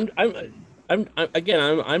 No, I'm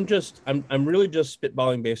really just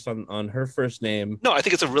spitballing based on her first name. No, I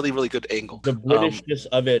think it's a really, really good angle. The Britishness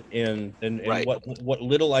of it and Right. what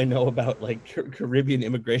little I know about like Caribbean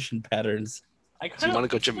immigration patterns. Do you want to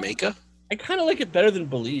go Jamaica? I kind of like it better than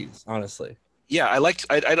Belize, honestly. Yeah, I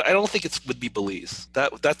don't think it would be Belize.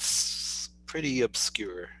 That's pretty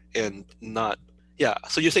obscure and not. Yeah,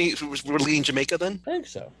 so you're saying we're leading Jamaica then? I think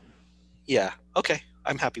so. Yeah. Okay,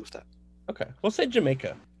 I'm happy with that. Okay, we'll say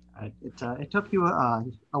Jamaica. It took you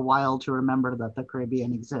a while to remember that the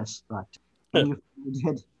Caribbean exists, but when you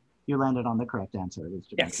did, you landed on the correct answer. It is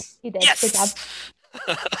Jamaica. Yes. You did. Good job.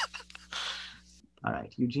 Yes. All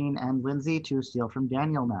right, Eugene and Lindsay to steal from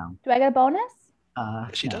Daniel now. Do I get a bonus?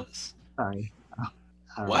 She No, does. Sorry. All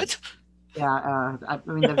right. What? Yeah, I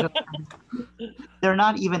mean, they're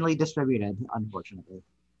not evenly distributed, unfortunately.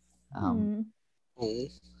 Oh.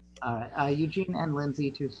 Eugene and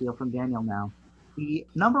Lindsay to steal from Daniel now. The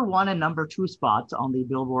number 1 and number 2 spots on the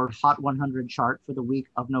Billboard Hot 100 chart for the week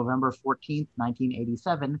of November 14th,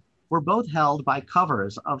 1987, were both held by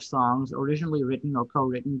covers of songs originally written or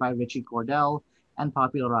co-written by Richie Cordell and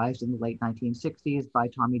popularized in the late 1960s by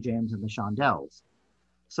Tommy James and the Shondells.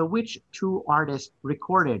 So which 2 artists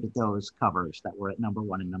recorded those covers that were at number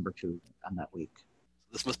 1 and number 2 on that week?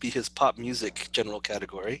 This must be his pop music general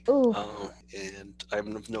category. Ooh. And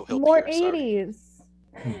I'm of no help More here. Sorry. 80s.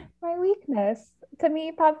 My weakness. To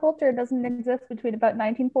me, pop culture doesn't exist between about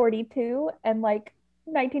 1942 and like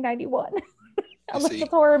 1991. Unless see. it's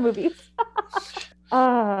horror movies.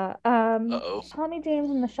 Uh-oh. Tommy James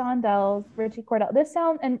and the Shondells, Richie Cordell. This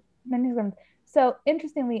sound and so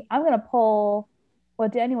interestingly, I'm gonna pull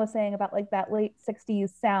what Daniel was saying about like that late 60s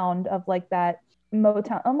sound of like that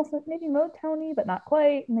Motown, almost like maybe Motowny, but not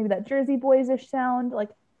quite. Maybe that Jersey Boys-ish sound, like,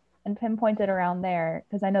 and pinpoint it around there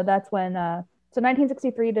because I know that's when. So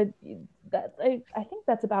 1963 to that. I think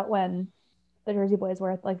that's about when the Jersey Boys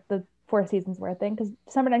were like the 4 seasons were a thing because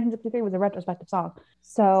December 1963 was a retrospective song.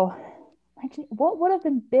 So, what would have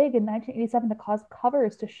been big in 1987 to cause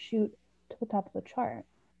covers to shoot to the top of the chart?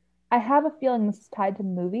 I have a feeling this is tied to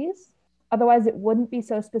movies. Otherwise, it wouldn't be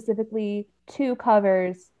so specifically 2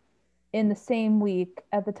 covers in the same week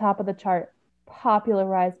at the top of the chart,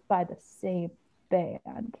 popularized by the same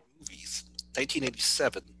band. Movies.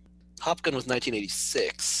 1987. Top Gun was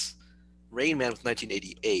 1986. Rain Man was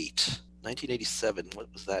 1988. 1987.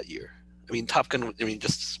 What was that year? I mean, Top Gun. I mean,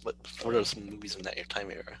 just what are some movies in that time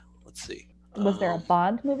era? Let's see. Was there a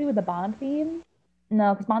Bond movie with a Bond theme?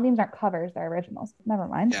 No, because Bond themes aren't covers; they're originals. Never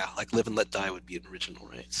mind. Yeah, like Live and Let Die would be an original,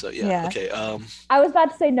 right? So yeah. Okay. I was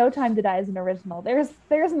about to say No Time to Die is an original. There's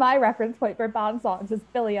my reference point for Bond songs. It's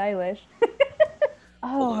Billie Eilish.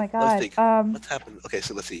 Oh my god. Let's think. What's happened? Okay,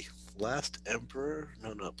 so let's see. Last Emperor?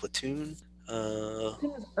 No. Platoon. Platoon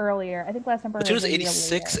was earlier. I think Last Emperor. Platoon was was a year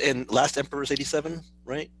 86 later. and Last Emperor is 87,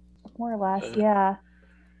 right? More or less, yeah.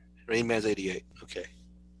 Rain Man's 88. Okay.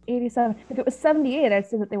 87. If it was 78, I'd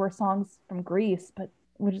say that they were songs from Greece, but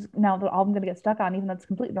which is now the album going to get stuck on, even though it's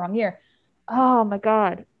completely the wrong year. Oh my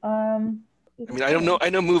god. I mean, I don't know. I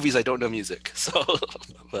know movies. I don't know music. So,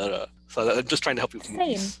 but so I'm just trying to help you with Same,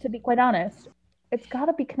 movies. to be quite honest. It's got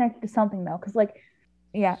to be connected to something though, because like,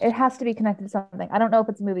 yeah, it has to be connected to something. I don't know if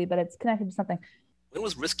it's a movie, but it's connected to something. When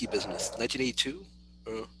was Risky Business? 1982?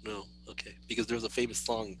 No. Okay, because there's a famous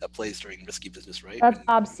song that plays during Risky Business, right? That's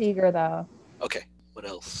Bob Seger though. Okay. What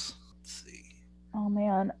else? Let's see. Oh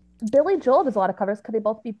man, Billy Joel does a lot of covers. Could they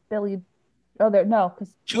both be Billy? Oh, there no,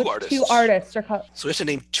 because 2 artists. 2 artists are. So we have to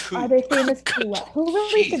name 2. Are they famous God. duet? Who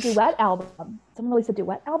released a Jeez. duet album? Someone released a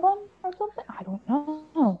duet album or something? I don't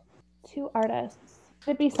know. 2 artists.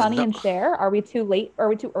 Could it be Sonny no. and Cher? Are we too late? Or are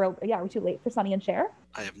we too early? Yeah, are we too late for Sonny and Cher?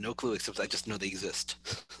 I have no clue except I just know they exist.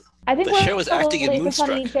 I think The we're show was acting in probably for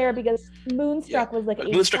Sunny Moonstruck. Share because Moonstruck was like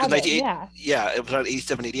Moonstruck is 87. 98. Yeah. Yeah, it was around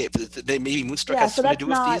 87, 88. But maybe Moonstruck Yeah, has so something to that's do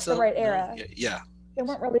with not these, the though? right No? era. Yeah. They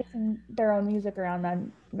weren't releasing their own music around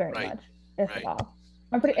then very Right. much, if Right. at all.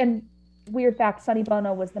 And weird fact, Sonny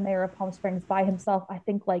Bono was the mayor of Palm Springs by himself, I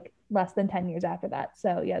think like less than 10 years after that.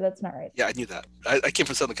 So yeah, that's not right. Yeah, I knew that. I came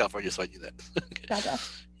from Southern California, so I knew that. Okay. Gotcha.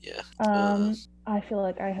 Yeah. I feel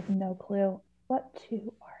like I have no clue. What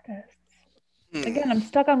two artists? Hmm. Again, I'm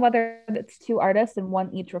stuck on whether it's two artists and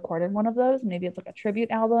one each recorded one of those. Maybe it's like a tribute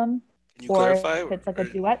album, Can you or clarify? if it's like a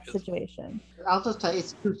duet situation. I'll just tell you,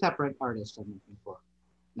 it's two separate artists I'm looking for.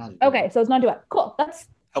 Not a duet. Okay, so it's not a duet. Cool. That's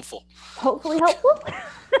Helpful. hopefully helpful.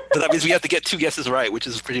 But that means we have to get two guesses right, which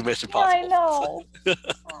is pretty much impossible. I know.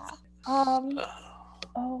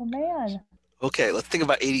 Oh man. Okay, let's think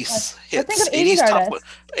about 80s Let's hits. think of 80s top artists. one,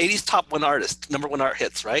 80s top one artist, number one art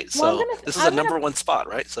hits, right? Well, So this is a number one spot,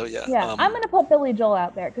 right? So yeah. Yeah, I'm gonna put Billy Joel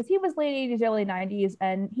out there because he was late 80s, early 90s,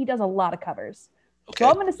 and he does a lot of covers. Okay. So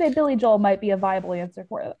I'm gonna say Billy Joel might be a viable answer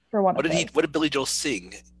for one What of did those. What did Billy Joel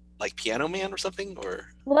sing? Like Piano Man or something? Or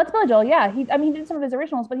Well, that's Billy Joel. Yeah, he did some of his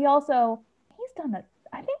originals, but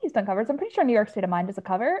I think he's done covers. I'm pretty sure New York State of Mind is a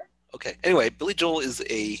cover. okay. Anyway, Billy Joel is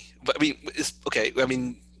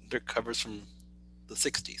they're covers from the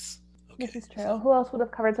 60s. Okay. This is true. Who else would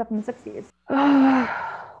have covered stuff in the 60s?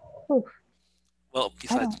 Well,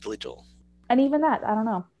 besides Billy Joel, And even that, I don't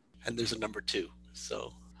know. and there's a number two.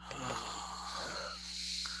 So.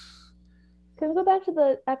 Can we go back to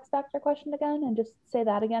the X Factor question again and just say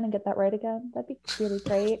that again and get that right again? That'd be really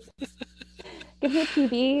great. Give me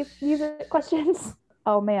TV music questions.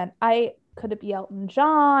 Oh man, could it be Elton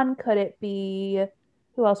John? Could it be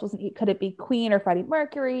who else wasn't? Could it be Queen or Freddie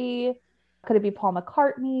Mercury? Could it be Paul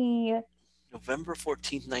McCartney? November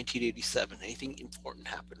 14th, 1987. Anything important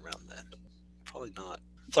happened around then? Probably not.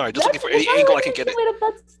 Sorry, just looking for any angle I can get it.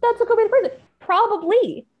 That's a good way to phrase it.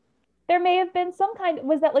 Probably. There may have been some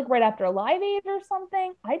was that like right after Live Aid or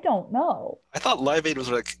something? I don't know. I thought Live Aid was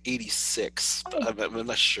like 86, but I'm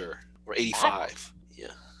not sure. Or 85. Yeah.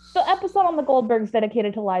 The episode on the Goldbergs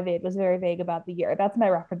dedicated to Live Aid was very vague about the year. That's my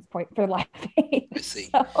reference point for Live Aid. I see.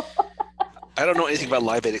 So. I don't know anything about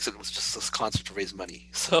Live Aid except it was just this concert to raise money.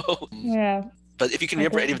 So Yeah. But if you can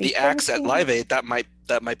remember any of the acts at Live Aid, that might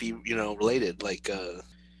be related. Like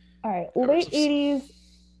all right, late 80s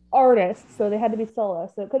artists, so they had to be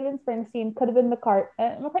solo. So it could have been Springsteen, could have been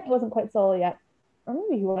McCartney wasn't quite solo yet, or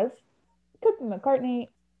maybe he was. Could have been McCartney,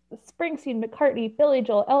 Springsteen, McCartney, Billy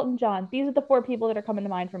Joel, Elton John. These are the four people that are coming to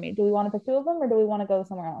mind for me. Do we want to pick two of them, or do we want to go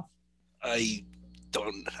somewhere else? I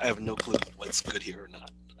have no clue what's good here or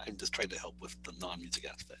not. I'm just trying to help with the non-music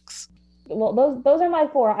aspects. Well, those are my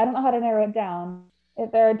four. I don't know how to narrow it down.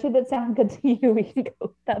 If there are two that sound good to you, we can go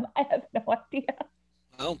with them. I have no idea.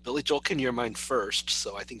 Well, Billy Joel came to your mind first,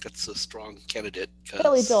 so I think that's a strong candidate.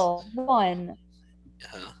 Billy Joel, one.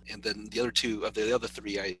 And then the other two of the other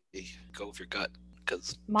three, I go with your gut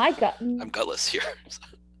because my gut. I'm gutless here.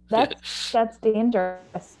 That's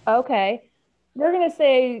dangerous. Okay, we're gonna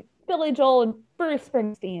say Billy Joel and Bruce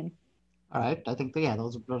Springsteen. All right, I think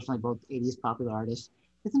those are personally both 80s popular artists.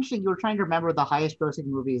 It's interesting. You were trying to remember the highest grossing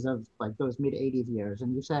movies of like those mid 80s years,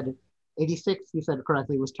 and you said 86. You said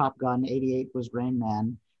correctly was Top Gun. 88 was Rain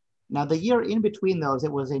Man. Now the year in between those,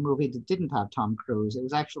 it was a movie that didn't have Tom Cruise. It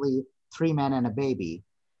was actually Three Men and a Baby,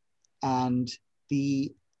 and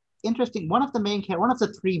the interesting one of the main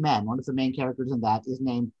three men, one of the main characters in that is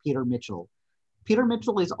named Peter Mitchell. Peter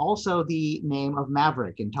Mitchell is also the name of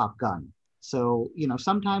Maverick in Top Gun. So,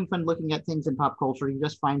 sometimes when looking at things in pop culture, you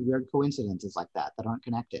just find weird coincidences like that aren't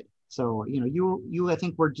connected. So, you I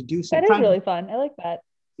think were deducing. That is really fun. I like that.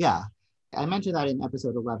 Yeah. I mentioned that in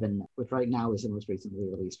episode 11, which right now is the most recently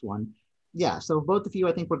released one. Yeah. So both of you,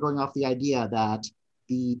 I think, were going off the idea that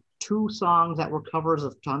the two songs that were covers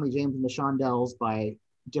of Tommy James and the Shondells by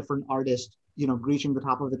different artists, reaching the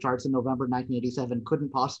top of the charts in November 1987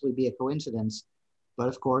 couldn't possibly be a coincidence. But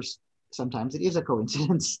of course, sometimes it is a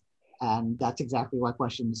coincidence. And that's exactly why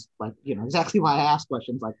exactly why I ask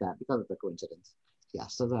questions like that, because of the coincidence. Yeah,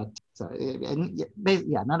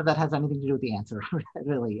 none of that has anything to do with the answer,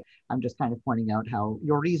 really. I'm just kind of pointing out how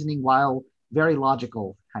your reasoning, while very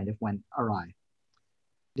logical, kind of went awry.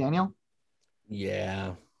 Daniel?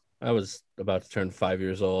 Yeah, I was about to turn 5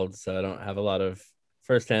 years old, so I don't have a lot of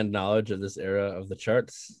firsthand knowledge of this era of the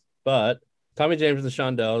charts. But Tommy James and the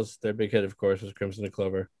Shondells, their big hit, of course, was Crimson and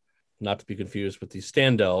Clover. Not to be confused with the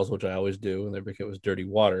Standells, which I always do, and their big hit was Dirty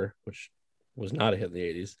Water, which was not a hit in the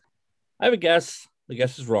 80s. I have a guess. The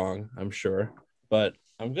guess is wrong, I'm sure. But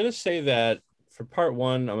I'm going to say that for part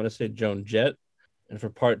one, I'm going to say Joan Jett. And for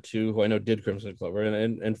part 2, who I know did Crimson Clover,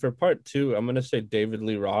 and for part 2, I'm gonna say David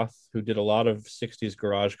Lee Roth, who did a lot of '60s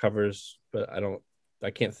garage covers, but I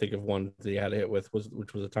can't think of one that he had a hit with,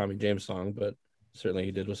 which was a Tommy James song, but certainly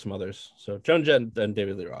he did with some others. So Joan Jett and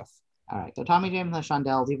David Lee Roth. All right. So Tommy James and the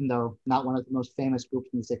Shondells, even though not one of the most famous groups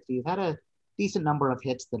in the 60s, had a decent number of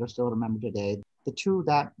hits that are still remembered today. The two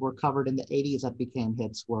that were covered in the 80s that became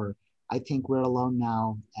hits were I Think We're Alone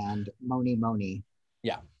Now and Moni Moni.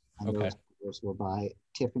 Yeah. And Okay. those covers were by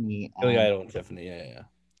Tiffany. Billy Idol and Tiffany. Yeah.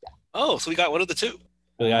 Oh, so we got one of the two.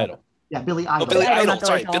 Billy Idol. Yeah, Billy Idol. Oh, Billy Idol, Idol. not Billy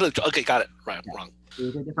Sorry, Joel. Billy. Okay, got it. Right, Yeah. wrong. He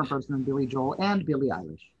was a different person than Billy Joel and Billie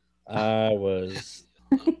Eilish. I was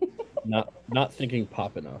not thinking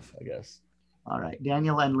pop enough, I guess. All right,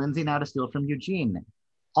 Daniel and Lindsay now to steal from Eugene.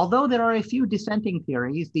 Although there are a few dissenting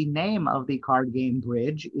theories, the name of the card game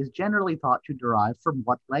Bridge is generally thought to derive from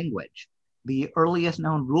what language? The earliest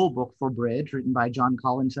known rule book for Bridge, written by John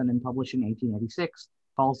Collinson and published in 1886,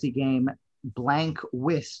 calls the game Blank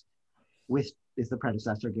Whist. Whist is the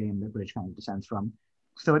predecessor game that Bridge kind of descends from.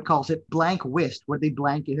 So it calls it Blank Whist, where the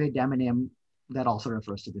blank is a demonym that also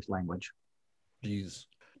refers to this language. Jeez.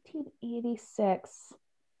 1986.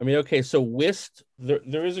 I mean, okay, so Whist,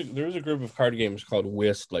 there is a group of card games called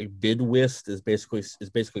Whist, like Bid Whist is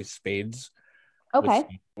basically spades.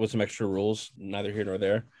 Okay. With some extra rules, neither here nor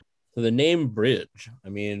there. So the name Bridge, I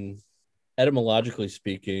mean, etymologically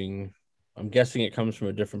speaking, I'm guessing it comes from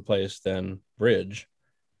a different place than bridge.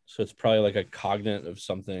 So it's probably like a cognate of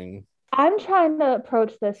something. I'm trying to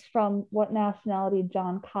approach this from what nationality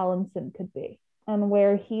John Collinson could be and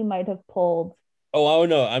where he might have pulled. Oh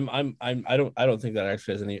no, I don't think that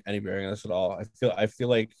actually has any bearing on this at all. I feel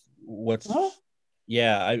like Oh.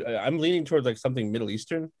 yeah, I'm leaning towards like something Middle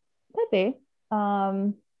Eastern. Could be.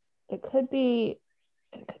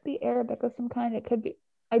 It could be Arabic of some kind. It could be.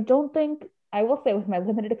 I will say with my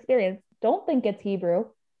limited experience, don't think it's Hebrew.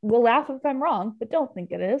 We'll laugh if I'm wrong, but don't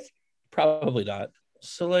think it is. Probably not.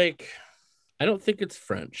 So like, I don't think it's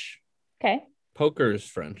French. Okay. Poker is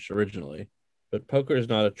French originally, but poker is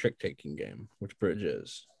not a trick-taking game, which bridge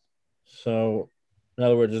is. So, in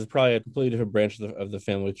other words, there's probably a completely different branch of the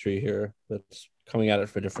family tree here that's coming at it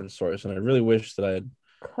from a different source. And I really wish that I had.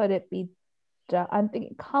 Could it be? I'm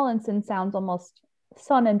thinking Collinson sounds almost.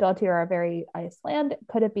 Son and daughter are very Icelandic.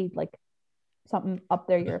 Could it be like something up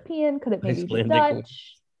there European? Could it maybe be Icelandic.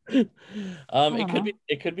 Dutch?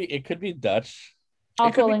 It could be Dutch.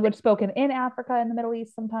 Also a language spoken in Africa and the Middle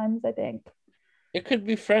East sometimes, I think. It could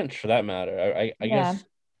be French for that matter. I guess.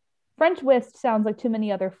 French whist sounds like too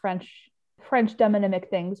many other French demonymic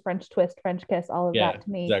things, French twist, French kiss, all of that to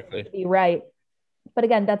me exactly. to be right. But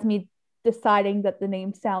again, that's me deciding that the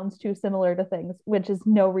name sounds too similar to things, which is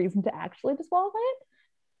no reason to actually disqualify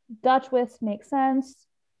it. Dutch whist makes sense.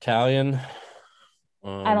 Italian.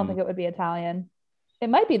 I don't think it would be Italian. It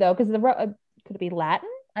might be though, because could it be Latin?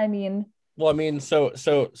 I mean, well, I mean, so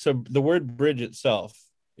the word bridge itself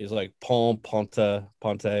is like ponte.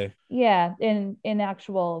 Yeah, in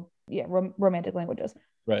actual romantic languages.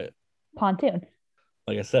 Right. Pontoon.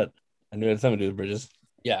 Like I said, I knew it had something to do with bridges.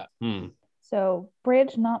 Yeah. So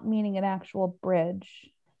bridge not meaning an actual bridge.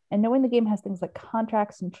 And knowing the game has things like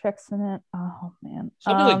contracts and tricks in it. Oh man.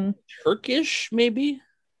 Something like Turkish, maybe?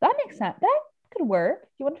 That makes sense. That could work.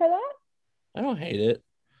 You want to try that? I don't hate it.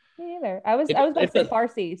 Me either. I was about to say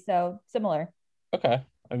Farsi, so similar. Okay.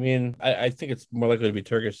 I mean, I think it's more likely to be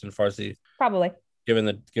Turkish than Farsi. Probably. Given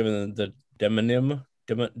the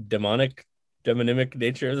demonic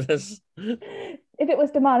nature of this. If it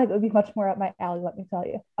was demonic, it would be much more up my alley, let me tell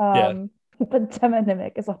you. But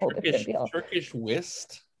demonymic is a whole different deal. Turkish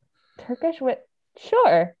whist? Turkish whist?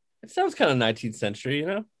 Sure. It sounds kind of 19th century, you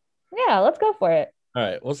know? Yeah, let's go for it. All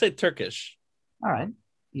right, we'll say Turkish. All right.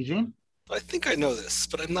 Eugene? I think I know this,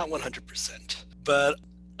 but I'm not 100%. But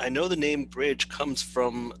I know the name bridge comes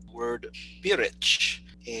from the word birich,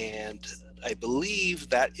 and I believe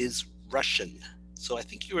that is Russian. So I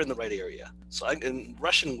think you were in the right area. So and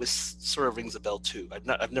Russian whist sort of rings a bell too.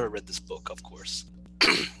 I've never read this book, of course.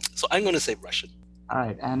 So I'm going to say Russian. All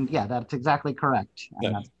right. And yeah, that's exactly correct. And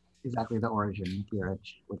Yeah. that's exactly the origin,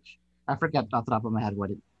 birich, which I forget off the top of my head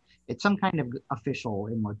what it's some kind of official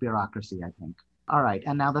in like bureaucracy, I think. All right.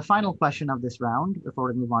 And now the final question of this round, before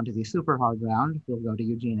we move on to the super hard round, we'll go to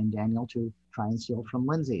Eugene and Daniel to try and steal from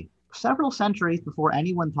Lindsay. Several centuries before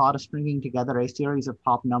anyone thought of stringing together a series of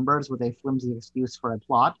pop numbers with a flimsy excuse for a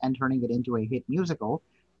plot and turning it into a hit musical,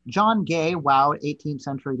 John Gay wowed 18th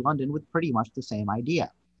century London with pretty much the same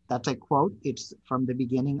idea. That's a quote. It's from the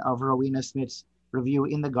beginning of Rowena Smith's review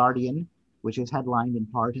in The Guardian, which is headlined in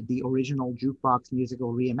part The Original Jukebox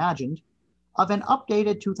Musical Reimagined, of an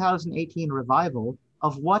updated 2018 revival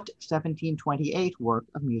of what 1728 work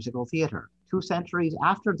of musical theater? 2 centuries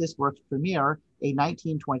after this work's premiere, a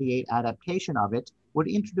 1928 adaptation of it would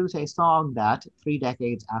introduce a song that, 3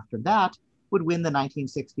 decades after that, would win the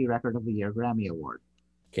 1960 Record of the Year Grammy Award.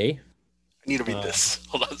 Okay. I need to read this.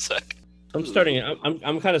 Hold on a sec. I'm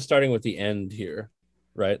kind of starting with the end here,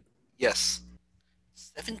 right? Yes.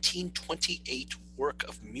 1728 work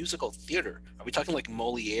of musical theater. Are we talking like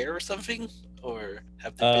Moliere or something? Or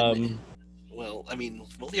have they been... Well, I mean,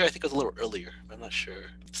 Moliere I think was a little earlier. I'm not sure.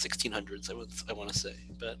 1600s, I want to say.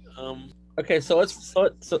 But Okay, so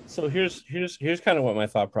here's kind of what my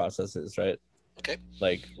thought process is, right? Okay.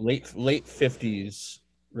 Like late 50s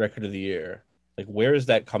Record of the Year. Like, where is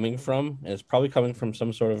that coming from? And it's probably coming from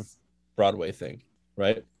some sort of Broadway thing,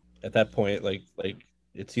 right? At that point, like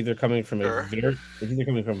it's either coming from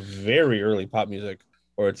very early pop music,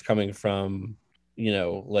 or it's coming from,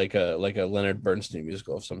 like a Leonard Bernstein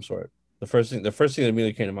musical of some sort. The first thing that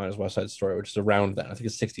immediately came to mind is West Side Story, which is around that. I think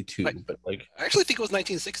it's 62, but like I actually think it was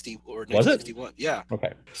 1960 or 1961. Was it? Yeah.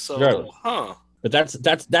 Okay. So, regardless. But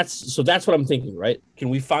that's what I'm thinking, right? Can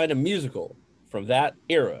we find a musical from that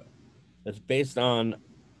era that's based on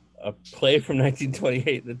a play from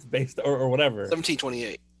 1928 that's based or whatever?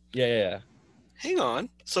 1728. Yeah. Hang on.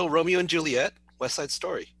 So Romeo and Juliet, West Side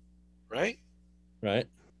Story, right? Right.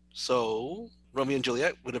 So Romeo and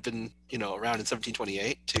Juliet would have been, around in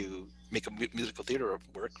 1728 to make a musical theater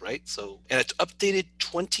work, right? So, and it's updated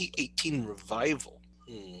 2018 revival.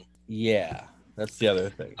 Yeah, that's the other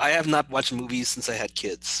thing. I have not watched movies since I had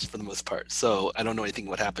kids, for the most part, so I don't know anything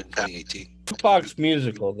what happened in 2018. Jukebox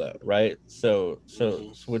musical, though, right? So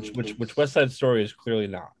which West Side Story is clearly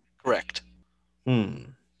not. Correct. I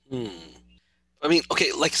mean,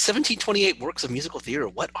 okay, like 1728 works of musical theater.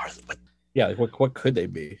 What are what? Yeah, like what could they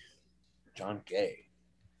be? John Gay.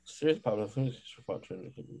 Serious popular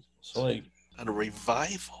so like a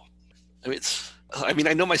revival. I mean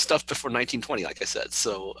I know my stuff before 1920, like I said.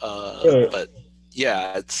 So but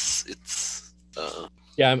yeah, it's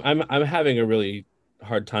yeah, I'm having a really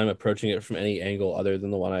hard time approaching it from any angle other than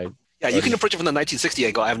the one I Yeah, you can approach it from the 1960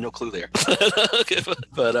 angle. I have no clue there. Okay,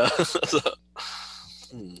 but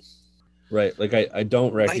right, like I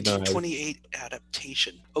don't recognize 1928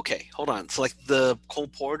 adaptation. Okay, hold on. So like the Cole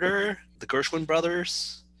Porter, the Gershwin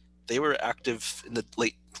brothers, they were active in the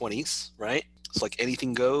late 20s, right? It's like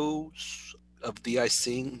Anything Goes, Of Thee I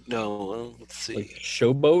Sing. No, let's see. Like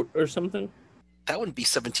Showboat or something? That wouldn't be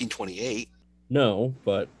 1728. No,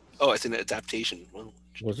 but oh, it's an adaptation. Well,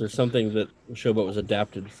 was there something that Showboat was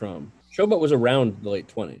adapted from? Showboat was around the late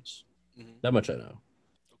 20s. That much I know.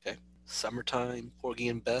 Okay. Summertime, Porgy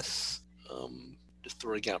and Bess. Just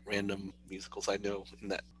throwing out random musicals I know in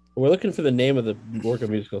that. We're looking for the name of the work of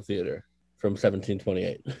musical theater from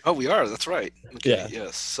 1728. Oh, we are. That's right. Okay, yeah.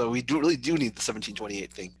 Yes. So we really do need the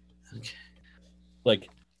 1728 thing. Okay. Like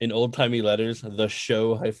in old timey letters, the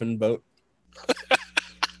show-boat.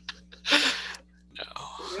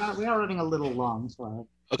 No. We are running a little long, so.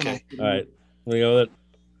 Okay. All right. We go with it.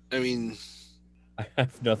 I mean, I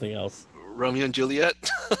have nothing else. Romeo and Juliet.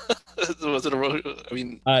 Was it a Romeo? I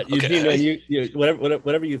mean, Eugene, okay. you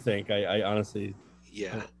whatever you think. I honestly.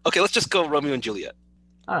 Yeah. Okay, let's just go Romeo and Juliet.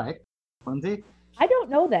 All right. Lindsay? I don't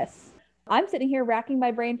know this. I'm sitting here racking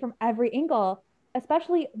my brain from every angle,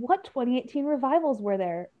 especially what 2018 revivals were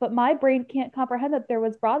there. But my brain can't comprehend that there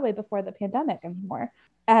was Broadway before the pandemic anymore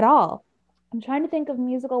at all. I'm trying to think of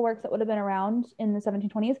musical works that would have been around in the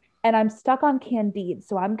 1720s, and I'm stuck on Candide.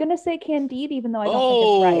 So I'm going to say Candide, even though I don't think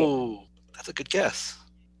it's right. Oh, that's a good guess.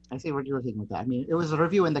 I see what you're thinking with that. I mean, it was a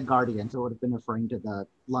review in The Guardian, so it would have been referring to the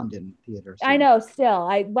London theater. I know, still.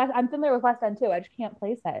 I'm familiar with West End too. I just can't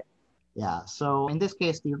place it. Yeah, so in this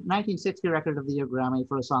case, the 1960 Record of the Year Grammy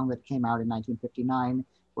for a song that came out in 1959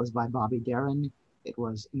 was by Bobby Darin. It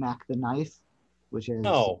was Mac the Knife, which is...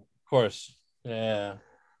 Oh, of course. Yeah.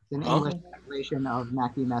 It's an English translation of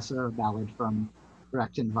Mackie Messer, a ballad from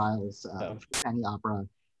Brecht and Weil's penny opera,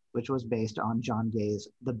 which was based on John Gay's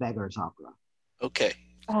The Beggar's Opera. Okay.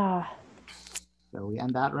 So we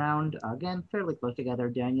end that round, again, fairly close together.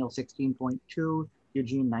 Daniel 16.2,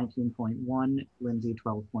 Eugene 19.1, Lindsay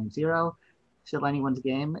 12.0. Still anyone's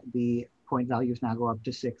game. The point values now go up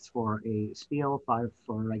to 6 for a spiel, 5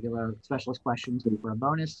 for regular specialist questions, 2 for a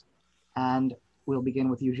bonus. And we'll begin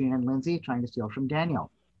with Eugene and Lindsay trying to steal from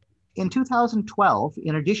Daniel. In 2012,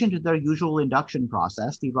 in addition to their usual induction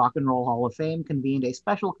process, the Rock and Roll Hall of Fame convened a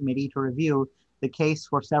special committee to review the case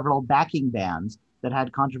for several backing bands that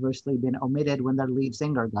had controversially been omitted when their lead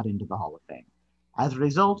singer got into the Hall of Fame. As a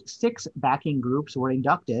result, 6 backing groups were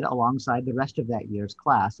inducted alongside the rest of that year's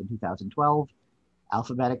class in 2012.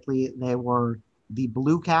 Alphabetically, they were the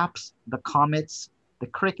Blue Caps, the Comets, the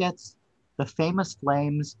Crickets, the Famous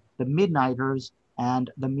Flames, the Midnighters,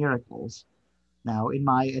 and the Miracles. Now, in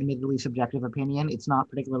my admittedly subjective opinion, it's not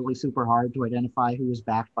particularly super hard to identify who is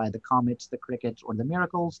backed by the Comets, the Crickets, or the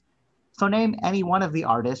Miracles. So name any one of the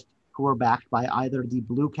artists who are backed by either the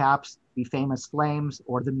Blue Caps, the Famous Flames,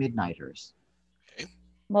 or the Midnighters.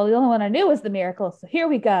 Well, the only one I knew was the Miracles, so here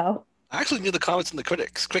we go. I actually knew the Comets and the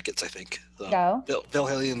Crickets, I think. So Go. Bill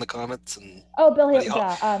Haley and the Comets, and Oh, Bill Buddy,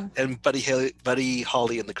 Haley. and Buddy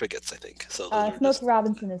Holly and the Crickets, I think. So those are Smokey just,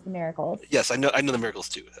 Robinson is the Miracles. yes, I know the Miracles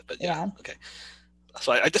too, but yeah. Okay.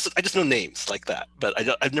 So I just know names like that, but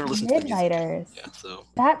I've never listened to the music. Midnighters. Yeah, so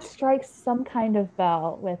That strikes some kind of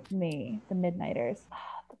bell with me. The Midnighters.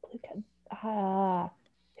 The Blue Caps.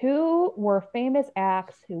 Who were famous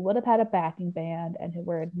acts who would have had a backing band and who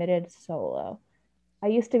were admitted solo? I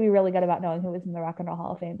used to be really good about knowing who was in the Rock and Roll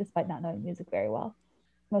Hall of Fame, despite not knowing music very well.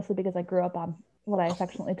 Mostly because I grew up on what I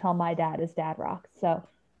affectionately tell my dad is dad rock. So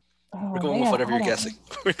we're going with whatever you're guessing.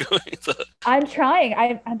 We're going. I'm trying.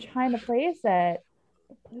 I'm trying to place it.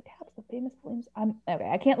 The Blue Caps, the Famous Flames. Okay.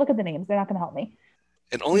 I can't look at the names. They're not going to help me.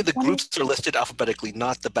 And only the groups are listed alphabetically,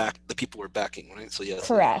 not the people we're backing, right? So yes.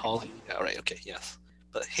 Correct. Holly. Yeah, right. Okay. Yes.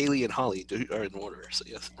 But Haley and Holly are in order. So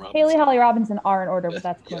yes. Robinson. Haley, Holly, Robinson are in order, but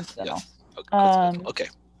that's coincidental. Yes. Okay. Okay.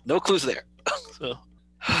 No clues there. So.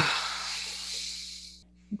 I'm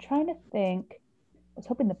trying to think. I was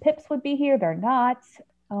hoping the Pips would be here. They're not.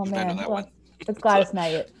 Oh man. I know that one. It's Gladys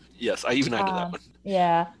Knight. Yes, I know that one.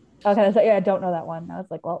 Yeah. Okay. So, yeah, I don't know that one. I was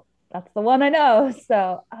like, well, that's the one I know.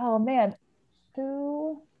 So, oh man,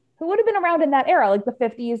 who would have been around in that era, like the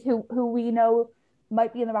 50s, who we know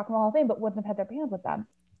might be in the Rock and Roll Hall of Fame, but wouldn't have had their band with them.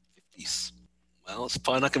 50s. Well, it's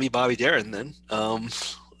probably not going to be Bobby Darin then.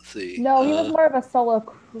 Let's see. No, he was more of a solo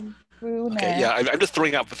crooner. Okay, yeah, I'm just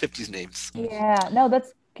throwing out the 50s names. Yeah, no,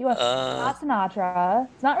 that's not Sinatra.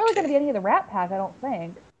 It's not really going to be any of the Rat Pack, I don't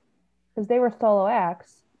think, because they were solo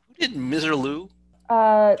acts. Who did Miser Lou?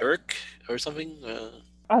 Dirk or something?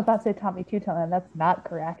 I was about to say Tommy Two-Tone, and that's not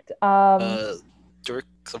correct. Dirk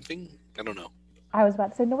something? I don't know. I was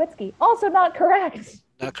about to say Nowitzki. Also not correct.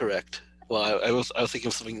 Not correct. Well, I was thinking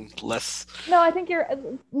of something less. No, I think you're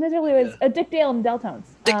miserably was Dick Dale and Deltones.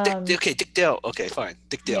 Dick Dale. Okay, fine.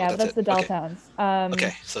 Dick Dale. Yeah, that's the Deltones.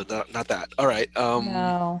 Okay, so not that. All right.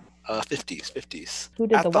 No. 50s. Who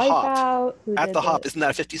did At the Hop? Wipeout? At the Hop. Isn't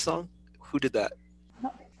that a 50s song? Who did that?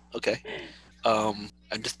 No. Okay. I'm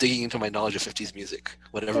just digging into my knowledge of 50s music,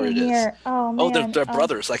 whatever it is. Here. Oh, man. Oh, they're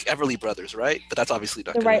brothers, like Everly Brothers, right? But that's obviously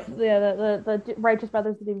not the Righteous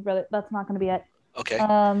Brothers, the Doobie Brothers. That's not going to be it. Okay.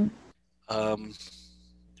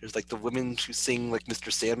 There's like the women who sing like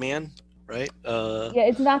Mr. Sandman, right? Yeah,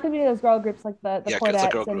 it's not going to be those girl groups like the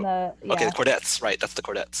Chordettes and the. Yeah. Okay, the Chordettes, right? That's the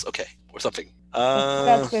Chordettes. Okay, or something.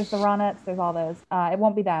 There's the Ronettes. There's all those. It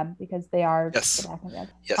won't be them because they are. Yes.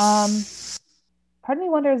 Yes. Part of me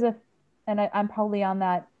wonders if, and I'm probably on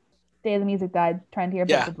that Day of the Music Guide trying to hear,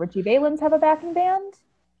 but did Richie Valens have a backing band?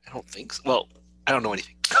 I don't think so. Well, I don't know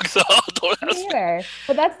anything, so don't ask me. Neither.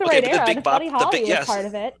 But that's the right era. Buddy Holly was part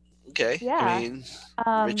of it. Okay. Yeah. I mean,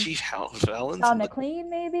 Richie Valens. Don McLean,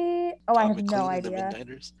 maybe. Oh, I have no idea. The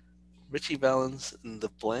Midnighters. Richie Valens and the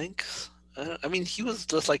Blanks. I mean, he was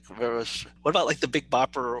just like. What about like the Big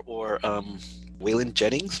Bopper or Waylon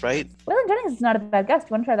Jennings, right? Waylon Jennings is not a bad guess. Do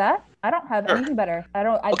you want to try that? I don't have anything better. I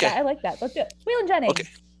like that. Let's do it. Waylon Jennings. Okay.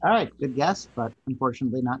 All right, good guess, but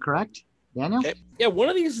unfortunately not correct. Daniel? Okay. Yeah, one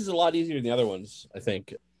of these is a lot easier than the other ones, I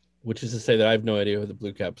think, which is to say that I have no idea who the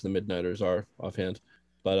Blue Caps and the Midnighters are offhand.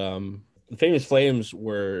 But the Famous Flames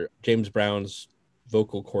were James Brown's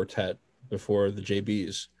vocal quartet before the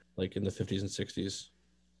JBs, like in the 50s and 60s.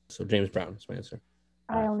 So James Brown is my answer.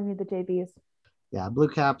 I only need the JBs. Yeah, Blue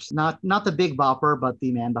Caps, not the Big Bopper, but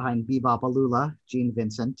the man behind Bebop-A-Lula, Gene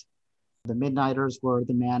Vincent. The Midnighters were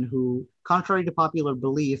the man who, contrary to popular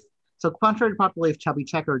belief, Chubby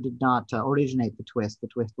Checker did not originate the twist. The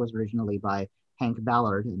twist was originally by Hank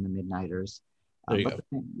Ballard in the Midnighters. There you go.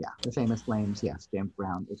 The Famous Flames, yes, James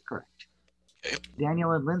Brown is correct.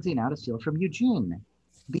 Daniel and Lindsay now to steal from Eugene.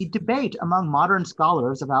 The debate among modern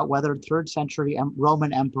scholars about whether 3rd century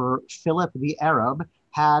Roman Emperor Philip the Arab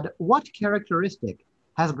had what characteristic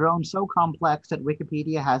has grown so complex that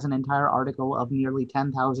Wikipedia has an entire article of nearly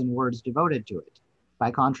 10,000 words devoted to it.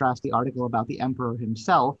 By contrast, the article about the emperor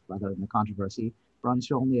himself, rather than the controversy, runs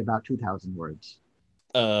to only about 2,000 words.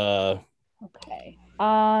 Okay.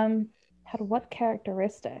 Had what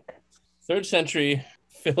characteristic? 3rd century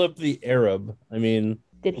Philip the Arab. I mean,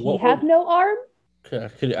 did he have no arm?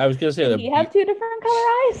 I was gonna say did he have 2 different color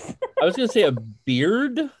eyes? I was gonna say a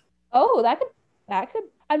beard. Oh, that could.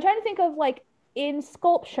 I'm trying to think of like in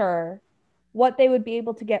sculpture, what they would be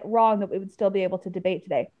able to get wrong that we would still be able to debate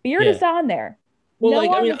today. Beard Yeah. is on there. Well, Noam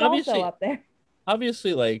like, I mean, is obviously, also up there.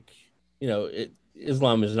 obviously, like,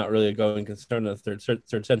 Islam is not really a going concern in the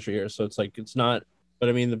third century here, so it's like it's not. But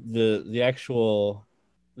I mean, the actual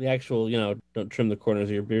don't trim the corners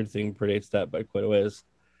of your beard thing predates that by quite a ways.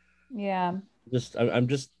 Yeah. I'm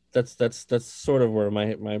just that's sort of where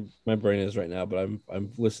my brain is right now. But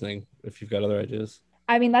I'm listening if you've got other ideas.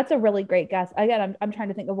 I mean, that's a really great guess. Again, I'm trying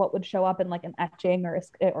to think of what would show up in like an etching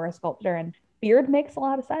or a sculpture, and beard makes a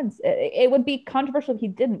lot of sense. It would be controversial if he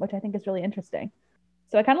didn't, which I think is really interesting.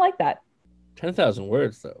 So I kind of like that. 10,000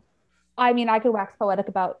 words though. I mean, I could wax poetic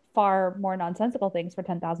about far more nonsensical things for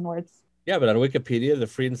 10,000 words. Yeah, but on Wikipedia, the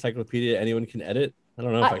free encyclopedia anyone can edit. I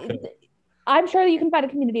don't know if I could. I'm sure that you can find a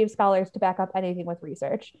community of scholars to back up anything with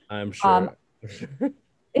research. I'm sure.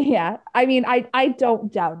 Yeah, I mean, I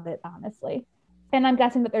don't doubt it, honestly. And I'm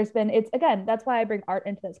guessing that that's why I bring art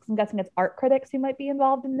into this, because I'm guessing it's art critics who might be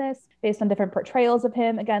involved in this based on different portrayals of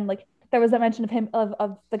him. Again, like there was that mention of him,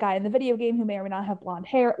 of the guy in the video game who may or may not have blonde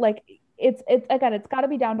hair. Like it's got to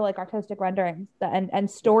be down to like artistic renderings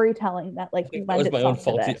and storytelling that like lend itself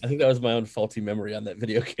to this. I think that was my own faulty memory on that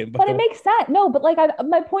video game. But it makes sense. No, but like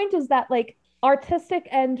my point is that like artistic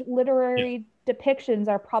and literary depictions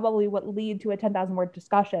are probably what lead to a 10,000 word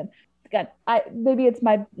discussion. Again, maybe it's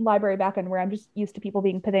my library background where I'm just used to people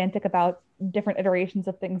being pedantic about different iterations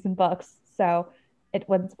of things in books. So it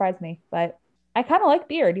wouldn't surprise me, but I kind of like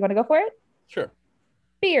beard. You want to go for it? Sure.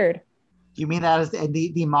 Beard. You mean that as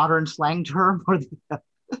the modern slang term? Or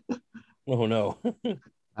Oh, no.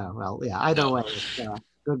 Oh, well, yeah, either way, it's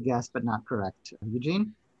good guess, but not correct.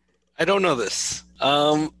 Eugene? I don't know this.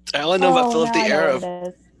 All I know about Philip the Arab.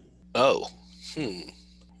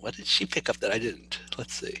 What did she pick up that I didn't?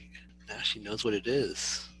 Let's see. Now she knows what it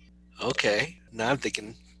is. Okay. Now I'm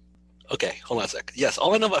thinking. Okay, hold on a sec. Yes,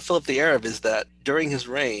 all I know about Philip the Arab is that during his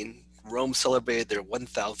reign, Rome celebrated their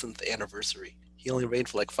 1,000th anniversary. He only reigned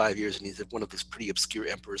for like 5 years, and he's one of those pretty obscure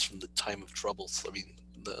emperors from the time of troubles. I mean,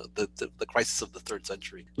 the crisis of the 3rd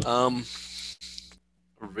century.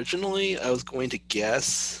 Originally, I was going to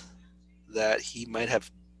guess that he might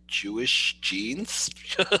have Jewish genes,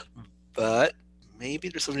 but maybe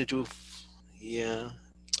there's something to do with,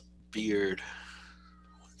 beard.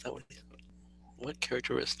 Is that what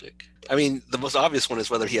characteristic? I mean, the most obvious one is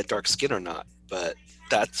whether he had dark skin or not, but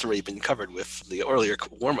that's already been covered with the earlier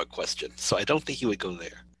warm-up question, so I don't think he would go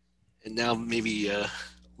there. And now maybe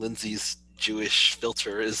Lindsay's Jewish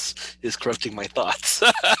filter is corrupting my thoughts.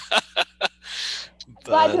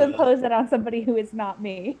 Glad to impose it on somebody who is not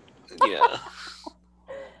me. Yeah.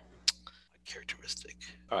 Characteristic.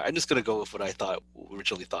 All right, I'm just gonna go with what I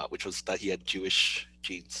originally thought, which was that he had Jewish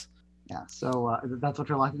genes. Yeah. So that's what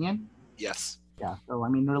you're locking in? Yes. Yeah. So I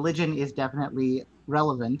mean, religion is definitely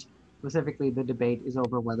relevant. Specifically, the debate is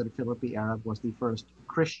over whether Philip the Arab was the first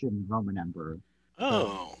Christian Roman emperor.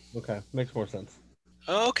 Oh. Okay, makes more sense.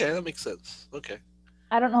 Oh, okay, that makes sense. Okay.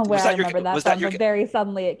 I don't know where I remember that from, but very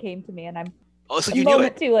suddenly it came to me, and I'm so a you knew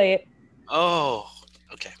moment it. too late. Oh.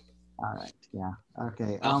 Okay. All right. Yeah.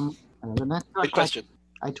 Okay. Oh. The next Good question.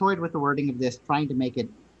 I toyed with the wording of this, trying to make it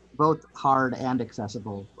both hard and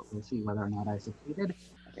accessible, but we'll see whether or not I succeeded.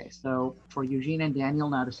 Okay, so for Eugene and Daniel,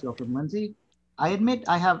 now to steal from Lindsay, I admit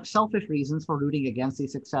I have selfish reasons for rooting against the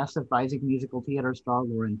success of rising musical theater star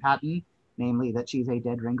Lauren Patton, namely that she's a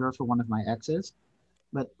dead ringer for one of my exes.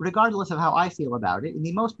 But regardless of how I feel about it, in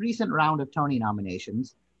the most recent round of Tony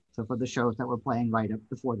nominations, so for the shows that were playing right up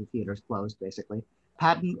before the theaters closed, basically,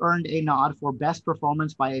 Patton earned a nod for Best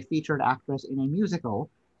Performance by a Featured Actress in a Musical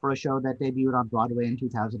for a show that debuted on Broadway in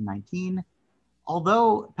 2019.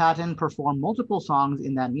 Although Patton performed multiple songs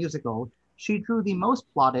in that musical, she drew the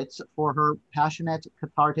most plaudits for her passionate,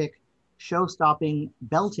 cathartic, show-stopping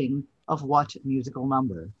belting of what musical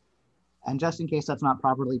number? And just in case that's not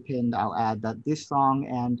properly pinned, I'll add that this song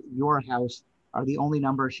and Your House are the only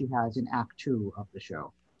numbers she has in Act 2 of the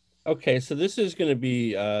show. Okay, so this is going to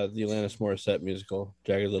be the Alanis Morissette musical,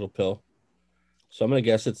 Jagged Little Pill. So I'm gonna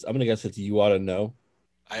guess it's You Ought to Know.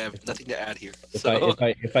 I have nothing to add here.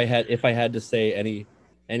 If I had to say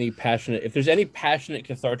any passionate, if there's any passionate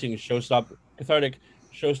cathartic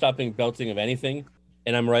show-stopping belting of anything,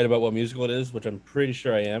 and I'm right about what musical it is, which I'm pretty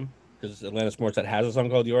sure I am, because Alanis Morissette has a song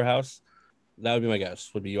called Your House, that would be my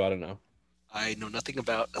guess. Would be You Ought to Know. I know nothing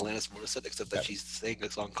about Alanis Morissette except that she's singing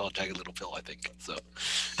a song called Jagged Little Pill, I think. So,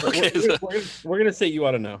 okay. We're going to say You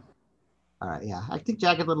Ought to Know. All right, yeah. I think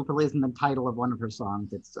Jagged Little Pill isn't the title of one of her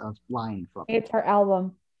songs. It's a line from it. It's her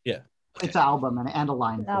album. Yeah. Okay. It's an album and a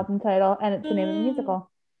line. It's an album title, and it's the name of the musical.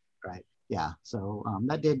 Right. Yeah. So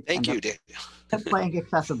that did. Thank you, Daniel. Playing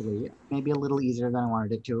accessibly, maybe a little easier than I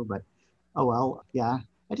wanted it to, but Oh, well, yeah.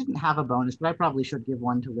 I didn't have a bonus, but I probably should give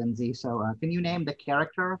one to Lindsay. So can you name the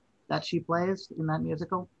character that she plays in that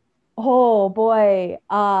musical? Oh boy.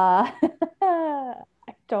 I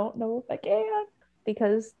don't know if I can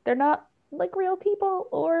because they're not like real people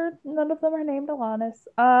or none of them are named Alanis.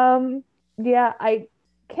 Yeah, I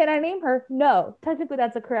name her? No. Technically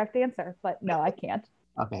that's a correct answer, but no, I can't.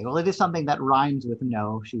 Okay, well, it is something that rhymes with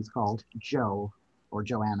no. She's called Joe or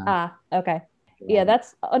Joanna. Ah, okay. Yeah, Yeah.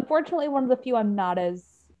 that's unfortunately one of the few I'm not as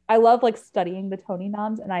I love like studying the Tony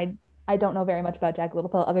noms and I don't know very much about Jack Little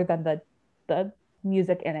Pill other than the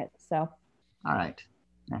music in it. So All right.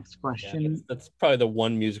 Next Yeah, question. that's probably the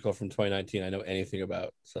one musical from 2019 I know anything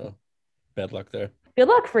about. So bad luck there. good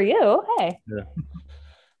luck for you. Hey. Yeah.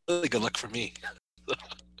 Really good luck for me.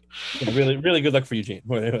 Yeah, really, really good luck for Eugene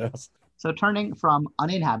more than anyone else. So turning from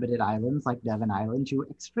uninhabited islands like Devon Island to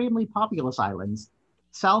extremely populous islands,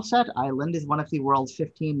 Salsette Island is one of the world's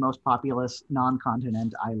 15 most populous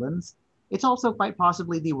non-continent islands. It's also quite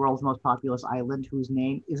possibly the world's most populous island whose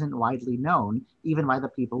name isn't widely known, even by the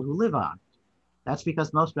people who live on it. That's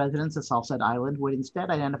because most residents of Salsette Island would instead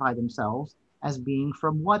identify themselves as being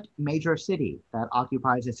from what major city that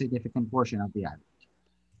occupies a significant portion of the island.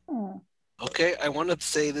 Hmm. Okay, I want to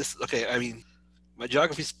say this. Okay, I mean, my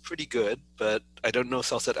geography's pretty good, but I don't know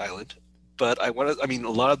Salsette Island. But I mean, a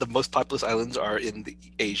lot of the most populous islands are in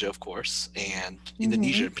Asia, of course, and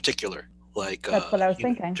Indonesia in particular. Like, That's what I was you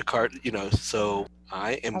know, thinking. Jakarta, so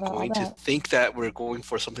I am About all going to that. think that we're going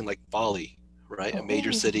for something like Bali, right? A major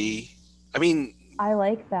Oh. city. I mean, I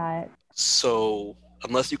like that. so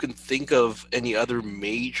unless you can think of any other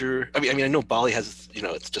major, I know Bali has,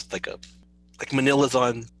 it's just like Manila's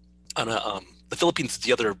on the Philippines is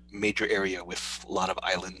the other major area with a lot of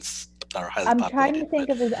islands that are highly I'm trying to populated. think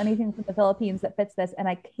But if there's anything from the Philippines that fits this, and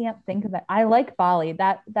I can't think of it. I like Bali.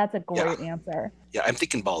 That's a Yeah. great answer. yeah, I'm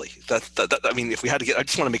thinking Bali. I mean, if we had to get, I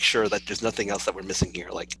just want to make sure that there's nothing else that we're missing here.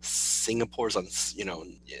 Like Singapore's on, I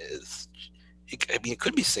mean, it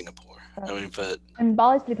could be Singapore. I mean, but And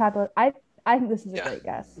Bali's pretty popular. I think this is a Yeah. great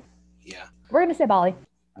guess. yeah, We're gonna say Bali.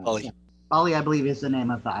 Bali. Yeah. Bali, I believe, is the name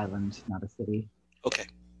of the island, not a city. Okay,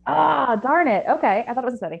 Ah, darn it. Okay, I thought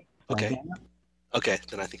it was a city. okay, Daniel? okay.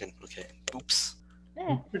 Then I think okay. Oops.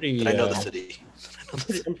 Eh. Pretty. Did I know the city?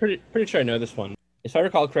 I'm pretty sure I know this one. If I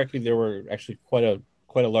recall correctly, there were actually quite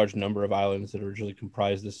a large number of islands that originally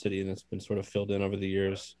comprised this city, and it's been sort of filled in over the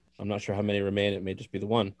years. I'm not sure how many remain. It may just be the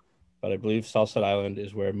one, but I believe Salsette Island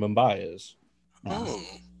is where Mumbai is. Yeah. Oh.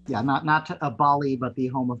 Yeah, not a Bali, but the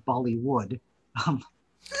home of Bollywood.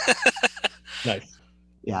 Nice.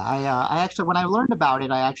 Yeah, I actually, when I learned about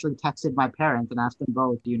it, I actually texted my parents and asked them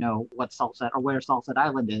both, do you know what Salsette or where Salsette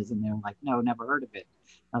Island is? And they were like, no, never heard of it.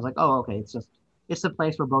 I was like, oh, okay, it's the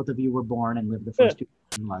place where both of you were born and lived the first 2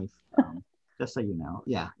 years in life. Just so you know.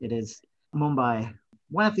 Yeah, it is Mumbai.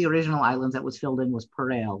 One of the original islands that was filled in was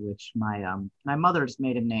Parel, which my mother's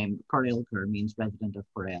maiden name, Parelkar, means resident of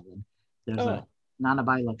Parel. And there's a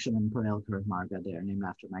Nanabai Lakshman Parelkar Marga there, named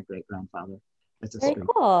after my great-grandfather. It's a Very street.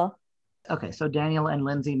 cool. Okay, so Daniel and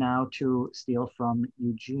Lindsay now to steal from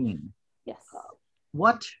Eugene. Yes.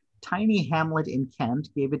 What tiny hamlet in Kent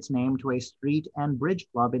gave its name to a street and bridge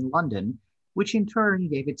club in London, which in turn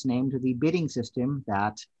gave its name to the bidding system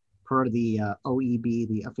that, per the OEB,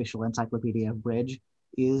 the official encyclopedia of bridge,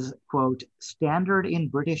 is, quote, standard in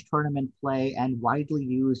British tournament play and widely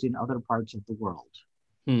used in other parts of the world.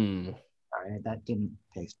 Sorry, that didn't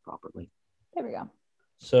taste properly. There we go.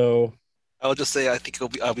 So I'll just say I think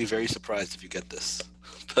I'll be very surprised if you get this.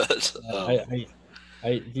 But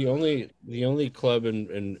the only club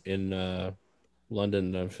in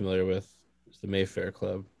London I'm familiar with is the Mayfair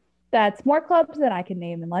Club. That's more clubs than I can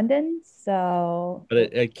name in London. So,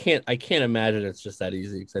 But I can't imagine it's just that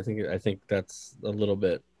easy because I think that's a little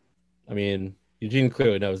bit. I mean, Eugene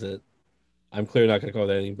clearly knows it. I'm clearly not going to go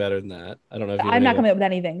with anything better than that. I don't know if I'm not coming up with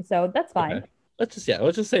anything, so that's fine. Okay.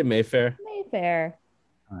 Let's just say Mayfair. Mayfair.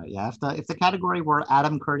 All right, yeah. If the category were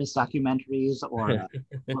Adam Curtis documentaries or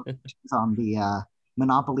on the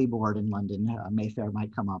Monopoly board in London, Mayfair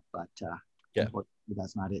might come up, but Yeah. unfortunately,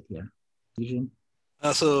 that's not it here. Eugene?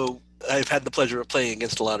 So I've had the pleasure of playing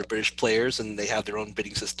against a lot of British players, and they have their own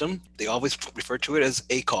bidding system. They always refer to it as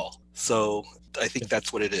a call. So I think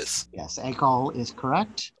that's what it is. Yes, Akol is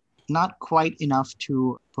correct. Not quite enough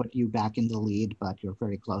to put you back in the lead, but you're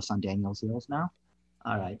very close on Daniel's heels now.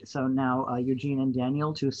 All right, so now Eugene and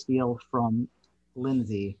Daniel to steal from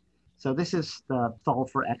Lindsay. So this is the Thol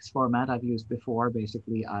for X format I've used before.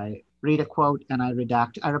 Basically, I read a quote and I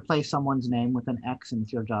replace someone's name with an X, and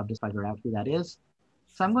it's your job to figure out who that is.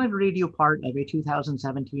 So I'm going to read you part of a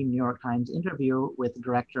 2017 New York Times interview with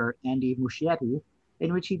director Andy Muschietti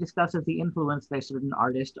in which he discusses the influence of a certain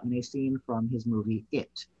artist on a scene from his movie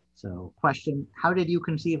It. So, question, how did you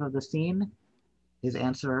conceive of the scene? His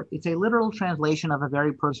answer, it's a literal translation of a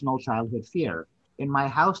very personal childhood fear. In my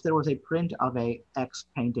house, there was a print of a X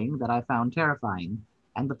painting that I found terrifying,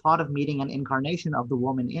 and the thought of meeting an incarnation of the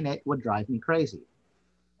woman in it would drive me crazy.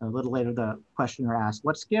 A little later, the questioner asks,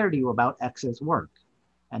 what scared you about X's work?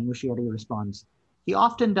 And Muschietti responds, he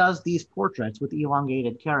often does these portraits with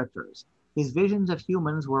elongated characters. His visions of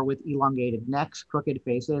humans were with elongated necks, crooked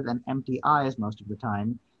faces, and empty eyes most of the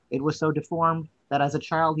time. It was so deformed that as a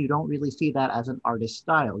child, you don't really see that as an artist's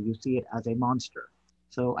style. You see it as a monster.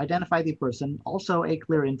 So identify the person, also a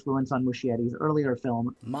clear influence on Muschietti's earlier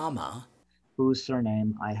film, Mama. whose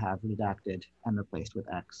surname I have redacted and replaced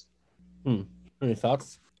with X. Any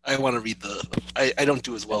thoughts? I want to read I don't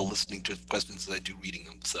do as well listening to questions as I do reading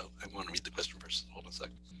them, so I want to read the question first. Hold on a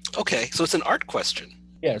second. Okay, so it's an art question.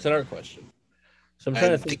 Yeah, it's an art question. So I'm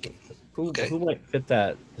trying to think okay. who might fit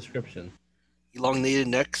that description. Elongated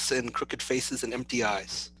necks and crooked faces and empty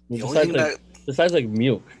eyes. The only Besides, thing besides like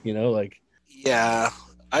Muke, you know, like yeah,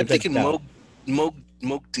 I'm thinking Modigliani.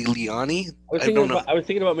 I was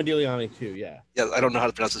thinking about Modigliani too. Yeah. Yeah, I don't know how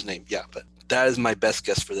to pronounce his name. Yeah, but that is my best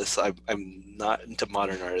guess for this. I'm not into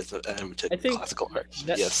modern art. I'm into classical art.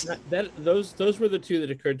 Yes. Those were the two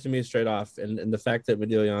that occurred to me straight off, and the fact that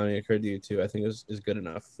Modigliani occurred to you too, I think is good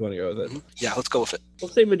enough. If you want to go with it. Yeah, let's go with it.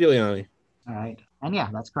 Let's say Modigliani. All right. And yeah,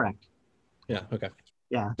 that's correct. Yeah. Okay.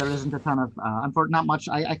 Yeah, there isn't a ton of, not much.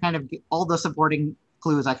 I kind of, all the supporting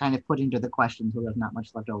clues I kind of put into the question, so there's not much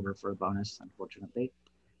left over for a bonus, unfortunately.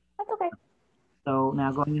 That's okay. So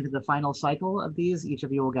now going into the final cycle of these, each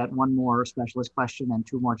of you will get one more specialist question and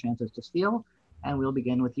 2 more chances to steal. And we'll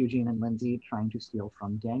begin with Eugene and Lindsay trying to steal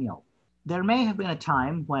from Daniel. There may have been a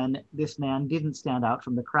time when this man didn't stand out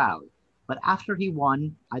from the crowd, but after he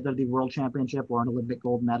won either the World Championship or an Olympic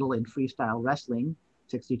gold medal in freestyle wrestling,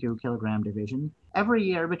 62 kilogram division, every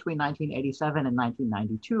year between 1987 and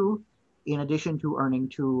 1992, in addition to earning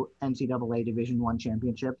 2 NCAA Division I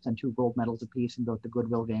championships and 2 gold medals apiece in both the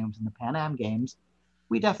Goodwill Games and the Pan Am Games,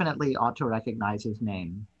 we definitely ought to recognize his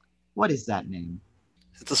name. What is that name?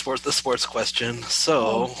 It's the sports question,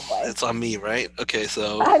 so it's on me, right? Okay,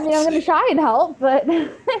 so I mean, I'm going to try and help, but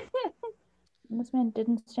this man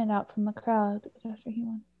didn't stand out from the crowd after he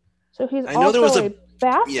won. So he's also a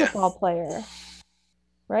basketball player,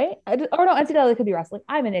 right? Or no, NCAA could be wrestling.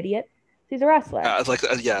 I'm an idiot. He's a wrestler. I just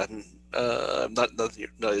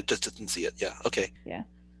didn't see it. Yeah, okay. Yeah.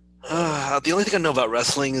 The only thing I know about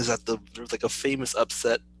wrestling is that there was like a famous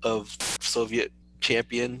upset of Soviet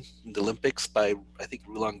champion in the Olympics by, I think,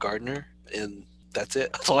 Rulon Gardner, and that's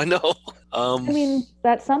it. That's all I know. I mean,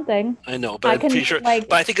 that's something. I know, but I'm pretty sure.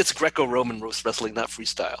 But I think it's Greco-Roman wrestling, not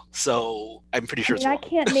freestyle. So I'm pretty sure. I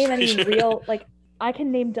can't name any real I can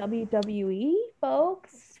name WWE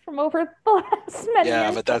folks from over the last many years.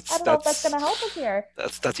 Yeah, but I don't know if that's gonna help us here.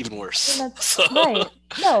 That's even worse. Right.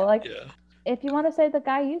 No, if you want to say the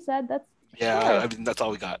guy you said, that's sure. I mean that's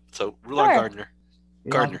all we got. So Rulon Gardner.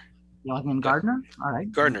 Gardner. You like him Gardner? All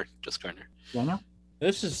right. Gardner, just Gardner. Daniel?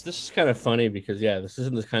 This is kind of funny because this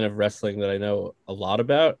isn't the kind of wrestling that I know a lot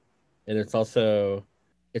about, and it's also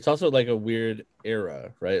like a weird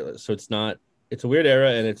era, right? So it's a weird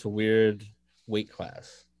era and it's a weird weight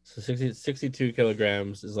class. So 62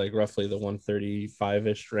 kilograms is like roughly the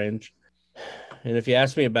 135-ish range. And if you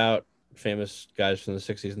ask me about famous guys from the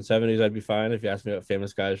 60s and 70s, I'd be fine. If you ask me about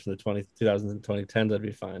famous guys from the 2000s and 2010s, I'd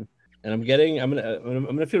be fine. And I'm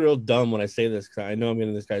gonna feel real dumb when I say this because I know I'm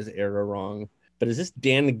getting this guy's era wrong. But is this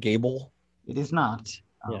Dan Gable? It is not.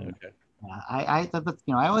 Yeah. Okay.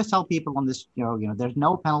 Yeah, I always tell people on this, there's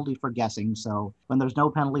no penalty for guessing. So when there's no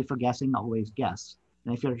penalty for guessing, always guess.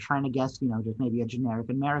 And if you're trying to guess, just maybe a generic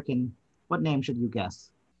American, what name should you guess?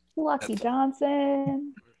 Lucky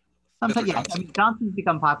Johnson. Sometimes, yeah. I mean, Johnson's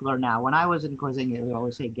become popular now. When I was in quizzing, it would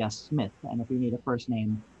always say guess Smith. And if you need a first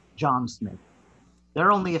name, John Smith. There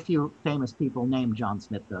are only a few famous people named John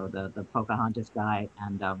Smith, though. The Pocahontas guy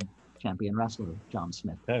and champion wrestler John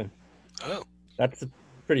Smith. Okay. Oh. That's a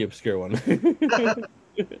pretty obscure one.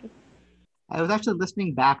 I was actually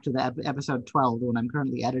listening back to the episode 12, the one I'm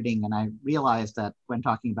currently editing, and I realized that when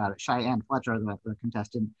talking about it, Cheyenne Fletcher, the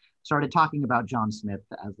contestant, started talking about John Smith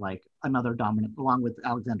as like another dominant, along with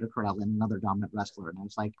Alexander Karelin, another dominant wrestler. And I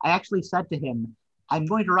was like, I actually said to him, I'm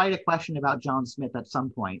going to write a question about John Smith at some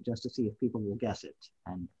point just to see if people will guess it.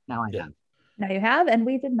 And now I have. Now you have, and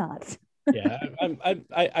we did not. Yeah,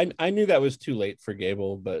 I knew that was too late for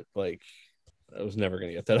Gable, but like I was never going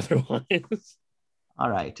to get that otherwise. All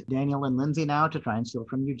right, Daniel and Lindsay now to try and steal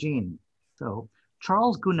from Eugene. So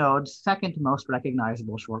Charles Gounod's second most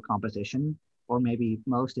recognizable short composition, or maybe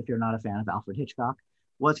most if you're not a fan of Alfred Hitchcock,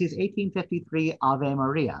 was his 1853 Ave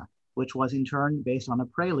Maria, which was in turn based on a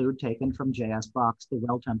prelude taken from J.S. Bach's The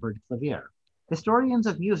Well-Tempered Clavier. Historians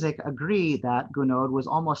of music agree that Gounod was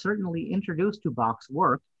almost certainly introduced to Bach's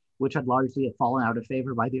work, which had largely fallen out of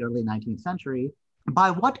favor by the early 19th century,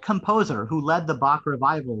 by what composer who led the Bach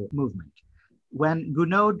revival movement? When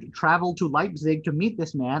Gounod traveled to Leipzig to meet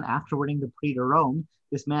this man after winning the Prix de Rome,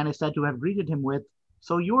 this man is said to have greeted him with,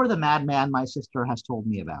 "So you're the madman my sister has told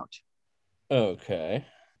me about." Okay.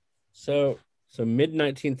 So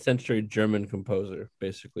mid-19th century German composer,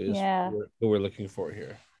 basically, is who we're looking for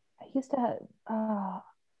here. I used to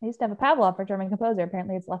have a Pavlov for German composer.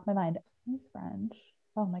 Apparently it's left my mind. French.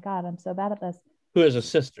 Oh my God, I'm so bad at this. Who has a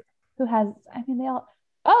sister?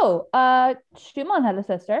 Schumann had a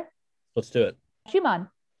sister. Let's do it. Schumann.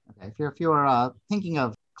 Okay, if you're thinking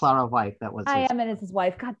of Clara Wieck, that was I am, and it's his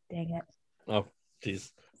wife. God dang it. Oh,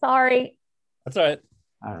 jeez. Sorry. That's all right.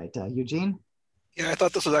 All right, Eugene? Yeah, I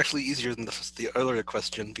thought this was actually easier than the earlier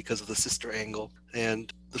question because of the sister angle.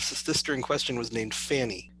 And the sister in question was named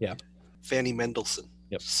Fanny. Yeah. Fanny Mendelssohn.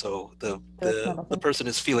 Yep. So the person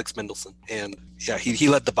is Felix Mendelssohn. And yeah, he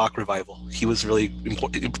led the Bach revival. He was really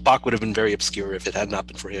important. Bach would have been very obscure if it had not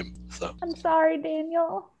been for him. So I'm sorry,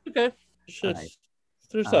 Daniel. Okay.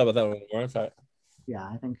 There's thought about that one more. It's all right. Yeah,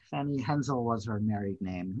 I think Fanny Hensel was her married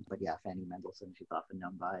name, but yeah, Fanny Mendelssohn, she's often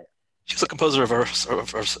known by it. She's a composer of her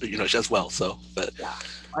as well. So, but yeah,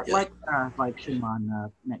 like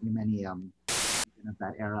Schumann, many of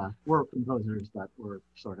that era were composers, but were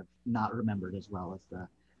sort of not remembered as well as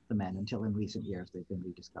the men until in recent years they've been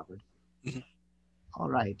rediscovered. Mm-hmm. All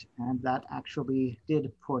right, and that actually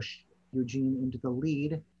did push Eugene into the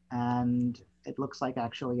lead, and it looks like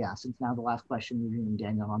since now the last question, Eugene and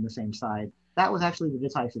Daniel are on the same side. That was actually the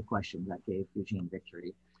decisive question that gave Eugene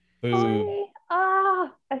victory. Boo.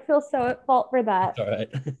 I feel so at fault for that. All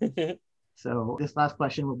right. So this last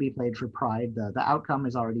question will be played for pride. The outcome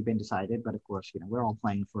has already been decided, but of course, we're all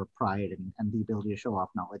playing for pride and the ability to show off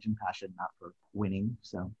knowledge and passion, not for winning.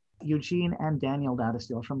 So Eugene and Daniel now to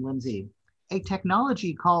steal from Lindsay. A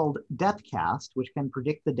technology called Deathcast, which can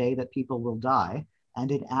predict the day that people will die,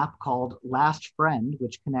 and an app called Last Friend,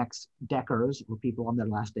 which connects deckers, or people on their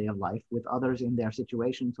last day of life, with others in their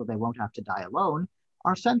situation so they won't have to die alone,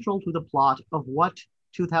 are central to the plot of what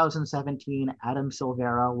 2017 Adam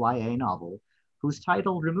Silvera YA novel, whose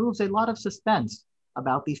title removes a lot of suspense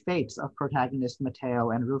about the fates of protagonists Mateo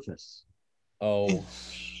and Rufus. Oh,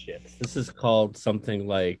 shit. This is called something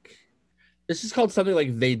like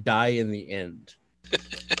They Die in the End.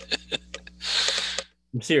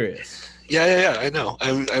 I'm serious. Yeah. I know.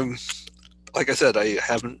 I'm like I said, I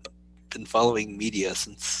haven't been following media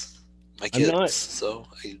since my kids, so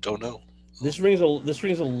I don't know. This rings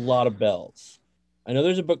a lot of bells. I know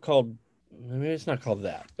there's a book called, maybe it's not called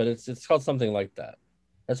that, but it's called something like that.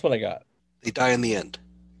 That's what I got. They Die in the End.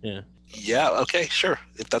 Yeah. Yeah, okay, sure.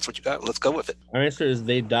 If that's what you got, let's go with it. Our answer is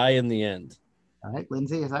They Die in the End. All right,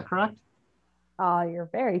 Lindsay, is that correct? Oh, you're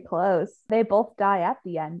very close. They both die at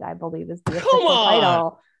the end, I believe, is the official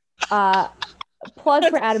title. Plug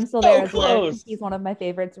for Adam Silvera's work. He's one of my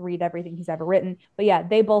favorites. Read everything he's ever written. But yeah,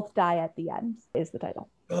 They Both Die at the End is the title.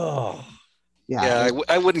 Oh. Yeah,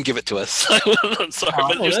 I wouldn't give it to us. I'm sorry,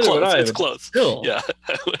 but it's close. It's close. Still. Yeah.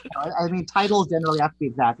 I mean, titles generally have to be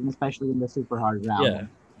exact, and especially in the super hard round.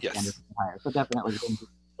 Yeah. Yes. So definitely.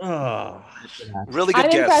 Really good I'm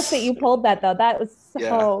guess. impressed that you pulled that though. That was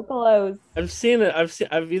so close. I've seen it.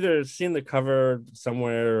 I've either seen the cover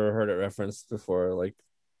somewhere or heard it referenced before. Like,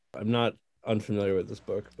 I'm not unfamiliar with this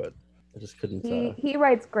book, but I just couldn't. He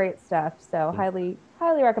writes great stuff, so highly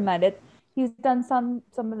recommend it. He's done some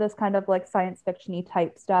of this kind of like science fiction-y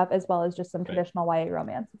type stuff, as well as just some traditional YA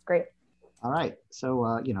romance. It's great. All right. So,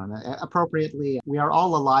 appropriately, we are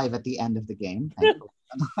all alive at the end of the game.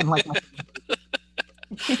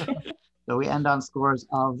 So we end on scores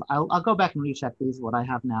of, I'll go back and recheck these. What I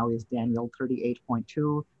have now is Daniel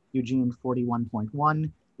 38.2, Eugene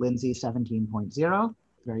 41.1, Lindsay 17.0.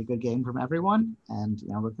 Very good game from everyone. And,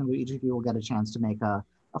 each of you will get a chance to make a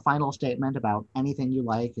final statement about anything you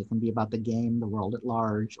like. It can be about the game, the world at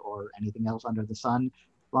large, or anything else under the sun.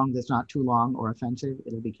 As long as it's not too long or offensive,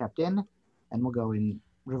 it'll be kept in. And we'll go in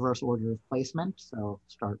reverse order of placement. So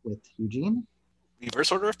start with Eugene.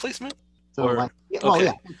 Reverse order of placement? So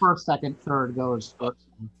first, second, third goes first.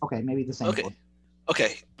 Okay, maybe the same. Okay. Order.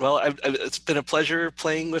 Okay. Well, it's been a pleasure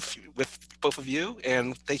playing with both of you,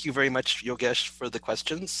 and thank you very much, Yogesh, for the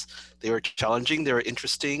questions. They were challenging, they were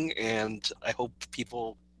interesting, and I hope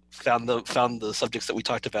people found the subjects that we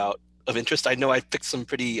talked about of interest. I know I picked some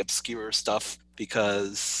pretty obscure stuff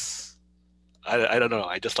because I don't know.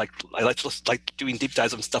 I just like doing deep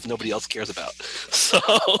dives on stuff nobody else cares about. So,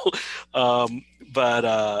 but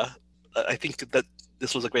I think that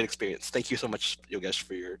this was a great experience. Thank you so much, Yogesh,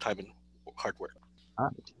 for your time and hard work. All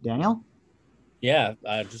right, Daniel. Yeah,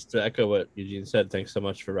 just to echo what Eugene said, thanks so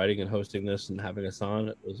much for writing and hosting this and having us on.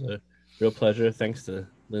 It was a real pleasure. Thanks to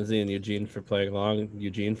Lindsay and Eugene for playing along.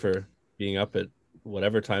 Eugene for being up at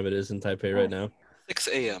whatever time it is in Taipei right now. 6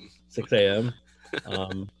 a.m. 6 a.m.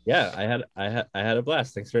 Yeah, I had a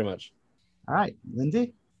blast. Thanks very much. All right,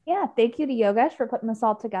 Lindsay. Yeah, thank you to Yogesh for putting this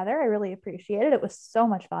all together. I really appreciate it. It was so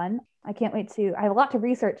much fun. I can't wait to, I have a lot to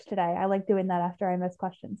research today. I like doing that after I miss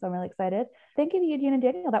questions, so I'm really excited. Thank you to Eugene and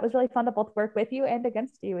Daniel. That was really fun to both work with you and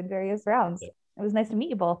against you in various rounds. Yeah. It was nice to meet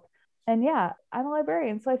you both. And yeah, I'm a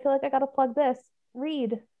librarian, so I feel like I got to plug this.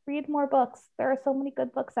 Read more books. There are so many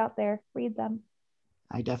good books out there. Read them.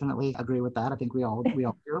 I definitely agree with that. I think we all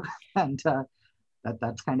do. And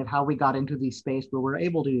that's kind of how we got into the space where we're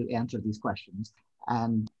able to answer these questions.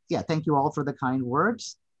 And yeah, thank you all for the kind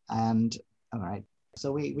words. And all right,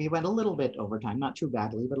 so we went a little bit over time, not too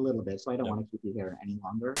badly, but a little bit. So I don't want to keep you here any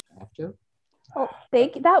longer. I have to. Oh,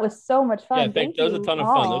 thank you. That was so much fun. Yeah, Thank that was you a ton of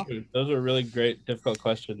all. fun. Those were really great, difficult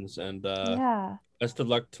questions. And Yeah. best of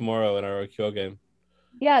luck tomorrow in our OQL game.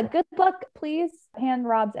 Yeah, good luck. Please hand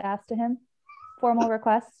Rob's ass to him. Formal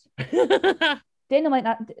request. Daniel might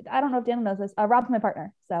not. I don't know if Daniel knows this. Rob's my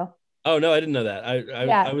partner, so. Oh no, I didn't know that.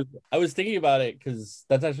 Yeah. I was thinking about it because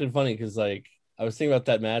that's actually funny because like I was thinking about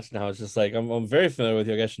that match and I was just like I'm very familiar with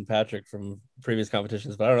Yogesh and Patrick from previous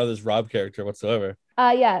competitions, but I don't know this Rob character whatsoever.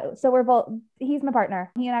 Yeah. So we're both. He's my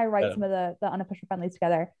partner. He and I write some of the unofficial friendlies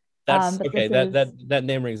together. That's but okay. That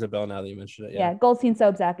name rings a bell now that you mentioned it. Yeah. Goldstein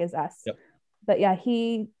Sobzak is us. Yep. But yeah,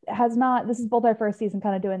 he has not. This is both our first season,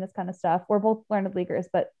 kind of doing this kind of stuff. We're both learned leaguers,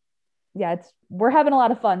 but yeah, we're having a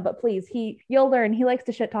lot of fun. But please, you'll learn. He likes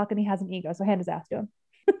to shit talk and he has an ego, so hand his ass to him.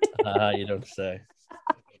 You don't say.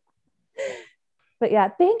 But yeah,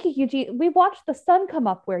 thank you, Eugene. We watched the sun come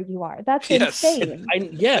up where you are. That's insane.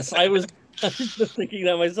 I was just thinking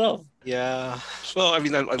that myself. Yeah. Well, I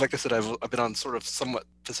mean, like I said, I've been on sort of somewhat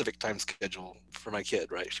Pacific time schedule for my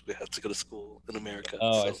kid, right? She has to go to school in America.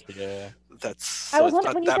 Oh, so I see. Yeah. That's. I was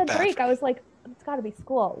wondering when you said break. I was like, it's got to be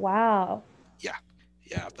school. Wow.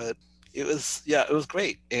 Yeah, but it was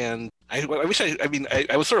great, and I wish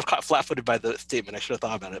I was sort of caught flat-footed by the statement. I should have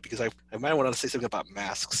thought about it because I might want to say something about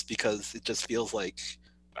masks because it just feels like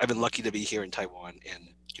I've been lucky to be here in Taiwan, and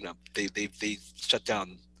you know they shut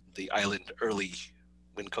down the island early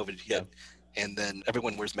when COVID hit, and then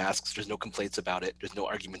everyone wears masks. There's no complaints about it. There's no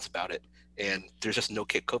arguments about it, and there's just no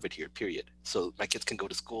COVID here. Period. So my kids can go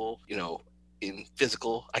to school, you know, in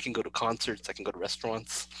physical. I can go to concerts. I can go to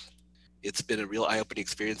restaurants. It's been a real eye-opening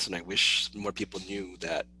experience, and I wish more people knew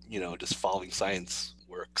that, you know, just following science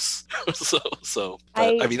works. I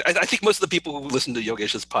think most of the people who listen to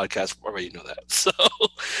Yogesh's podcast already know that. So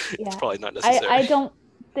it's probably not necessary. I don't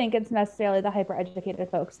think it's necessarily the hyper-educated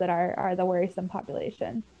folks that are the worrisome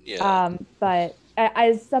population. Yeah. But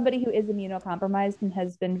as somebody who is immunocompromised and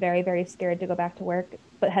has been very, very scared to go back to work,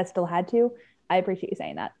 but has still had to, I appreciate you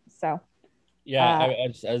saying that. So. Yeah,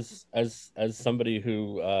 as somebody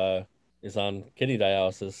who is on kidney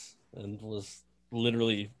dialysis and was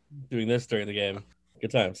literally doing this during the game.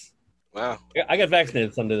 Good times. Wow. I got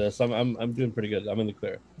vaccinated Sunday though, so I'm doing pretty good. I'm in the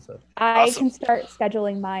clear. So I can start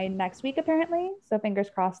scheduling mine next week apparently. So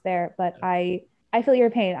fingers crossed there. But I feel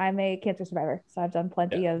your pain. I'm a cancer survivor, so I've done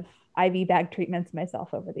plenty of IV bag treatments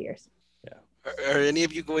myself over the years. Yeah. Are any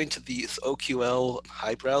of you going to the OQL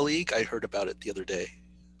Highbrow League? I heard about it the other day.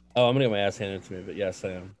 Oh, I'm gonna get my ass handed to me, but yes, I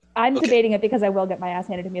am. I'm debating it because I will get my ass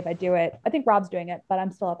handed to me if I do it. I think Rob's doing it, but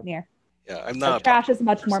I'm still up in the air. Yeah, I'm not. Trash is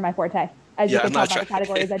much more my forte, as you can tell by the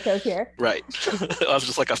categories I chose here. Right. I was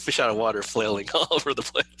just like a fish out of water flailing all over the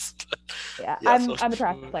place. I'm a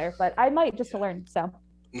trash player, but I might just to learn, so.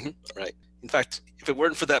 Right. In fact, if it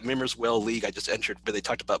weren't for that Mimmer's Well League I just entered where they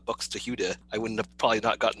talked about books to Huda, I wouldn't have probably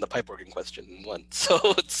not gotten the pipe organ question in one. So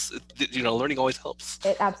it's, you know, learning always helps.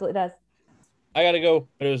 It absolutely does. I gotta go,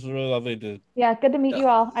 but it was really lovely to. Yeah, good to meet you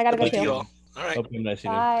all. I gotta go too. You all. All right. Hope you have a nice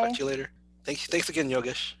evening. Bye. Talk to you later. Thanks again,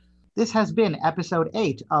 Yogesh. This has been episode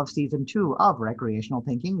 8 of season 2 of Recreational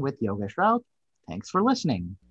Thinking with Yogesh Raut. Thanks for listening.